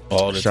of it.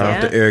 All the Shout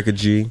time. out to Erica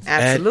G.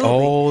 Absolutely. At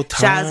all times.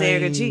 Shout out to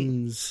Erica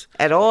G.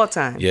 At all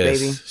times, Yes.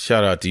 baby.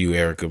 Shout out to you,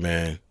 Erica,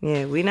 man.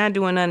 Yeah, we not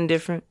doing nothing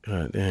different.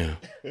 God damn. All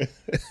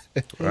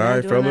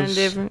right, Doing nothing fellas.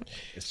 different.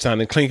 It's time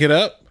to clink it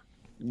up.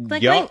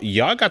 Clink, y'all, clink.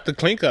 y'all got the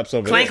clink ups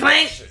over Clank, there.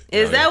 clank.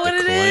 Is that what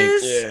it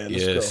is? Yeah,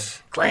 let's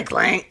Yes. Clank,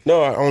 clank. go.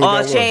 No, I only All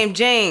got one. James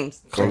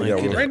James. Only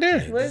got one. Right there.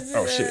 What's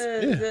Oh,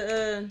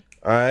 shit.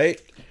 All All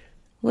right.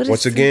 what is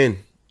Once again,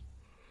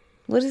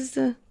 what is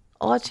the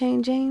All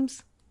Chain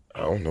James?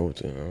 I don't know.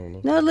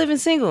 No, living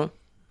single.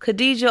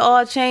 Khadijah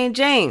All Chain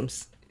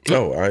James.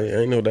 No, I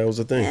ain't know that was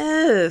a thing.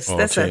 Yes, All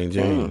that's Chain a thing.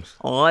 James.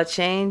 All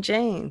Chain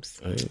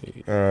James.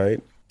 All right.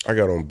 I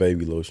got on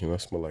baby lotion. I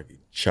smell like a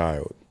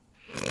child.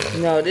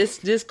 No,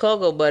 this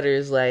cocoa butter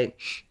is like,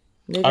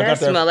 nigga, I got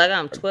that- smell like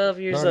I'm 12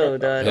 years old,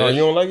 dog. Oh,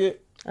 you don't like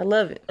it? I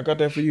love it. I got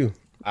that for you.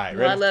 All right,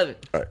 No, I ready? love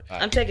it. All right.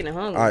 I'm taking it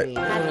home All with me.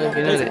 I don't know if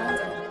you know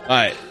that. All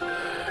right.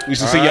 We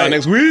should see y'all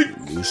next week.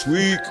 This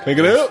week. Clink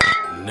it up.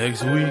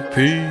 Next week.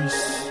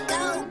 Peace.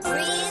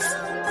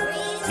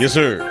 Yes,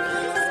 sir.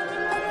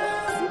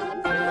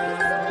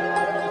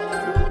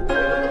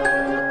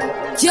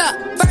 Yeah,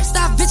 first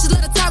off, bitches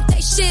let her talk they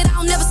shit. I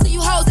don't never see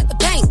you hoes at the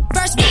bank.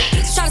 First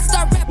bitch try to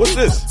start rap. What's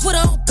this? Twitter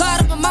on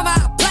guard, my mama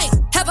I blank.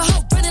 Have a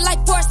hoe running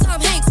like Forrest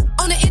Tom Hanks.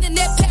 On the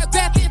internet,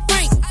 paragraph in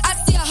frank. I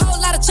see a whole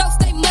lot of jokes,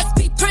 they must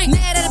be prank.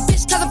 Mad at a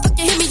bitch cause I'm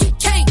fucking him and you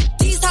can't.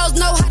 These hoes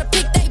know how to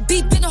pick they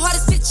beat. Been the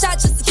hardest bitch shot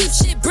just to keep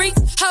shit brief.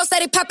 Hoes say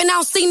they poppin', I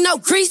don't see no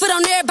grease. Put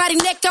on everybody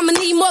neck, I'ma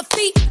need more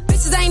feet.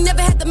 Bitches ain't never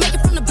had to make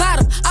it from the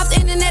bottom. Off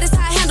the internet is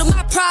how I handle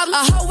my problem.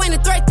 A hoe ain't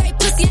a threat, they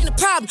pussy ain't a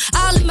problem.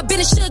 All in my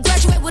business should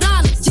graduate with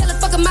honors. Yellow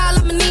fuck a mile,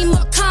 I'ma need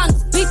more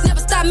condoms. Beef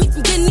never stop me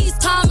from getting these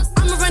commas.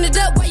 I'ma run it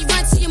up while you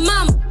run to your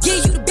mama. Yeah,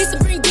 you the beast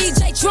and bring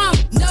DJ drama.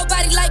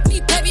 Nobody like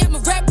me, baby, I'm a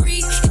rap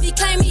breed. If he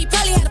claimed me, he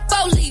probably had a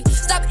 4-leave.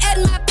 Stop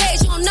adding my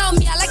page, you don't know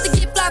me. I like to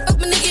get fly, fuck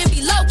my nigga and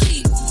be low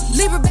key.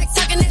 Libra back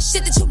talking that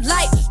shit that you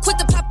like. Quit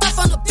to pop off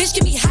on a bitch,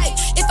 give me hype.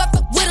 If I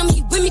fuck with him,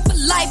 he with me for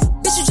life.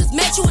 Bitch, you just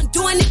met you and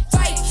doing it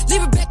right.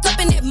 Libra back up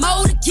in that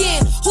mode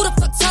again. Who the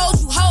fuck told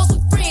you hoes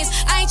with friends?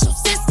 I ain't your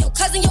sis, your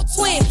cousin, your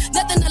twin.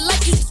 Nothing to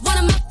like you, just one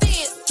of my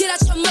fans. Get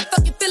out your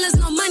motherfucking feelings,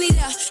 no money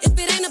there. If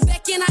it ain't a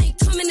back end, I ain't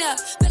coming up.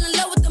 Fell in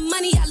love with the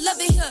money, I love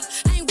it here.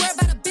 I ain't worried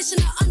about a bitch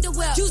in her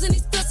underwear. Using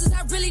these filters,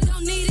 I really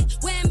don't need it.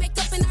 Wearing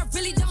makeup and I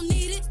really don't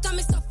need it.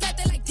 Stomach so fat,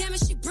 they like, damn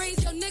it, she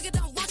breathes. Your nigga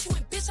don't want you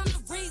and bitch, I'm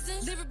the reason.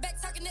 Liver back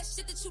talking that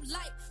shit that you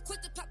like. Quit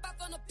to pop off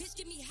on a bitch,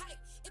 give me hype.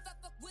 If I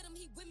fuck with him,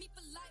 he with me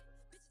for life.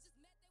 Bitches just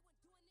mad they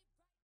weren't doing it right.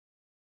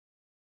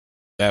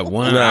 That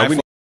one. Nah, we